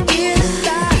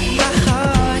inside my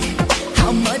heart?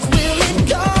 How much will it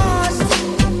cost?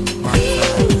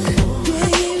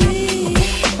 Baby,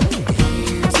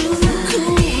 to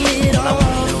cool it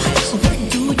off. What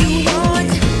do you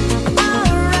want?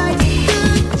 Alright,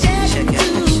 good check to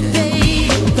pay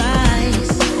the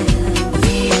price.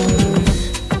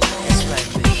 That's right,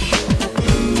 baby.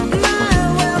 My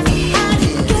wealth, I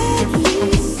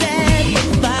gladly sacrifice.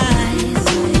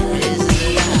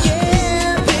 Yeah,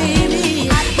 baby.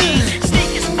 I need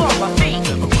sneakers for my feet.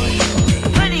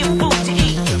 Plenty of food to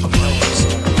eat.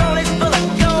 Rolex full of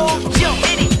gold. Yo,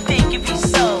 anything can be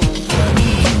sold.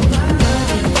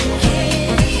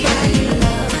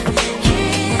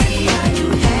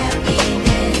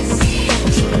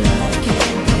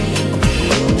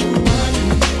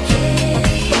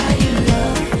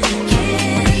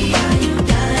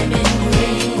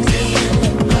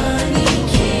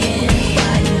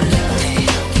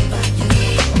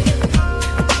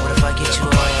 What if I get you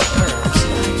pearls?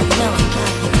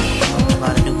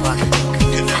 About a new pocketbook?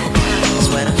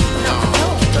 Sweater?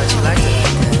 Thought you liked it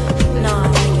like that. No, I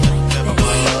like it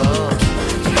like this.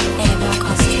 And it won't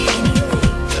cost you anything.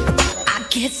 I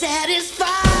get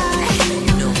satisfied.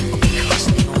 You know it cost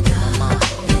me more than my mind.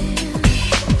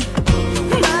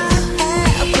 My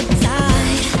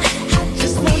appetite. I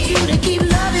just want you to keep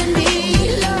loving me,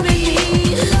 loving me,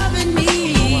 loving me.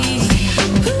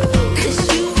 Cause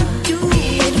you do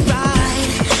it right.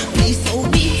 Please hold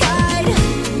me tight.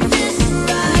 This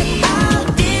ride I'll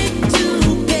get to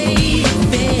pay the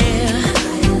fare.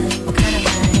 What kind of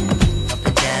ride? Up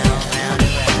and down, round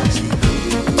and round.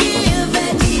 Give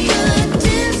extra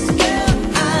tips, girl.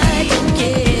 I don't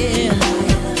care.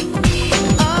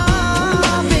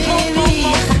 Oh, baby.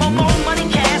 More money,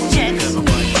 cash checks.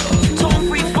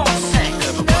 Toll-free phone sex.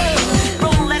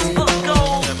 Rolex full of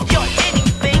gold. Yo,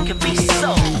 anything can be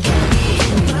sold.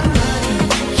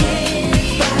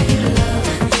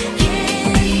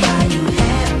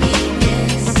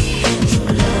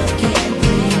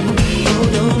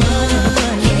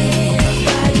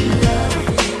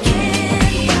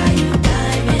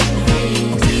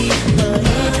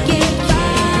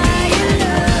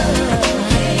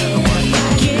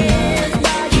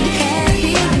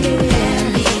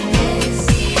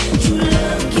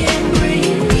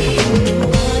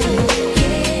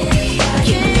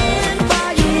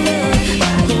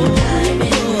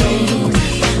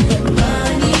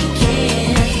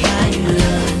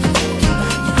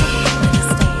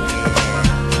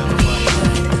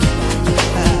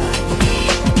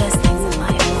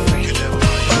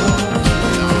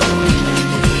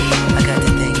 I got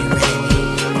the thing you really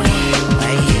need.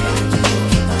 Right here.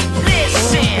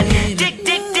 Listen,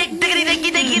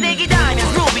 diggity,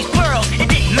 diamonds, rubies, pearls. It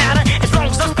didn't matter as long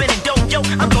as I'm spending dough, yo.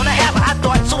 I'm gonna have it, I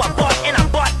thought, so I bought and I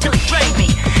bought till it drained me.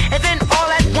 And then all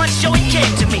at once, yo, it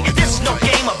came to me. This is no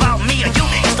game about me or you.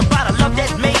 It's about a love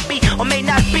that may be or may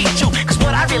not be true. Cause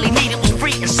what I really needed was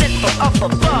free and sent from up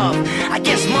above. I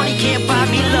guess money can't buy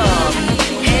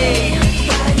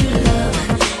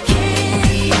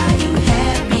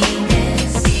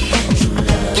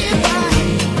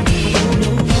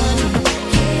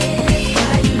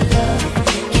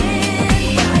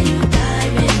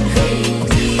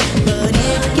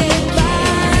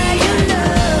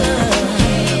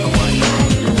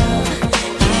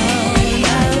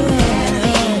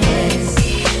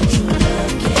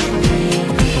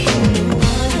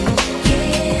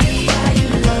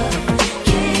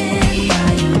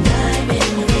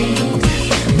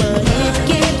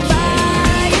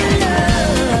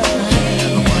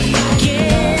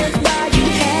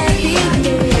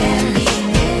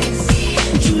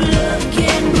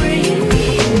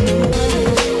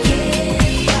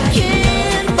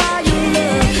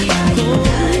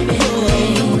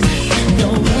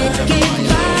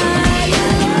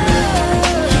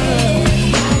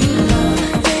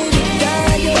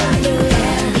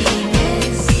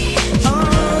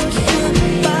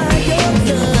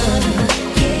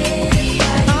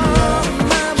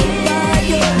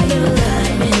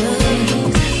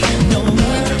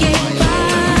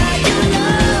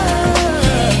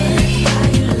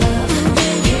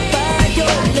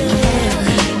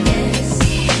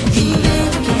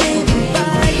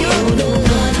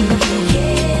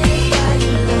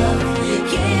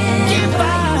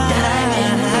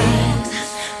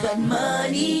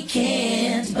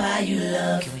can't buy you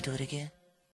love. Can we do it again?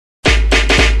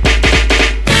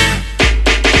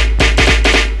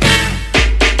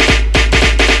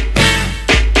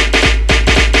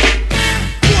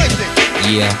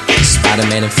 Yeah,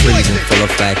 Spider-Man and Freeze in full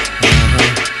effect.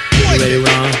 You ready,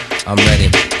 Ron? I'm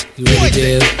ready. You ready,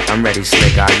 Dave? I'm ready,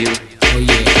 Slick. Are you? Oh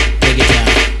yeah, take it down.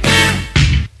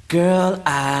 Girl,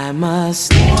 I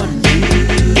must warn you,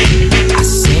 I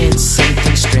sense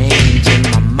something strange in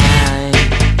my mind.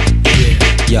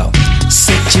 Yo,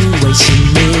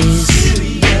 Situation is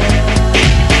serious.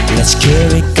 Let's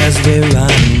cure it cause we're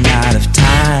running out of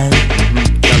time.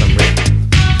 tell him, Rick.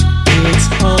 It's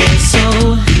all so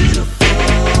beautiful.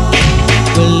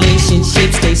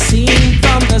 Relationships they seem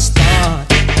from the start.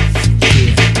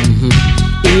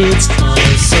 It's all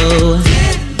so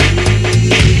deadly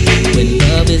when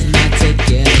love is not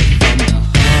together from the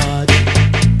heart.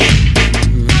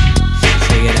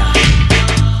 Check it out.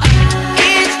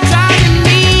 It's driving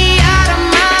me out of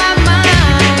my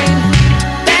mind.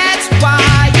 That's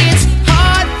why it's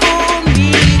hard for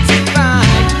me to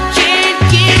find. Can't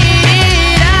get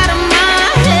it out of my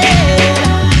head.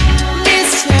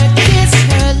 Miss her, kiss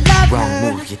her, love her. Wrong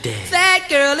move, you're dead. That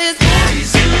girl is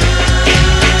poison.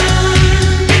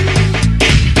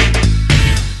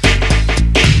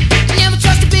 Never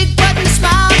trust a big button to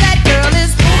smile. That girl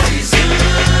is poison.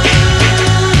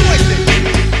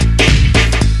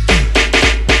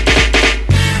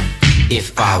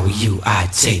 If I were you,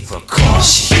 I'd take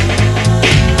precaution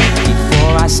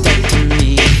before I step to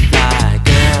meet my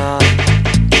girl.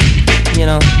 You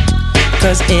know,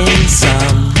 cause in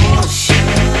some portion,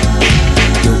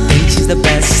 you'll think she's the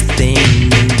best thing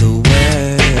in the world.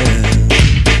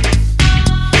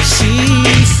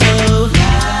 She's so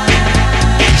fly,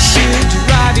 she'll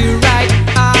drive you right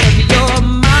out of your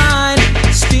mind,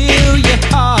 steal your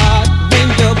heart when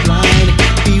you're blind.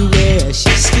 Beware,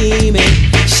 she's scheming,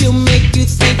 she'll make you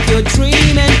think you're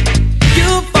dreaming.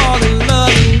 You'll fall in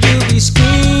love and you'll be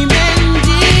screaming,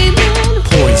 demon.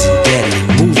 Poison, deadly,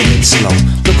 moving it slow.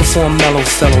 Looking for a mellow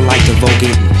fellow like DeVoe,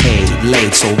 getting paid,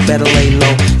 laid, so better lay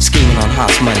low. Scheming on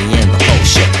hot money in the whole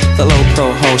show. The low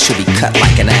pro hoe should be cut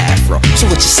like an afro. So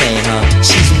what you saying, huh?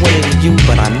 She's a winner to you,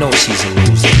 but I know she's a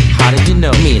loser. How did you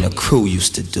know? Me and the crew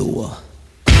used to do her.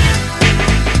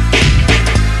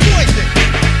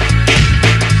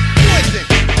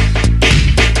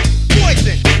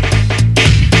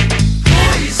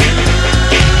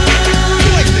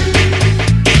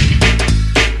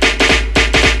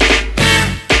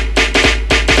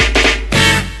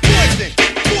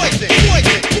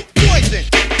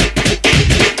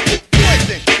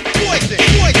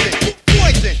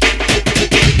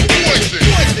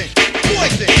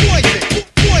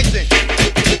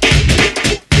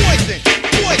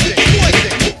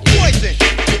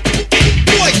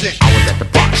 I was at the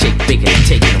bar, shake bigger and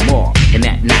taking them all. And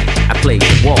that night, I played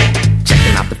the wall.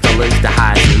 Checking out the fellas, the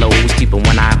highs and lows. Keeping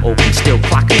one eye open, still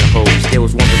clocking the hoes. There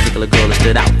was one particular girl that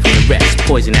stood out from the rest.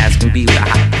 Poison as can be with a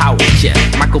high power chest.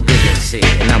 Michael Business here,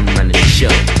 and I'm running the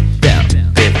show. Bell,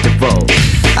 Biv DeVoe.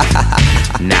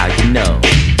 Now you know.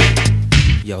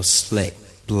 Yo, Slick,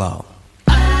 blow.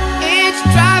 It's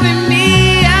driving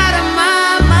me out of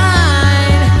my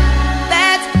mind.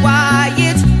 That's why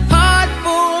it's hard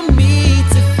for me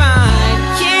to find.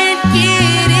 Can't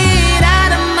get it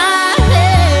out of my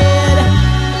head.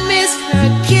 Miss her,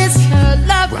 kiss her,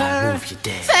 love her.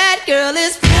 That girl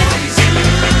is poison.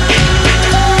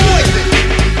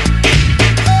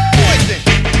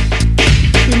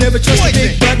 You never trust a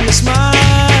big button to smile.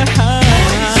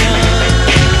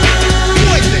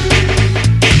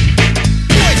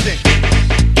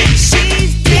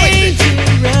 She's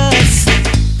dangerous.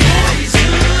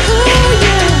 Ooh,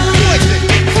 yeah.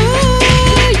 Ooh,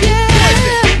 yeah.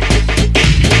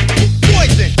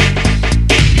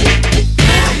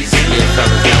 Yeah,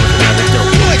 fellas, that was another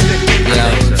dope.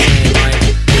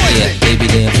 Yeah, baby,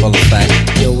 they in full effect.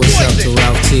 Yo, what's up to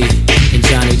Ralph T and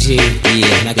Johnny G?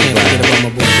 Yeah, And I can't forget about my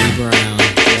boy B Brown.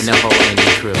 And the whole Andy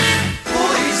crew.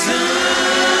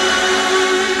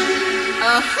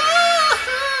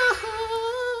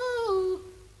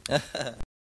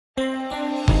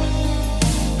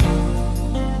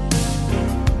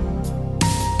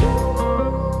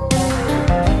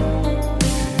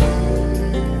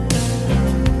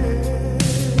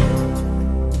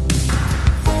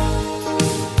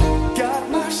 Got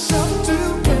myself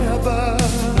together.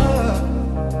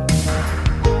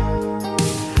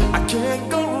 I can't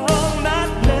go wrong, not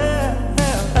now.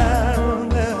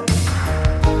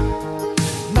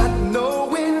 Not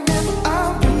knowing if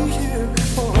I'll be here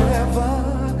forever.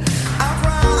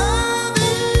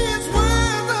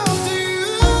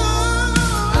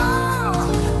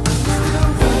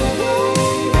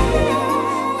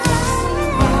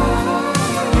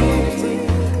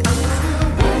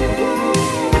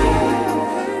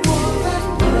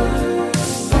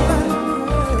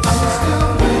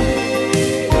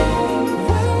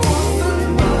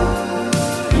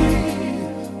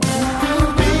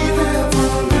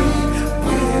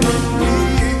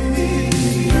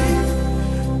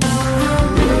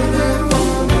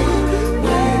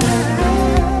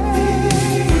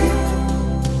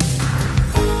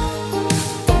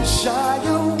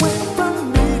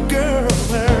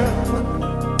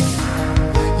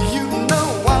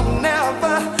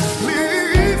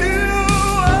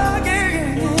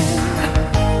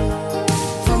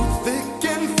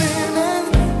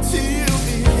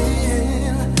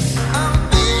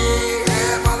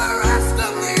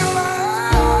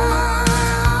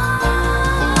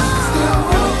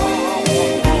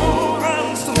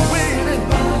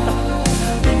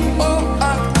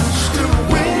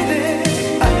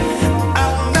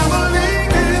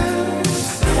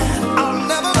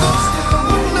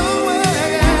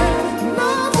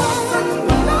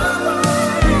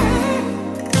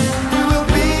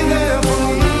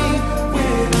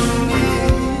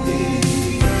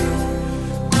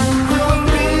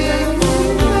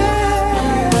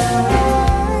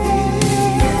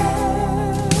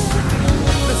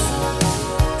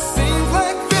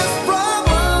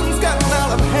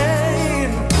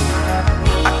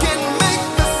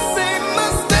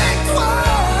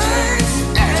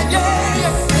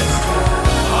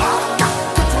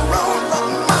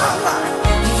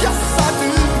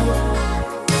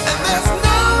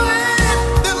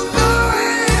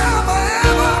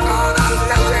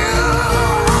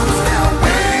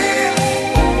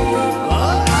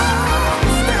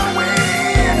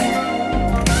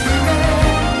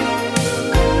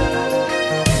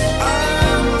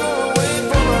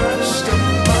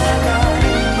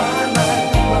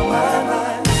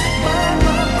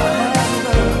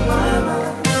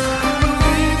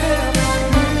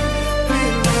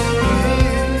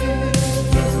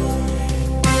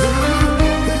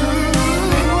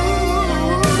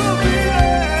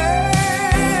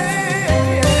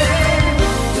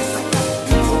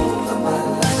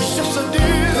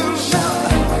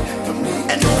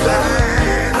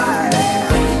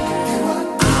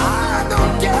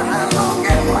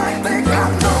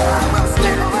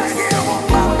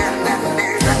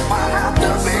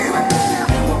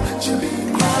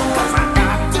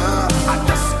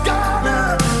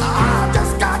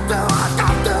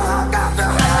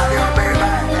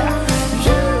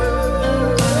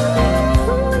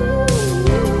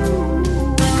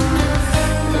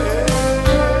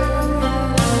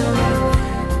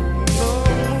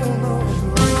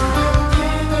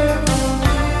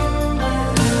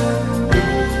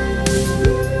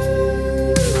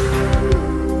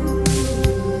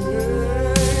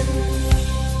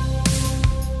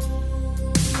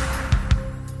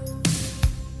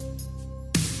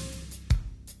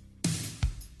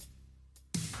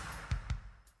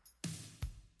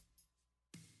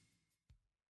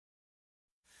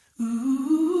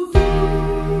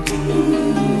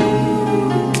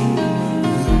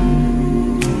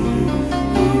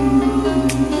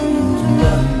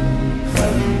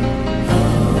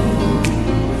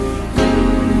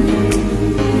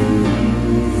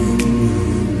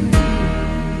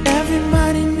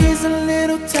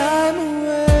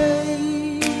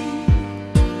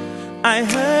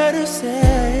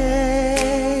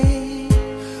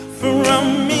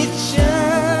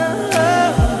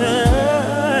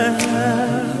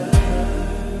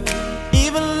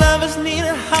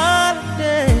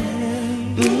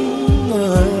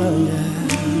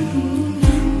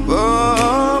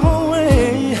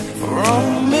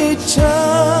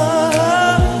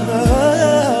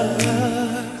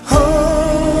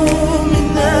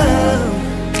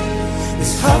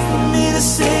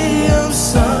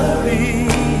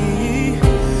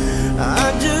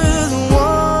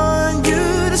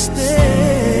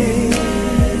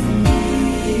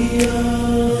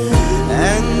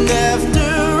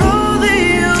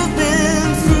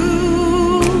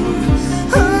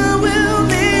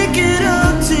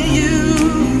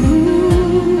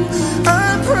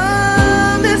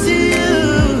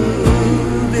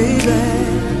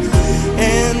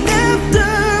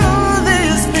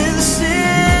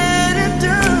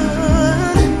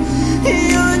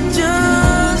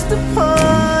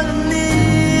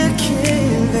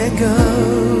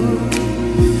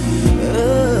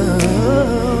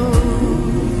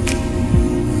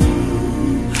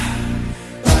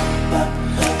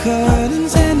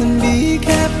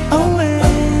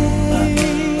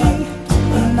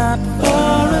 not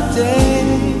for a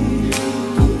day.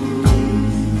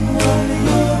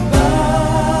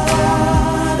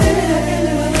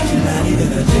 Not even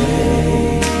a day.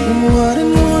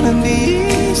 Wouldn't wanna be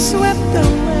swept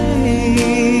away,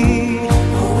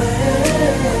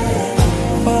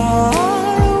 far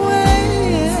away.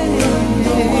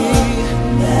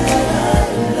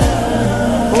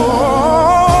 Oh,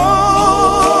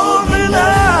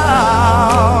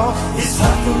 now it's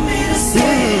hard for me to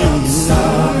say I'm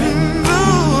sorry.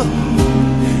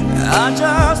 I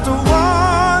just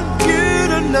want you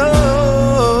to know.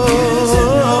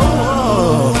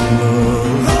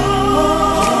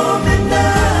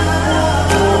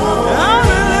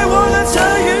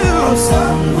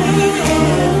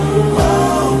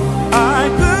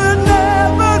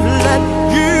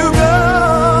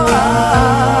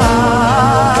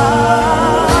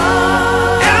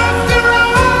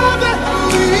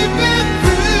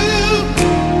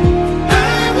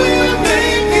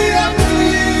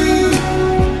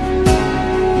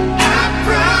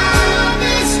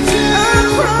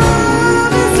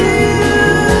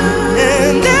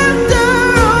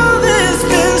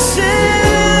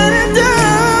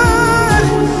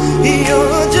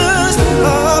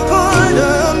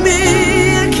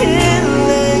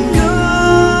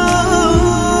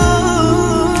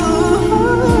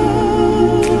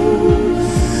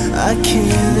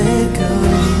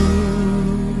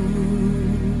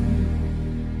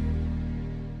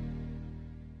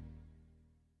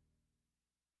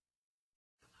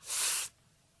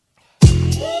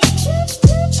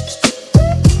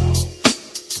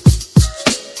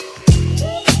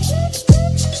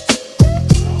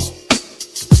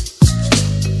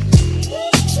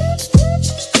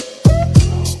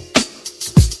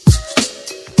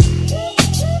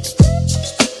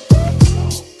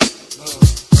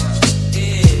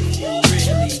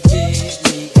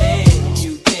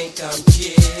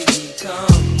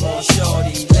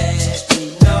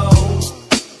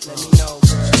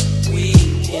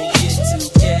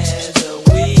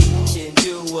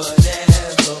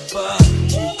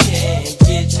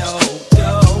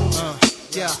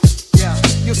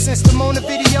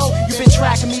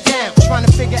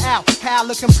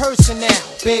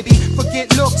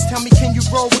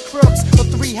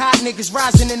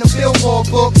 Rising in the Billboard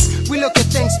books. We look at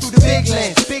things through the big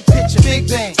lens, big picture, big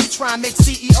bang. We try and make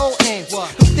CEO ends. Them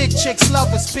thick chicks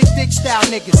love us, big dick style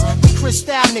niggas. The Chris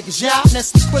style niggas, y'all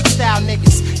Nestle Quick style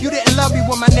niggas. You didn't love me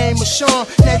when my name was Sean.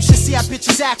 Now you should see how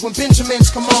bitches act when Benjamins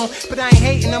come on. But I ain't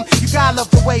hating them. You gotta love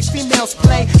the way females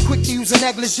play. Quick to use a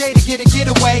negligee to get a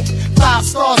getaway. 5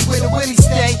 stars where the Willie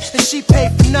stay, and she pay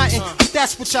for nothing. But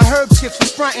that's what your herbs get for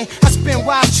frontin'. I spend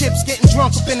wild chips getting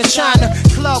drunk up in the China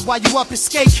club while you up in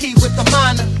skate key with the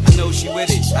minor. I know she with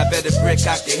it, I bet a brick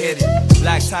I can hit it.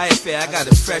 Black tire fair, I got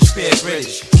a fresh pair of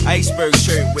British. Iceberg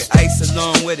shirt with ice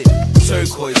along with it.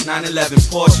 Turquoise, 911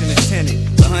 Porsche is tinted.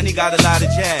 But honey got a lot of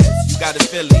jazz, you got a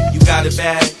Philly, you got a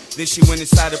bag. Then she went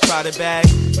inside a Prada bag.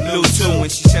 Blue too when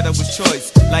she said I was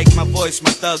choice. Like my voice,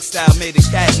 my thug style made a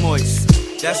cat moist.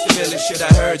 That's the realest shit I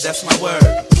heard, that's my word.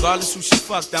 Regardless who she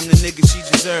fucked, I'm the nigga she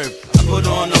deserved. I put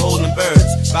her on the holding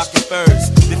birds, rockin' birds.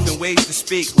 Different ways to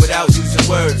speak without using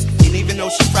words. And even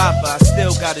though she proper, I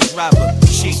still gotta drop her.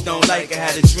 She don't like her,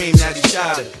 had a dream that he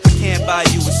shot her. I can't buy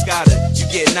you a Scotter, you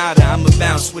get nada. I'ma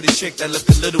bounce with a chick that look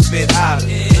a little bit hotter.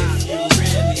 If you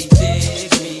really dig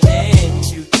me and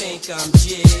you think I'm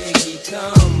jiggy,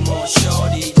 come on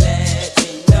shorty, let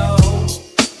me know.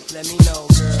 Let me know,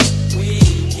 girl. We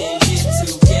can get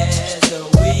together,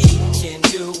 we can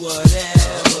do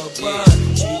whatever, but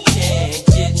you can't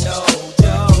get no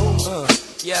dough.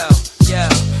 Yo,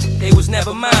 they was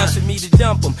never mine for me to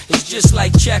dump them. It's just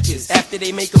like checkers. After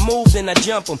they make a move, then I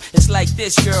jump them. It's like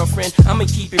this, girlfriend, I'ma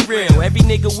keep it real. Every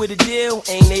nigga with a deal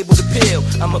ain't able to peel.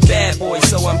 I'm a bad boy,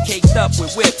 so I'm caked up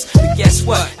with whips. But guess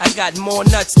what? I got more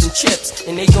nuts than chips,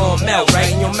 and they gon' melt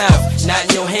right in your mouth, not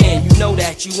in your hand. You know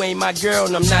that you ain't my girl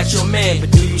and I'm not your man.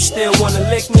 But do you still wanna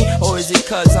lick me? Or is it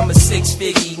cause I'm a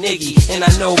 6-figgy nigga and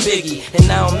I know Biggie?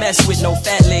 And I don't mess with no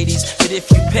fat ladies. But if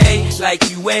you pay like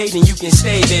you weigh, then you can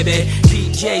stay, baby.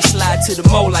 PJ slide to the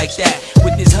mo like that.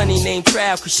 With this honey named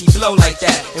Trav, cause she blow like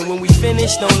that. And when we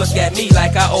finish, don't look at me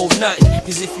like I owe nothing.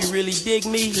 Cause if you really dig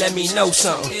me, let me know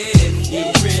something. If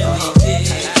you really dig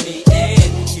me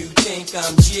and you think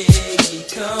I'm jiggy,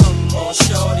 come on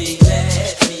shorty,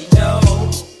 let me know.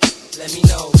 Let me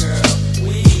know, girl.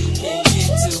 We can get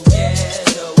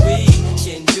together, we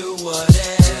can do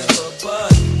whatever,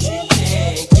 but you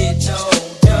can't get no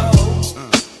dough.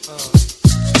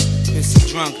 Pissy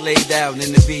drunk, laid out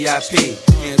in the VIP.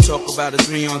 Can't talk about a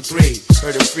 3-on-3.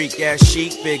 Heard a freak ass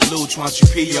chic, big Luch, why don't you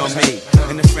pee on me?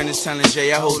 And the friend is telling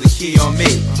Jay I hold the key on me.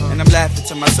 And I'm laughing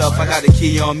to myself, I got a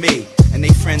key on me. And they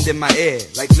friend in my ear,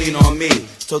 like lean on me.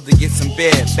 Told to get some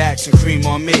beer, backs and cream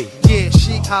on me. Yeah,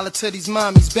 chic, holler to these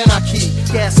mommies, Ben I keep.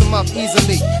 Gas them up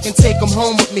easily and take them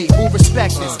home with me. Who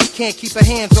respect this? Can't keep her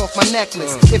hands off my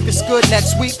necklace. If it's good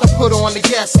next week, I put her on the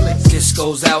guest list. This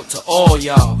goes out to all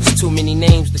y'all. There's too many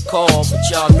names to call, but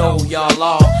y'all know y'all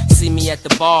all. See me at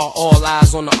the bar, all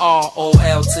eyes on the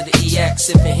R-O-L to the EX,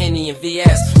 sipping Henny and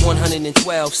VS.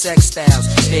 112 sex styles.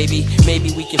 Baby,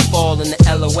 maybe we can fall in the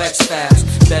LOX files.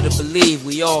 Better believe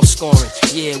we all scoring.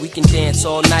 Yeah, we can dance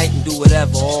all night and do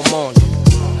whatever all morning.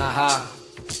 Haha.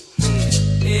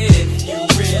 If you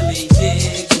really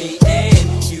dig me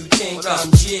and you think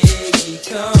I'm jiggy,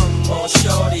 come on,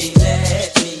 shorty,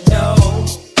 let me know.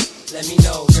 Let me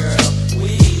know, girl.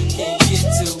 We can get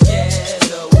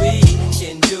together, we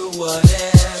can do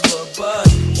whatever, but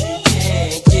you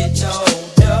can't get no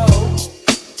dough.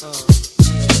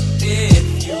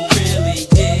 If you really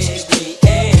dig me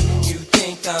and you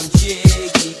think I'm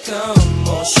jiggy, come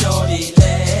on, shorty,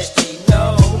 let me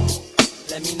know.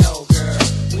 Let me know, girl.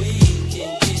 We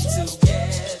can get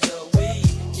together, we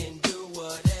can do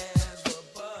whatever,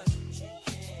 but you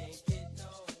can't get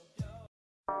no dough.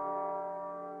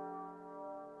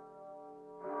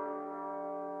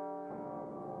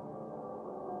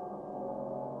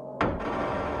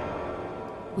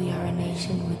 We are a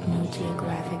nation with no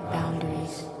geographic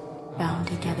boundaries, bound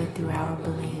together through our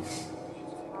beliefs.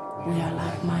 We are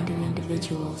like-minded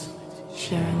individuals,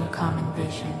 sharing a common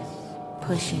vision,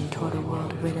 pushing toward a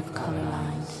world rid of color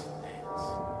lines.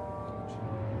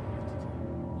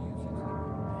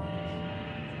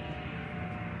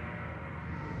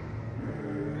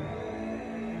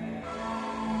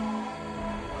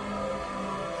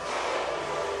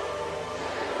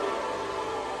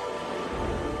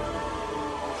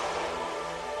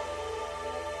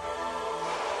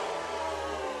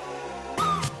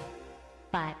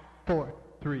 Five, four,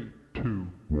 3, 2,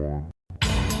 1.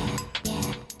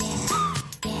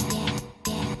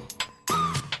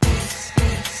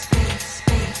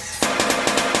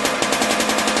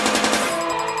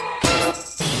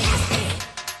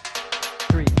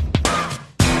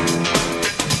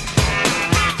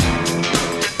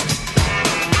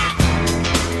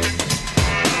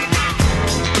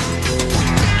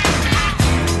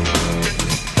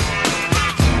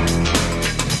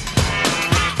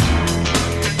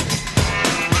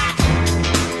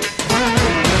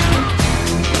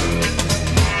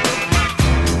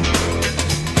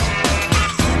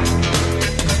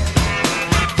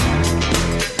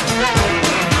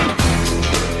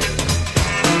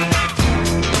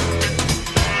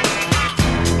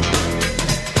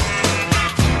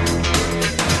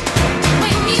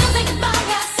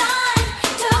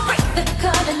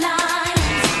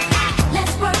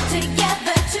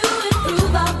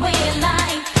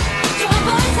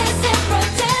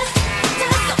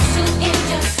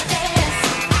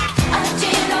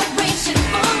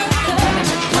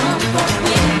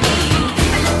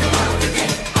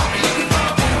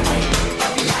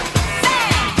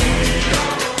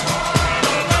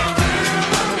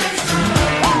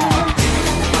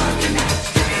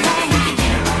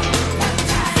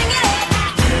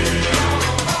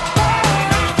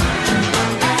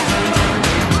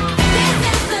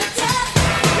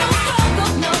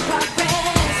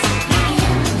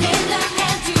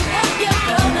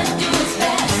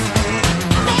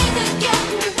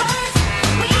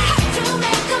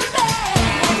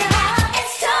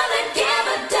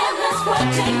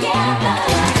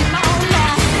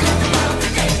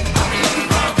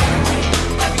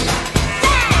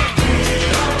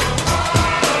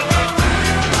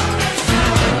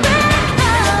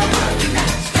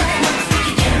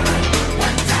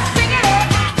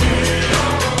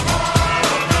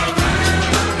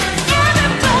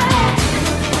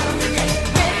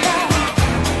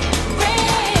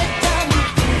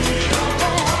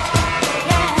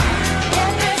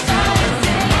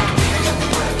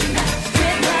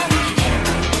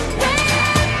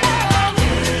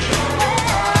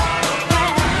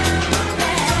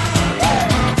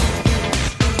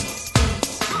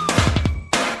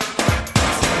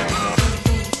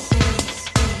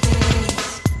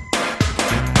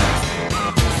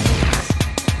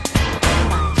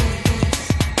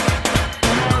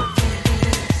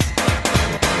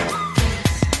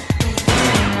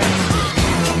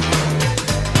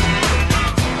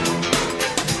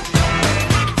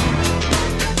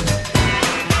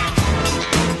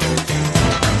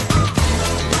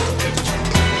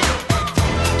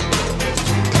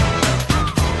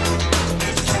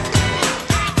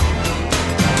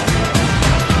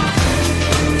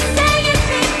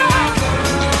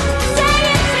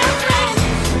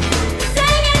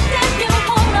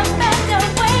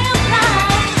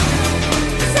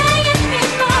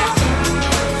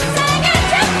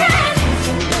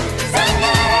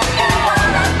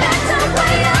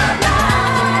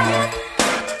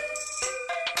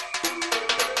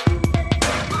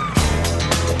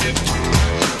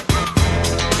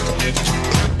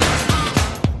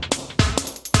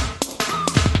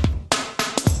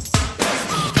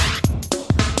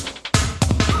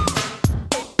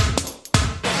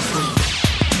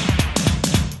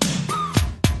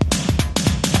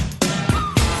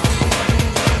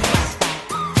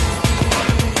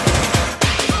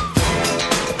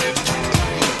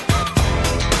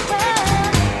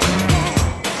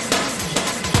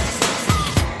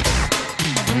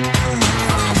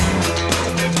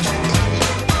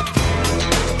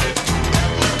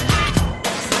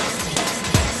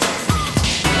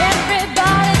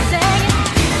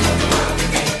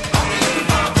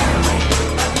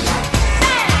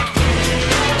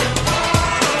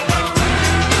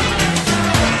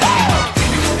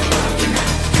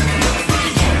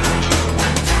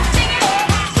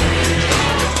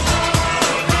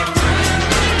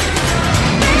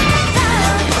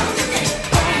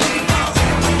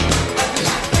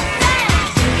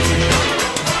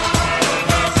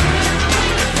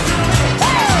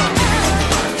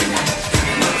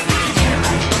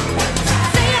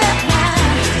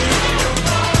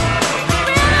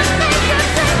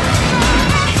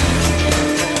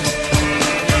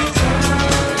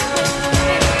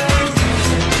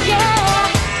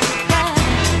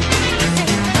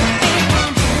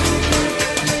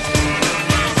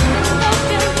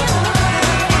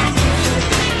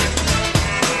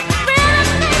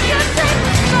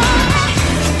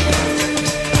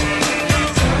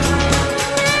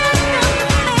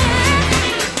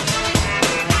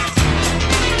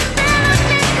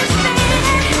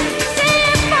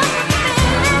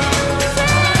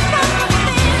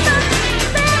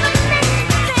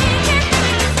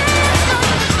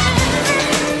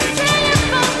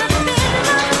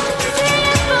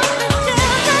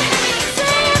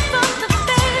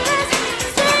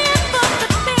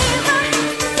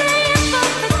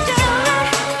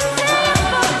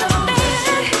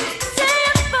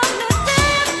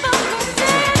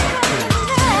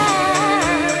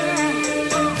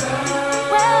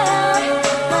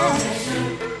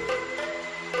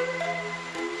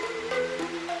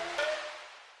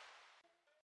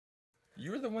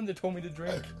 that told me to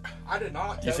drink. I did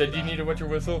not. You said you needed wet your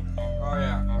whistle? Oh,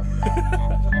 yeah.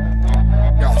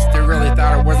 Y'all still really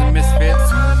thought it wasn't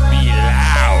Misfits? Be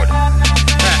loud.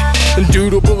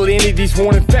 Indubitable entities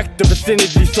won't infect the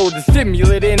vicinity, so to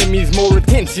stimulate enemies, more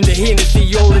attention to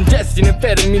Hennessy, or ingesting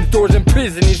amphetamine stores in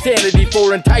prison, insanity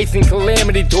for enticing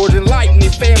calamity towards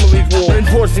enlightening families' war,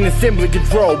 enforcing assembly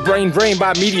control, brain drained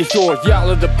by media source,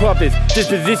 y'all are the puppets,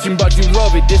 disposition but you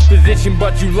love it, disposition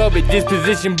but you love it,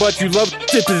 disposition but you love it,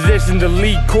 disposition the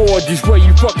lead chord, just where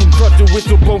you fucking trust the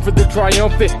whistle blown for the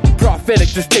triumphant, prophetic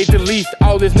to state the least,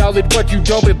 all this knowledge but you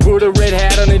dump it, put a red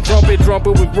hat on a trumpet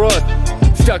with rust.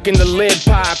 Stuck in the lead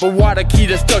pipe, a water key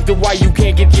that's stuck to why you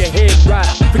can't get your head right.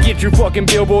 Forget your fucking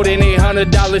billboard and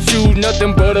 $800 shoes,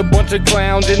 nothing but a bunch of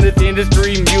clowns in this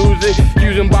industry music.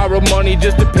 Using borrowed money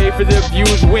just to pay for their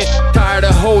views. Went tired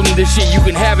of holding this shit, you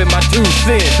can have it, my 2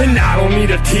 cents. And I don't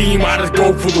need a team, I just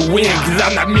go for the win, cause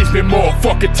I'm not missing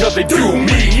motherfucker till they do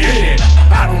me in.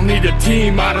 I don't need a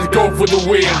team, I just go for the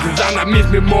win, cause I'm not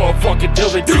missing motherfucker till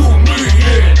they do me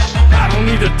in. I don't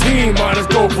need a team, I just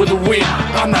go for the win.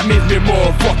 I'm not missing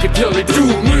motherfucker till they do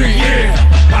me, yeah.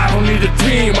 I don't need a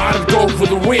team, I just go for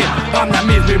the win. I'm not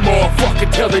missing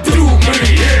motherfucker till they do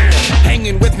me, yeah.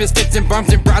 Hanging with misfits and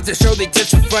bums and broads that show they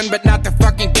just for fun, but not the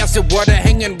fucking gas of water.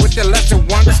 Hanging with the lesser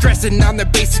one, stressing on the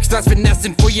basics, thus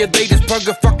finessing for your latest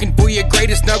bugger, fucking for your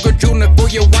greatest snuggle, tuning for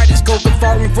your whitest coke, and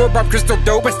falling for Bob Crystal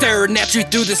dope. I staring at you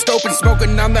through the scope and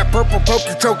smoking on that purple poke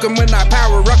to choking when I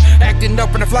power up, acting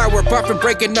up in a flower puff and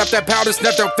breaking up that powder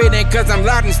snuff. Don't fit in cause I'm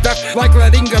loud and stuff like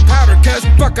letting a powder, cause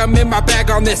fuck I'm in my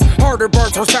bag on this. Harder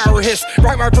bars, horsepower hiss.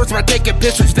 Write my verse when I take a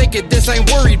piss, which thinking this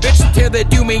ain't worried, bitch. Till they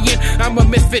do me in, I'm a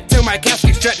misfit till my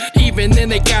casket shut. Even then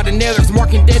they got a nail, there's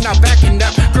marking dead, not backing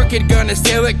up. Crooked gonna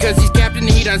steal it, cause he's captain,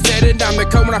 he done said it. I'm the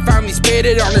code when I finally spit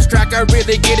it. On this track, I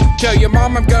really get it. Tell your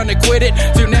mom I'm gonna quit it.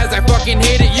 Soon as I fucking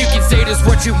hit it, you can say this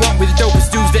what you want with the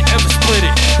dopest dudes that ever split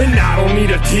it. And I don't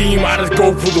need a team, I just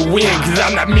go for the win, cause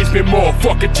I'm not missing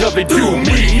motherfucker till they do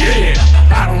me in.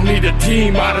 I don't need a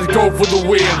team, I just go for the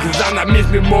win, cause I'm not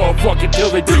missing motherfucker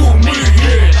till they do me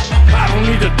in. I don't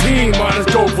need a team, I just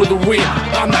go for the win.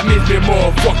 I'm not missing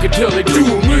motherfucker till they do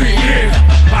me in.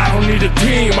 I don't need a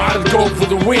team, I just go for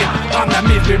the win. I'm not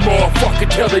missing motherfucker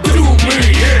till they do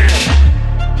me in.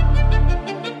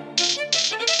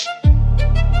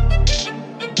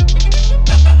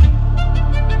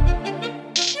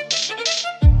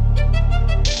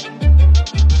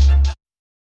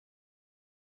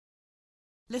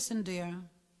 Listen, dear,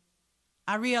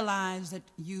 I realize that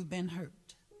you've been hurt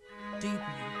deeply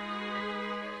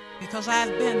because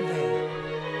I've been there.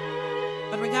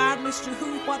 But regardless to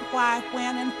who, what, why,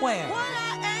 when, and where,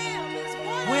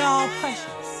 we're all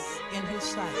precious in His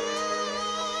sight.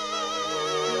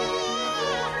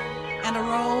 And a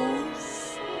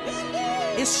rose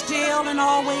is still and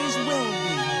always will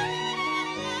be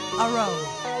a rose.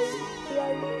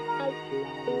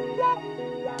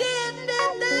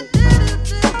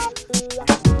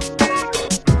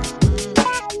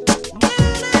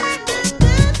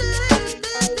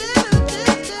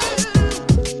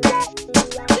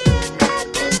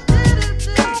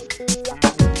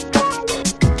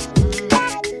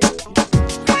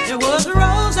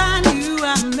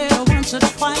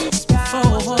 Twice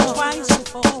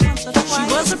before. She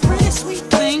was a pretty sweet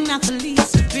thing, not the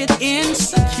least bit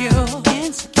insecure.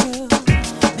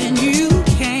 Then you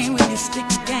came with your stick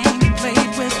game and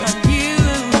played with her. You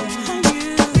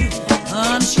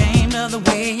unashamed of the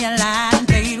way you lied and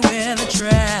played with a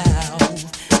trowel.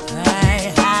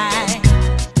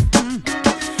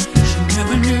 She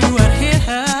never knew what hit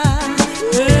her.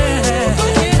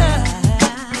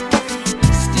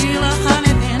 Steal her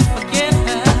honey, then forget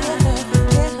her.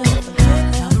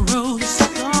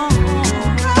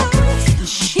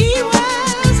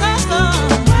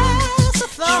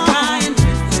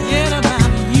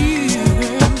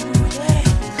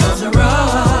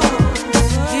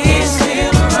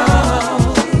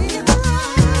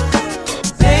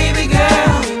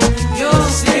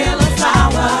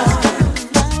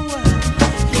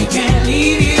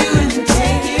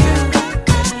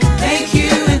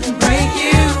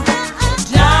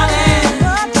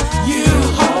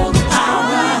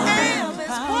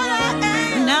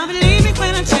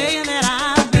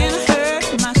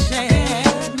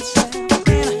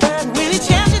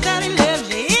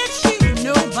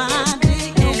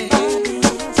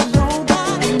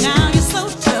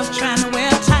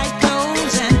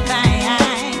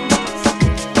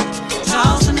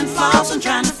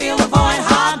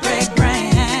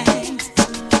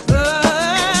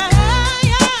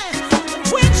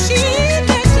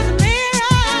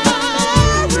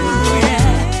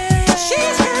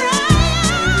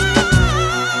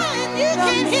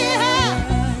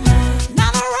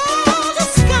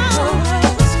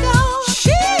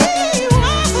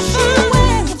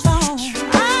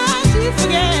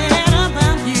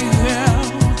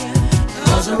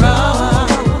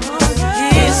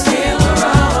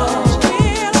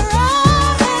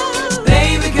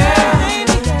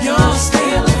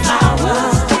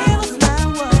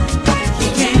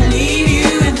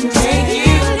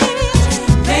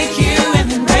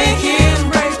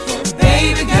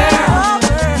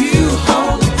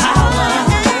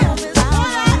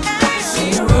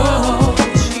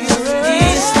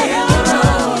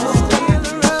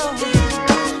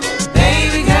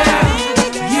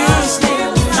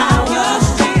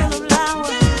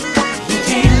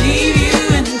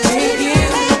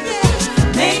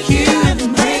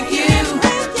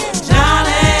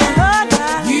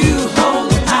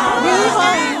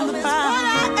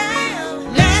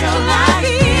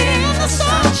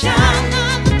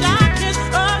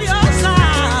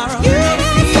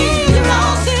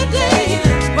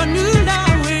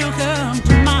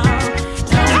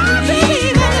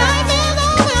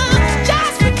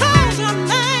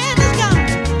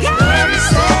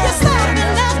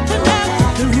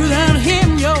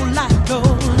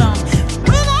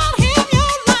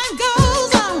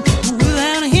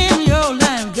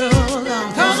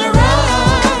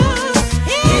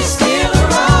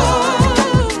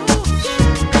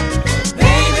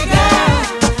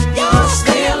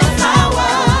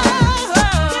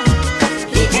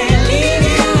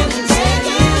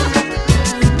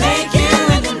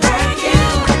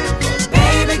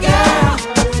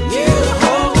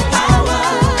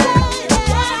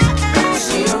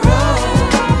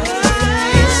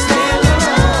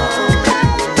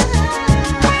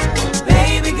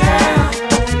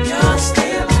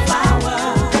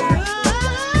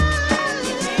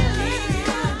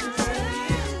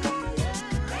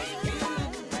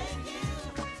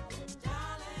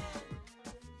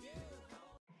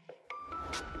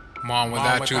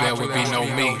 you, there would be no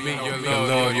me. Your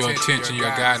love, your attention, your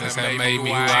guidance have made me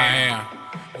who I am.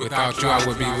 Without you, I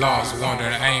would be lost,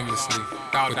 wandering aimlessly,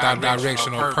 without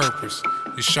direction or purpose.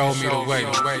 You showed me the way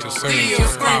to serve you. Still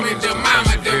screaming, the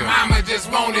mama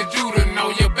just wanted you to know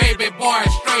your baby boy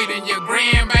straight and your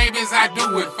grandbabies I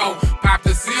do it for. Pop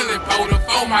the ceiling, pull the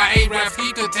phone, my A-raps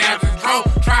keep the tabs and throw.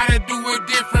 Try to do it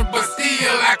different, but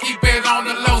still I keep it on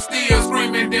the low. Still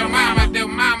screaming, the mama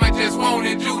just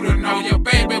wanted you to know your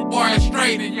baby boy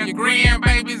straight and your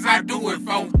grandbabies I do it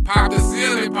for. Pop the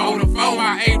ceiling, pull the phone,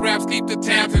 my A-raps keep the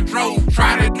tabs and throw.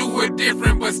 Try to do it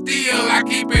different, but still I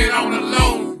keep it on the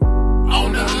low.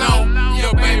 On the low,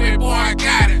 your baby boy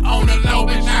got it. On the low,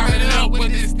 been chopping it up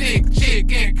with this thick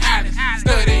chick in college,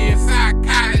 studying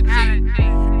psychology.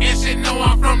 And she know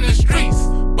I'm from the streets,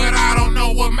 but I don't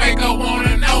know what make her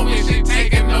wanna know me. She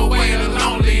taking away the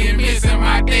lonely and missing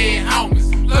my dead homies.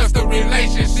 Plus the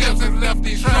relationships have left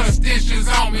these trust issues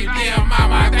on me. Dear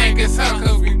mama, I think it's her,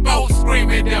 cause we both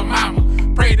screaming, dear mama.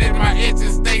 Pray that my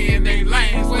exes stay in their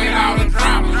lanes without the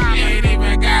drama. She ain't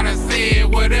even gotta say it,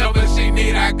 whatever she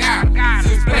need, I got her.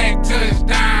 Since Black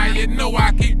touchdown, you know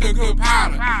I keep the good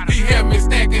powder. He helped me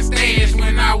stacking stash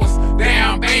when I was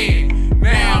down bad.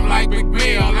 Now I'm like Big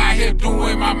Bill out here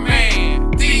doing my man.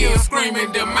 Still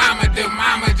screaming, the mama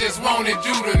just wanted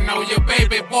you to know your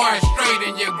baby boy straight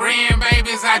and your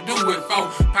grandbabies I do it for.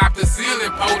 Pop the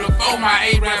ceiling, pull the phone,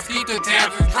 my A-raps keep the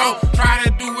tabs and throw. Try to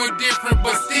do it different,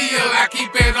 but still I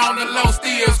keep it on the low.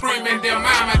 Still screaming, the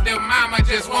mama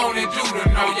just wanted you to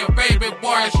know your baby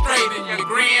boy straight and your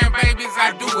grandbabies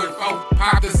I do it for.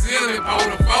 Pop the ceiling, pull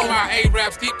the phone, my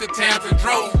A-raps keep the tabs and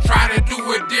throw. Try to do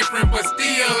it different, but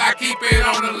still I keep it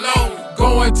on the low.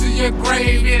 Going to your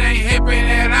grave, it ain't hippin'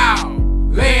 at all.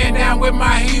 Laying down with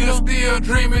my heels, still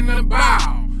dreaming about.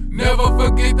 Never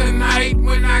forget the night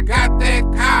when I got that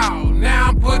call. Now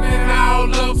I'm putting it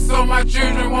all up so my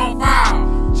children won't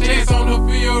fall. Chance on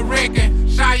the field wrecking,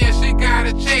 Shia she got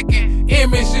a checking.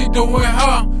 Image she doing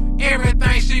her,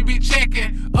 everything she be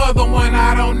checking. Other one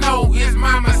I don't know, his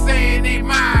mama saying he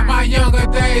mine. My younger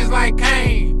days like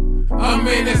Kane, a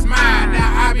minute's mine.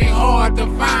 Now I be hard to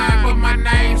find, but my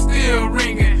name's still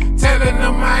ringing. Telling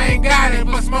them I ain't got it,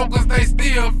 but smokers they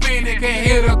still fiending. Can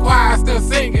hear the choir still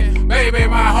singing. Baby,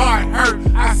 my heart hurt.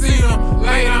 I see them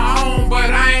later on, but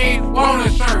I ain't want a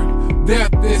shirt.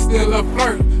 Death is still a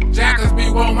flirt. Jackers be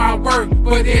want my work,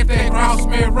 but if they cross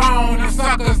me wrong, them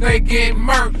suckers they get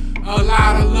murked. A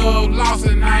lot of love lost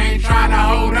and I ain't trying to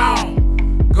hold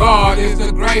on. God is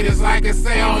the greatest, like it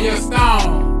say on your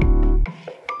stone.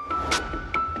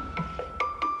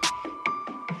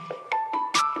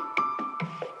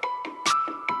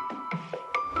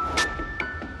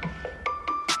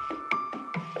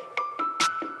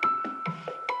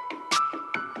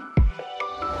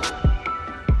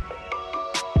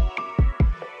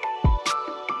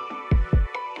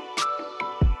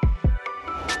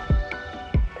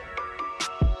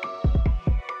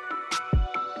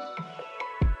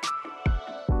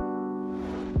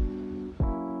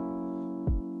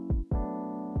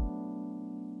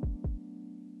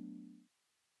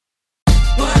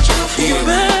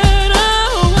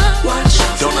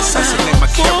 Don't assassinate my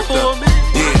character.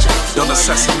 Yeah, don't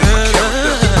assassinate my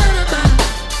character.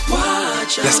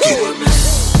 Let's get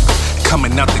it.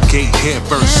 Coming out the gate, head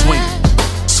first swing.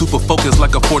 Super focused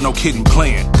like a Ford, no kidding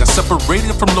plan. Got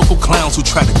separated from local clowns who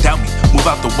try to doubt me. Move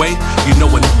out the way, you know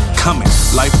when coming.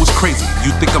 Life was crazy,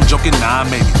 you think I'm joking? Nah,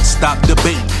 maybe. Stop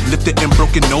debating, lifted and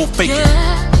broken, no faking.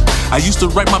 I used to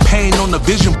write my pain on the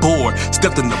vision board.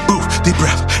 Stepped in the booth, deep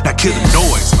breath, now kill the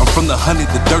noise. I'm from the honey,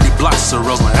 the dirty blocks, so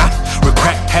rolling. With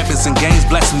crack habits and games,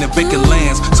 blasting in vacant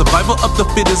lands. Survival of the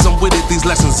fittest, I'm with it, these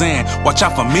lessons in. Watch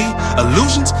out for me,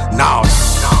 illusions? No.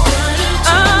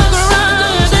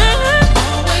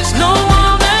 No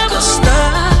one ever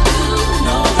stop.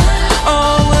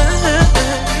 Always.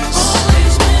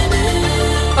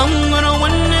 I'm gonna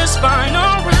win this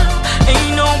final round.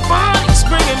 Ain't nobody's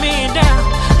bringing me down.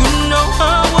 You know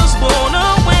I was born to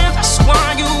win. That's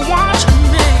why you watch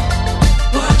me.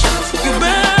 Watch out for you.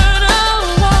 Better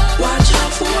watch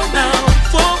out for me.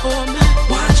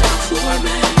 Watch out for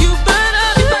me. You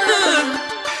better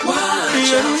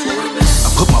watch out for me.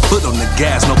 Put my foot on the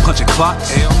gas, no punching clocks.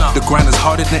 Hell no. The grind is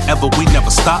harder than ever, we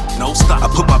never stop. No stop. I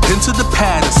put my pen to the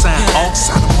pad and sign all.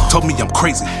 Told me I'm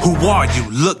crazy. Who are you?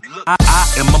 Look, I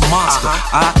am a monster.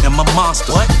 I am a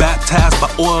monster. What? Baptized by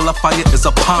oil, a fire is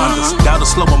upon us. Down to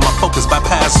slow on my focus,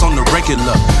 bypass on the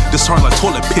regular. This hard like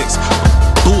toilet pits.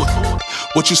 Bull.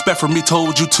 What you expect from me?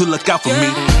 Told you to look out for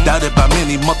me. Doubted by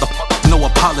many motherfuckers. no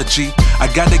apology.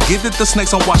 I gotta give it the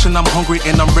snakes, I'm watching, I'm hungry,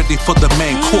 and I'm ready for the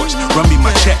main course. Run me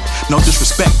my check, no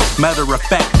disrespect. Matter of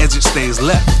fact, as it stays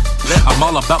left. I'm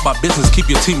all about my business, keep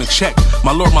your team in check.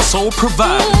 My Lord, my soul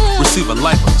provide. Receive a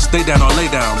lifer, stay down or lay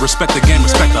down. Respect the game,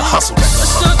 respect the hustle.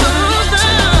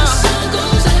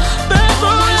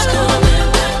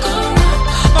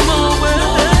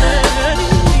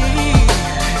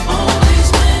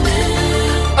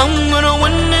 I'm gonna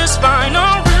win this final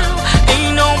round.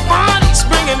 Ain't nobody's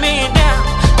bringing me down.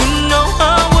 You know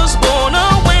I was born to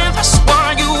win. That's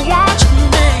why you watch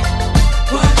me.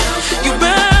 You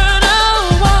better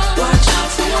watch out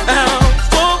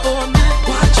for me.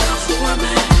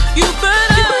 You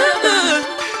better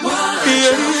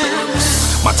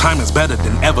My time is better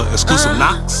than ever. Exclusive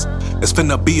knocks. It's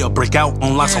finna be a breakout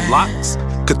on lots of locks.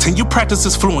 Continue practice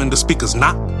is fluent, the speakers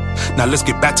not. Now let's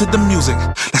get back to the music.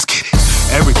 Let's get it.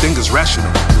 Everything is rational,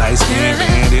 light skin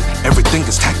bandit. Everything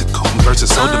is tactical,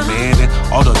 verses so demanding.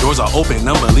 All the doors are open,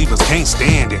 unbelievers can't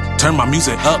stand it. Turn my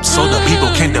music up so the people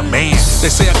can demand it.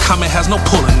 They say a comment has no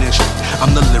pulling issue.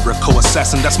 I'm the lyrical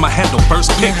assassin, that's my handle,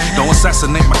 first pick. Don't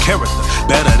assassinate my character,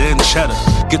 better than cheddar.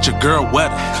 Get your girl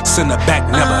wetter, send her back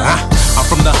never, huh? I'm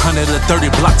from the 130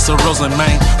 blocks of Roseland,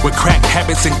 Maine, with crack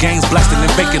habits and gangs blasting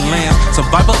and vacant land.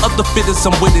 Survival of the fittest,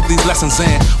 I'm with it, these lessons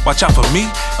in. Watch out for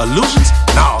me, illusions?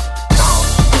 No.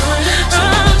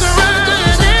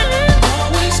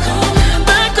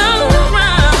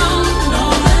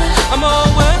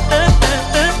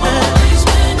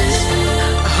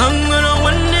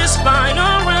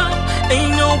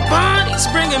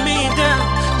 Bringing me down.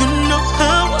 You know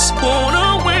I was born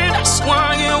to win. That's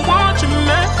why you're watching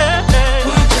me.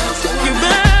 You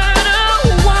better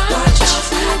watch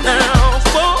out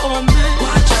for me.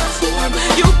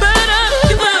 You better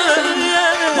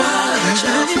watch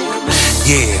out for me.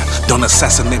 Yeah, don't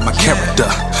assassinate my character.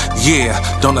 Yeah,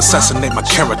 don't assassinate my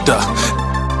character.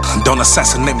 Don't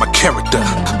assassinate my character.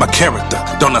 My character.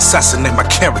 Don't assassinate my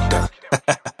character.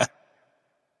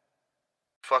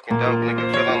 Fucking dope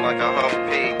nigga feeling like a hump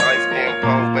pig. Ice cream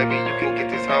pole, baby, you can get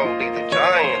this hoe. These the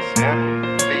giants, yeah.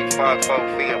 Big 5 folk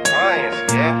for your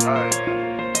appliance, yeah.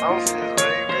 Houses,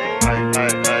 baby. Ay,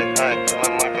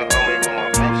 feeling like a homie with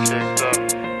my bitch shit up.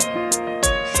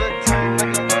 Sick time,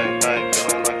 nigga.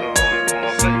 Feeling like a homie with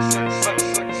my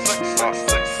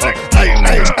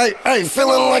Ay,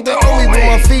 feeling like the homie with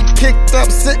my feet kicked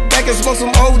up. Sit back and smoke some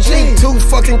OG. Too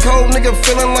fucking cold, nigga,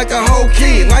 feeling like a whole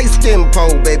kid. Light skin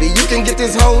pole, baby, you can get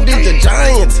this whole D. The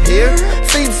giants here.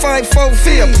 Feet 5 4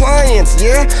 feet appliance,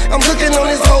 yeah. I'm looking on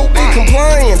this whole big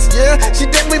compliance, yeah. She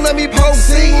definitely let me poke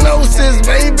C-nosis,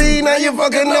 baby. Now you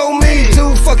fucking know me.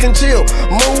 Too fucking chill,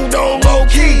 moved on low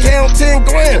key. Count 10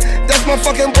 grand, that's my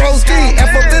fucking broski.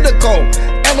 Alphabetical.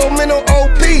 Elemental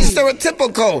OP,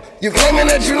 stereotypical. You claiming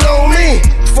that you know me?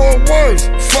 4 words,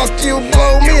 fuck you,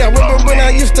 blow me. I remember when I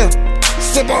used to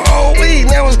sip on OE,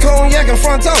 now it's cognac and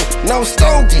fronto, no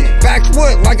stogie.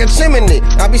 Backwood like a chimney,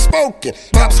 I be spoken.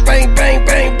 Pop, spank, bang,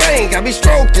 bang, bang, I be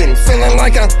stroking. Feeling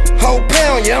like a whole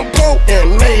pound, yeah, I'm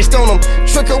potent. Mazed on them,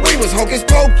 trickery was hocus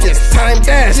pocus. Time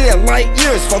dash, yeah, light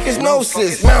years, focus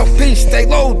gnosis. Mouthpiece, stay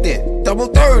loaded. Double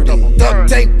 30, duct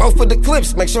tape both of the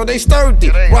clips, make sure they sturdy.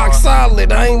 Rock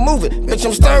solid, I ain't moving, bitch,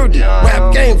 I'm sturdy.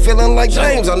 Rap game, feeling like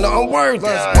James, I know I'm worthy.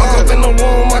 Walk up in the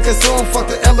room, I consume, fuck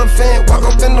the elephant. Walk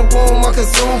up in the room, I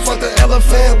consume, fuck the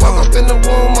elephant. Walk up in the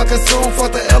room, I consume,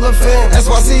 fuck the elephant.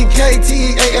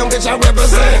 SYCKTEAM, bitch, I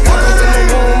represent. Walk up in the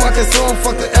room, I consume,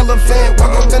 fuck the elephant.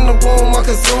 Walk up in the room, I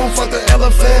consume, fuck the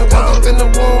elephant. Walk up in the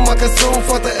room, I consume,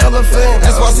 fuck the elephant.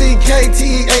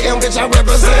 SYCKTEAM, bitch, I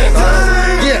represent.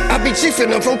 Yeah, I be chiefin'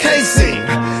 them from KC.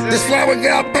 This flower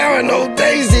got paranoid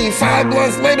Daisy. 5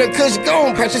 blunts later, Kush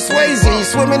gone, Patrick Swayze.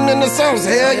 Swimming in the sauce,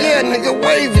 hell yeah, nigga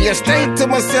wavy. I stayed to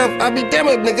myself, I be damn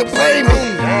if nigga play me.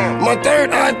 My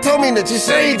third eye told me that you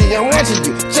shady. I'm watching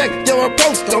you, check your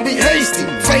approach, don't be hasty.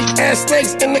 Fake ass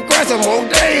snakes in the grass, I'm on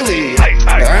daily.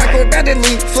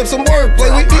 Acrobatically, flip some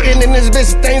wordplay. We eatin' in this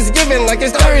bitch Thanksgiving like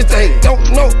it's Thursday. Don't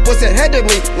know what's ahead of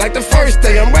me, like the first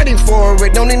day. I'm ready for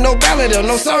it, don't need no ballot or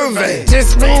no survey.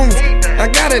 Just means I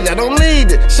got it, I don't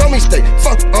need it. Show me stay,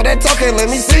 fuck all that talking, let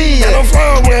me see it. I don't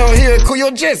fly around here, cool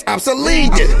your jets,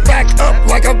 obsolete it. Back up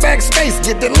like a backspace,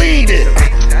 get deleted.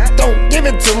 Don't give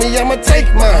it to me, I'ma take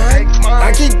mine.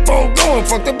 I keep on going,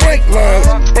 fuck the brake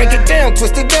line. Break it down,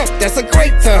 twist it up, that's a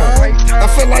great time. I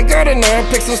feel like Gardner,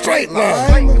 pick some straight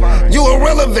line. You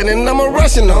irrelevant and I'm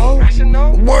irrational.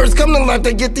 Words come to life,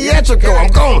 they get theatrical. I'm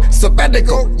gone,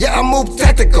 sabbatical. Yeah, I move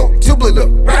tactical. Tubular,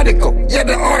 radical. Yeah,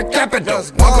 the art capital.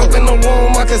 Walk up in the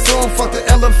room, I consume, fuck the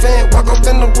elephant. Walk up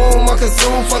in the room, I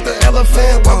consume, fuck the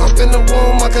elephant. Walk up in the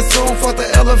room, I consume, fuck the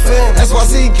elephant.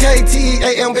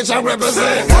 SYCKTEAM, bitch, I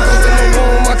represent. Walk up in the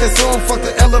room, I consume, fuck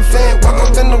the elephant. Walk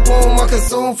up in the room, I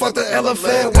consume, fuck the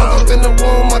elephant. Walk up in the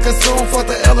room, I consume, fuck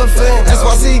the elephant.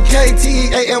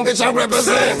 SYCKTEAM, bitch, I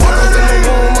represent. Walk up in the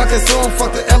room, I consume,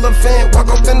 fuck the elephant. Walk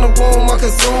up in the room, I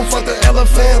consume, fuck the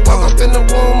elephant. Walk up in the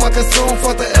room, I consume,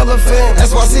 fuck the elephant.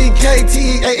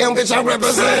 SYCKTEAM, bitch, I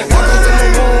represent. Walk up in the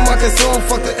room, I consume,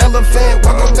 fuck the elephant.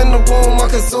 Walk up in the room, I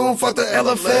consume, fuck the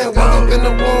elephant. Walk up in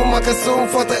the room, I consume,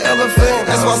 fuck the elephant.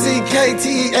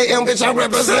 SYCKTEAM, bitch, I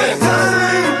represent.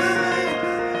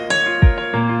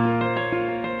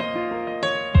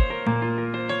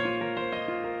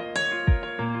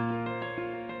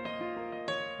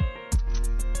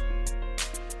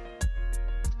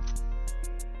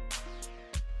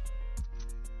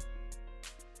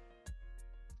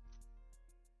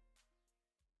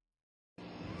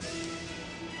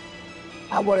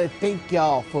 I want to thank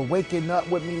y'all for waking up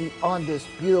with me on this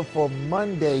beautiful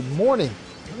Monday morning.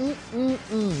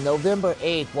 November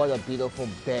 8th, what a beautiful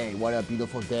day. What a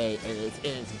beautiful day. And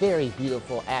it's very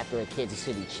beautiful after a Kansas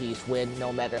City Chiefs win,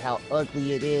 no matter how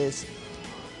ugly it is.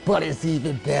 But it's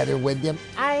even better when them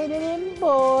Iron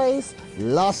boys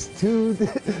lost to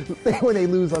when they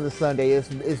lose on the Sunday.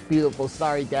 It's beautiful.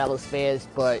 Sorry, Dallas fans,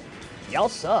 but y'all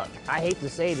suck. I hate to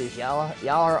say this. Y'all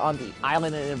are on the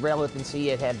island of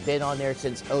irrelevancy and have been on there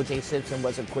since O.J. Simpson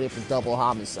was acquitted for double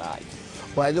homicide.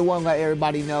 But I do want to let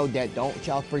everybody know that don't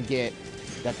y'all forget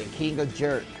that the King of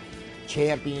Jerk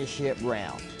championship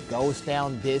round goes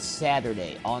down this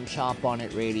Saturday on Chomp On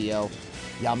It Radio.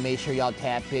 Y'all make sure y'all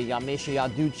tap in. Y'all make sure y'all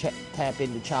do tap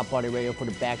into Chomp On It Radio for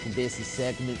the Back to Business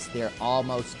segments. They're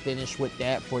almost finished with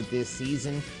that for this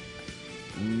season.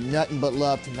 Nothing but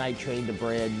love to Night Train to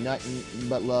Bread. Nothing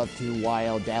but love to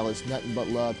Wild Dallas. Nothing but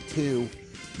love to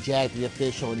Jack the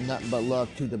Official. And nothing but love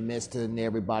to the Mister and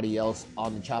everybody else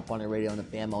on the Chop On It Radio and the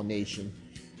Famo Nation.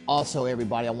 Also,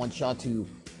 everybody, I want y'all to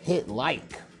hit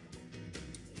like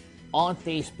on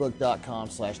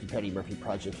Facebook.com/The Petty Murphy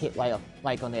Project. Hit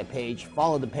like on that page.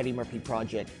 Follow The Petty Murphy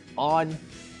Project on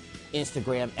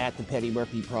Instagram at The Petty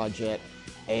Murphy Project.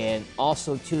 And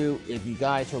also, too, if you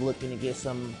guys are looking to get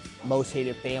some Most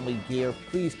Hated Family gear,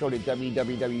 please go to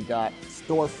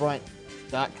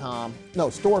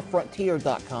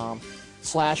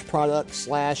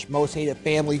storefrontier.com/product/Most Hated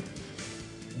Family.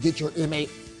 Get your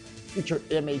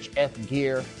MHF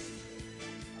gear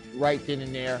right then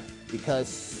and there, because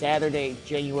Saturday,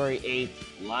 January 8th,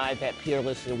 live at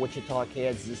Peerless in Wichita,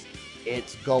 Kansas,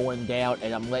 it's going down,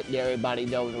 and I'm letting everybody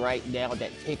know right now that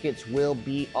tickets will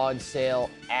be on sale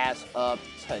as of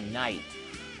tonight.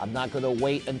 I'm not going to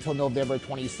wait until November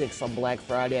 26th on Black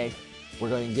Friday. We're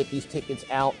going to get these tickets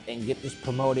out and get this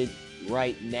promoted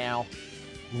right now.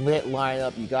 Lit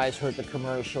lineup. You guys heard the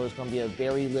commercial. It's going to be a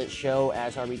very lit show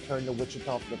as I return to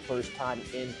Wichita for the first time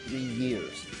in 3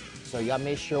 years. So y'all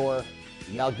make sure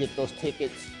y'all get those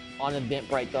tickets on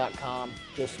Eventbrite.com.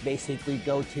 Just basically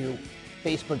go to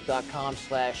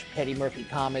Facebook.com/Petty Murphy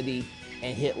Comedy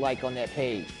and hit like on that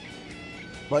page.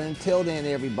 But until then,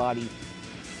 everybody,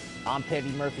 I'm Petty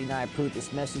Murphy and I approve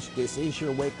this message. This is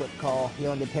your wake-up call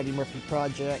here on the Petty Murphy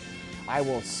Project. I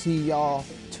will see y'all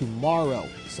tomorrow.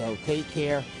 So take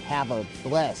care. Have a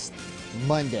blessed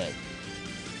Monday.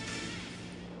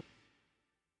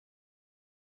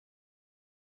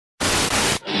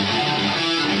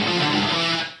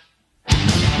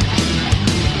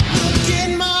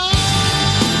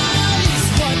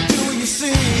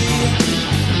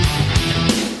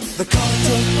 The cult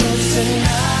of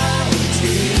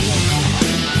personality.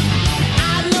 I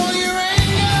know your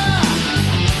anger,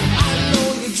 I know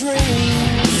your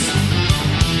dreams.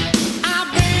 I've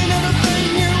been everything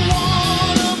you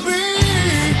wanna be.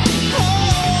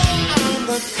 Oh, I'm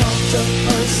the cult of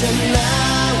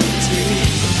personality.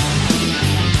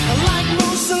 Like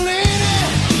Mussolini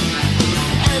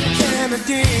and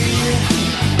Kennedy,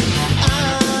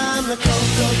 I'm the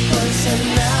cult of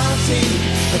personality.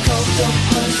 The cult of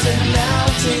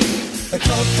personality, the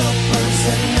cult of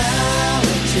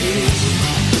personality.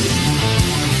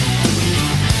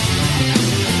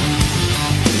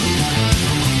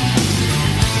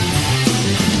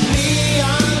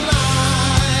 Neon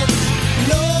lights,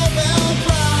 Nobel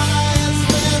Prize,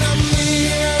 when a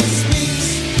mirror speaks,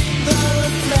 the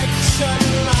reflection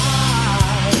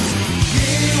lies.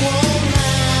 You won't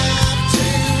have to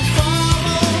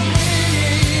follow me,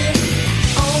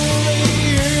 only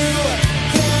you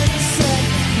can set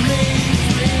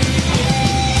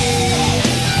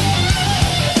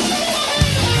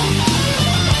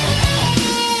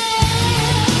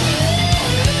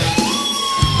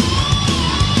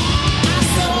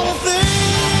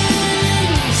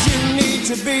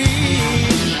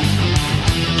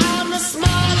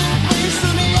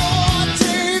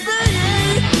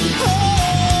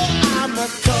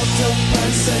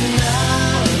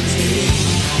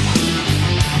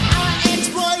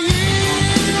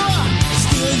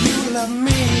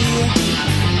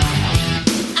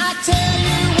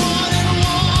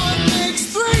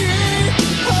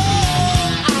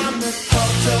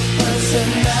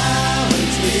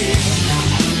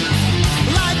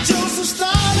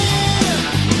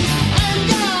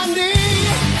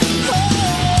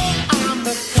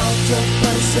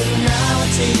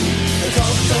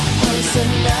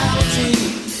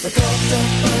The cult of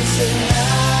personality.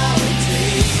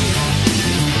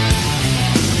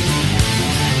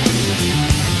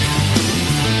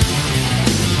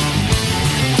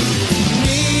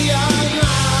 Neon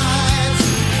lights,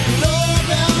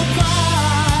 Nobel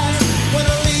Prize. When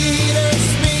a leader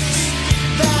speaks,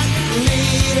 that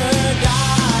leader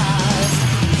dies.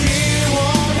 You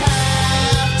won't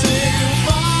have to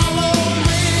follow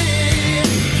me.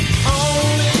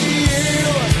 Only you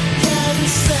can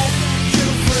set you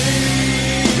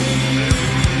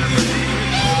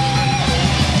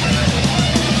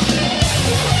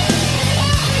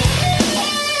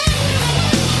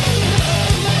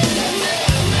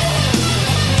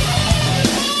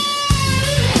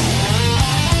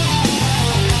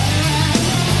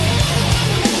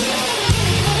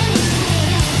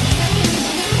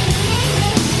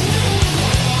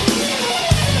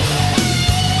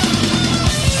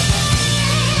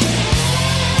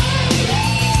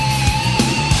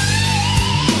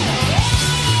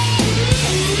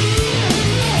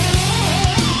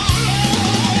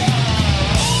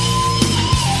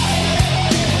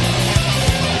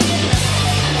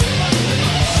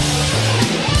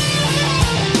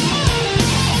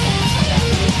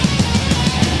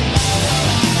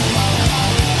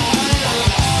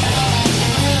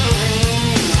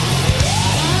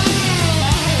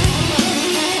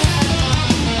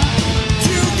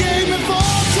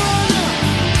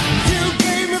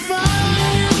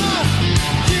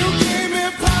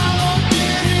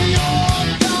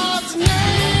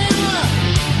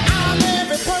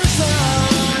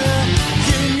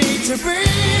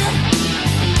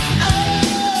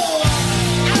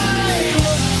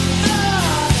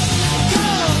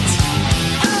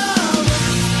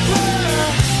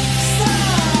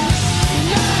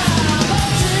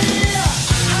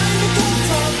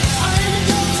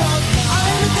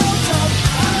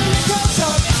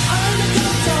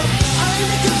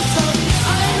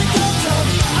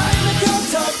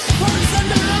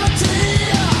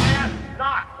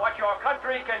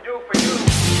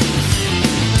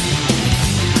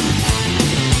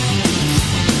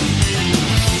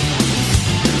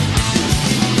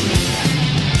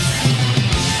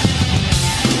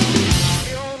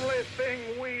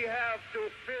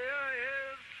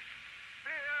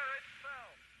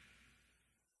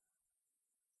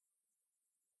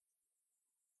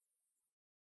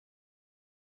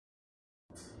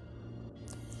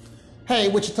Hey,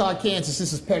 Wichita, Kansas,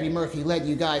 this is Petty Murphy letting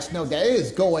you guys know that it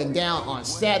is going down on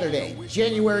Saturday,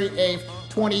 January 8th,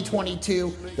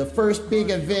 2022. The first big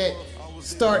event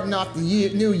starting off the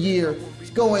new year. It's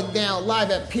going down live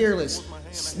at Peerless,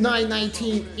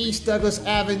 919 East Douglas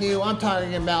Avenue. I'm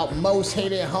talking about Most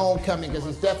Hated Homecoming, because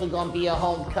it's definitely going to be a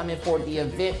homecoming for the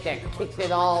event that kicked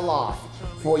it all off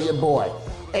for your boy.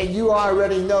 And you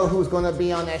already know who's going to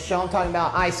be on that show. I'm talking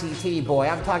about ICT Boy.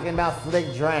 I'm talking about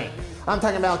Flick Drank. I'm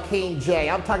talking about King J.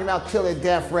 I'm talking about Till the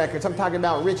Death Records. I'm talking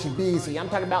about Richie Beasley. I'm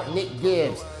talking about Nick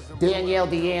Gibbs, Danielle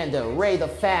Deanda, Ray the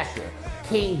Factor,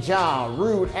 King John,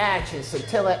 Rude Action,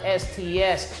 Satilla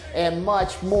STS, and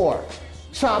much more.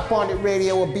 Chop On It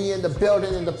Radio will be in the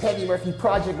building, and the Petty Murphy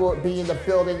Project will be in the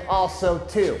building also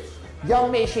too. Y'all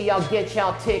make sure y'all get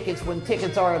y'all tickets when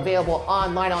tickets are available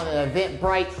online on an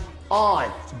Eventbrite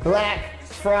on Black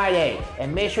Friday.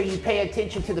 And make sure you pay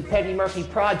attention to the Petty Murphy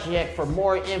Project for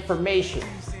more information.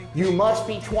 You must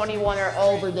be 21 or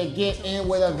older to get in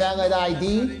with a valid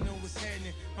ID.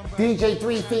 DJ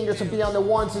Three Fingers will be on the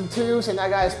ones and twos, and I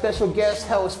got a special guest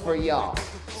host for y'all.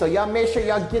 So y'all make sure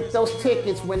y'all get those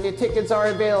tickets when the tickets are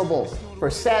available for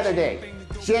Saturday,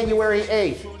 January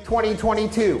 8th,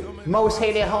 2022. Most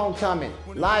Hated Homecoming,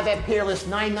 live at Peerless,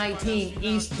 919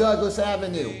 East Douglas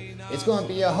Avenue. It's going to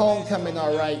be a homecoming,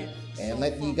 all right. And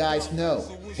letting you guys know,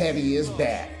 Petty is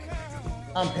back.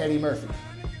 I'm Petty Murphy,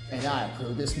 and I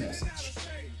approve this message.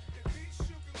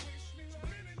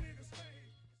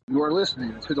 You are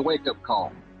listening to The Wake Up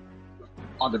Call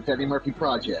on the Petty Murphy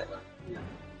Project.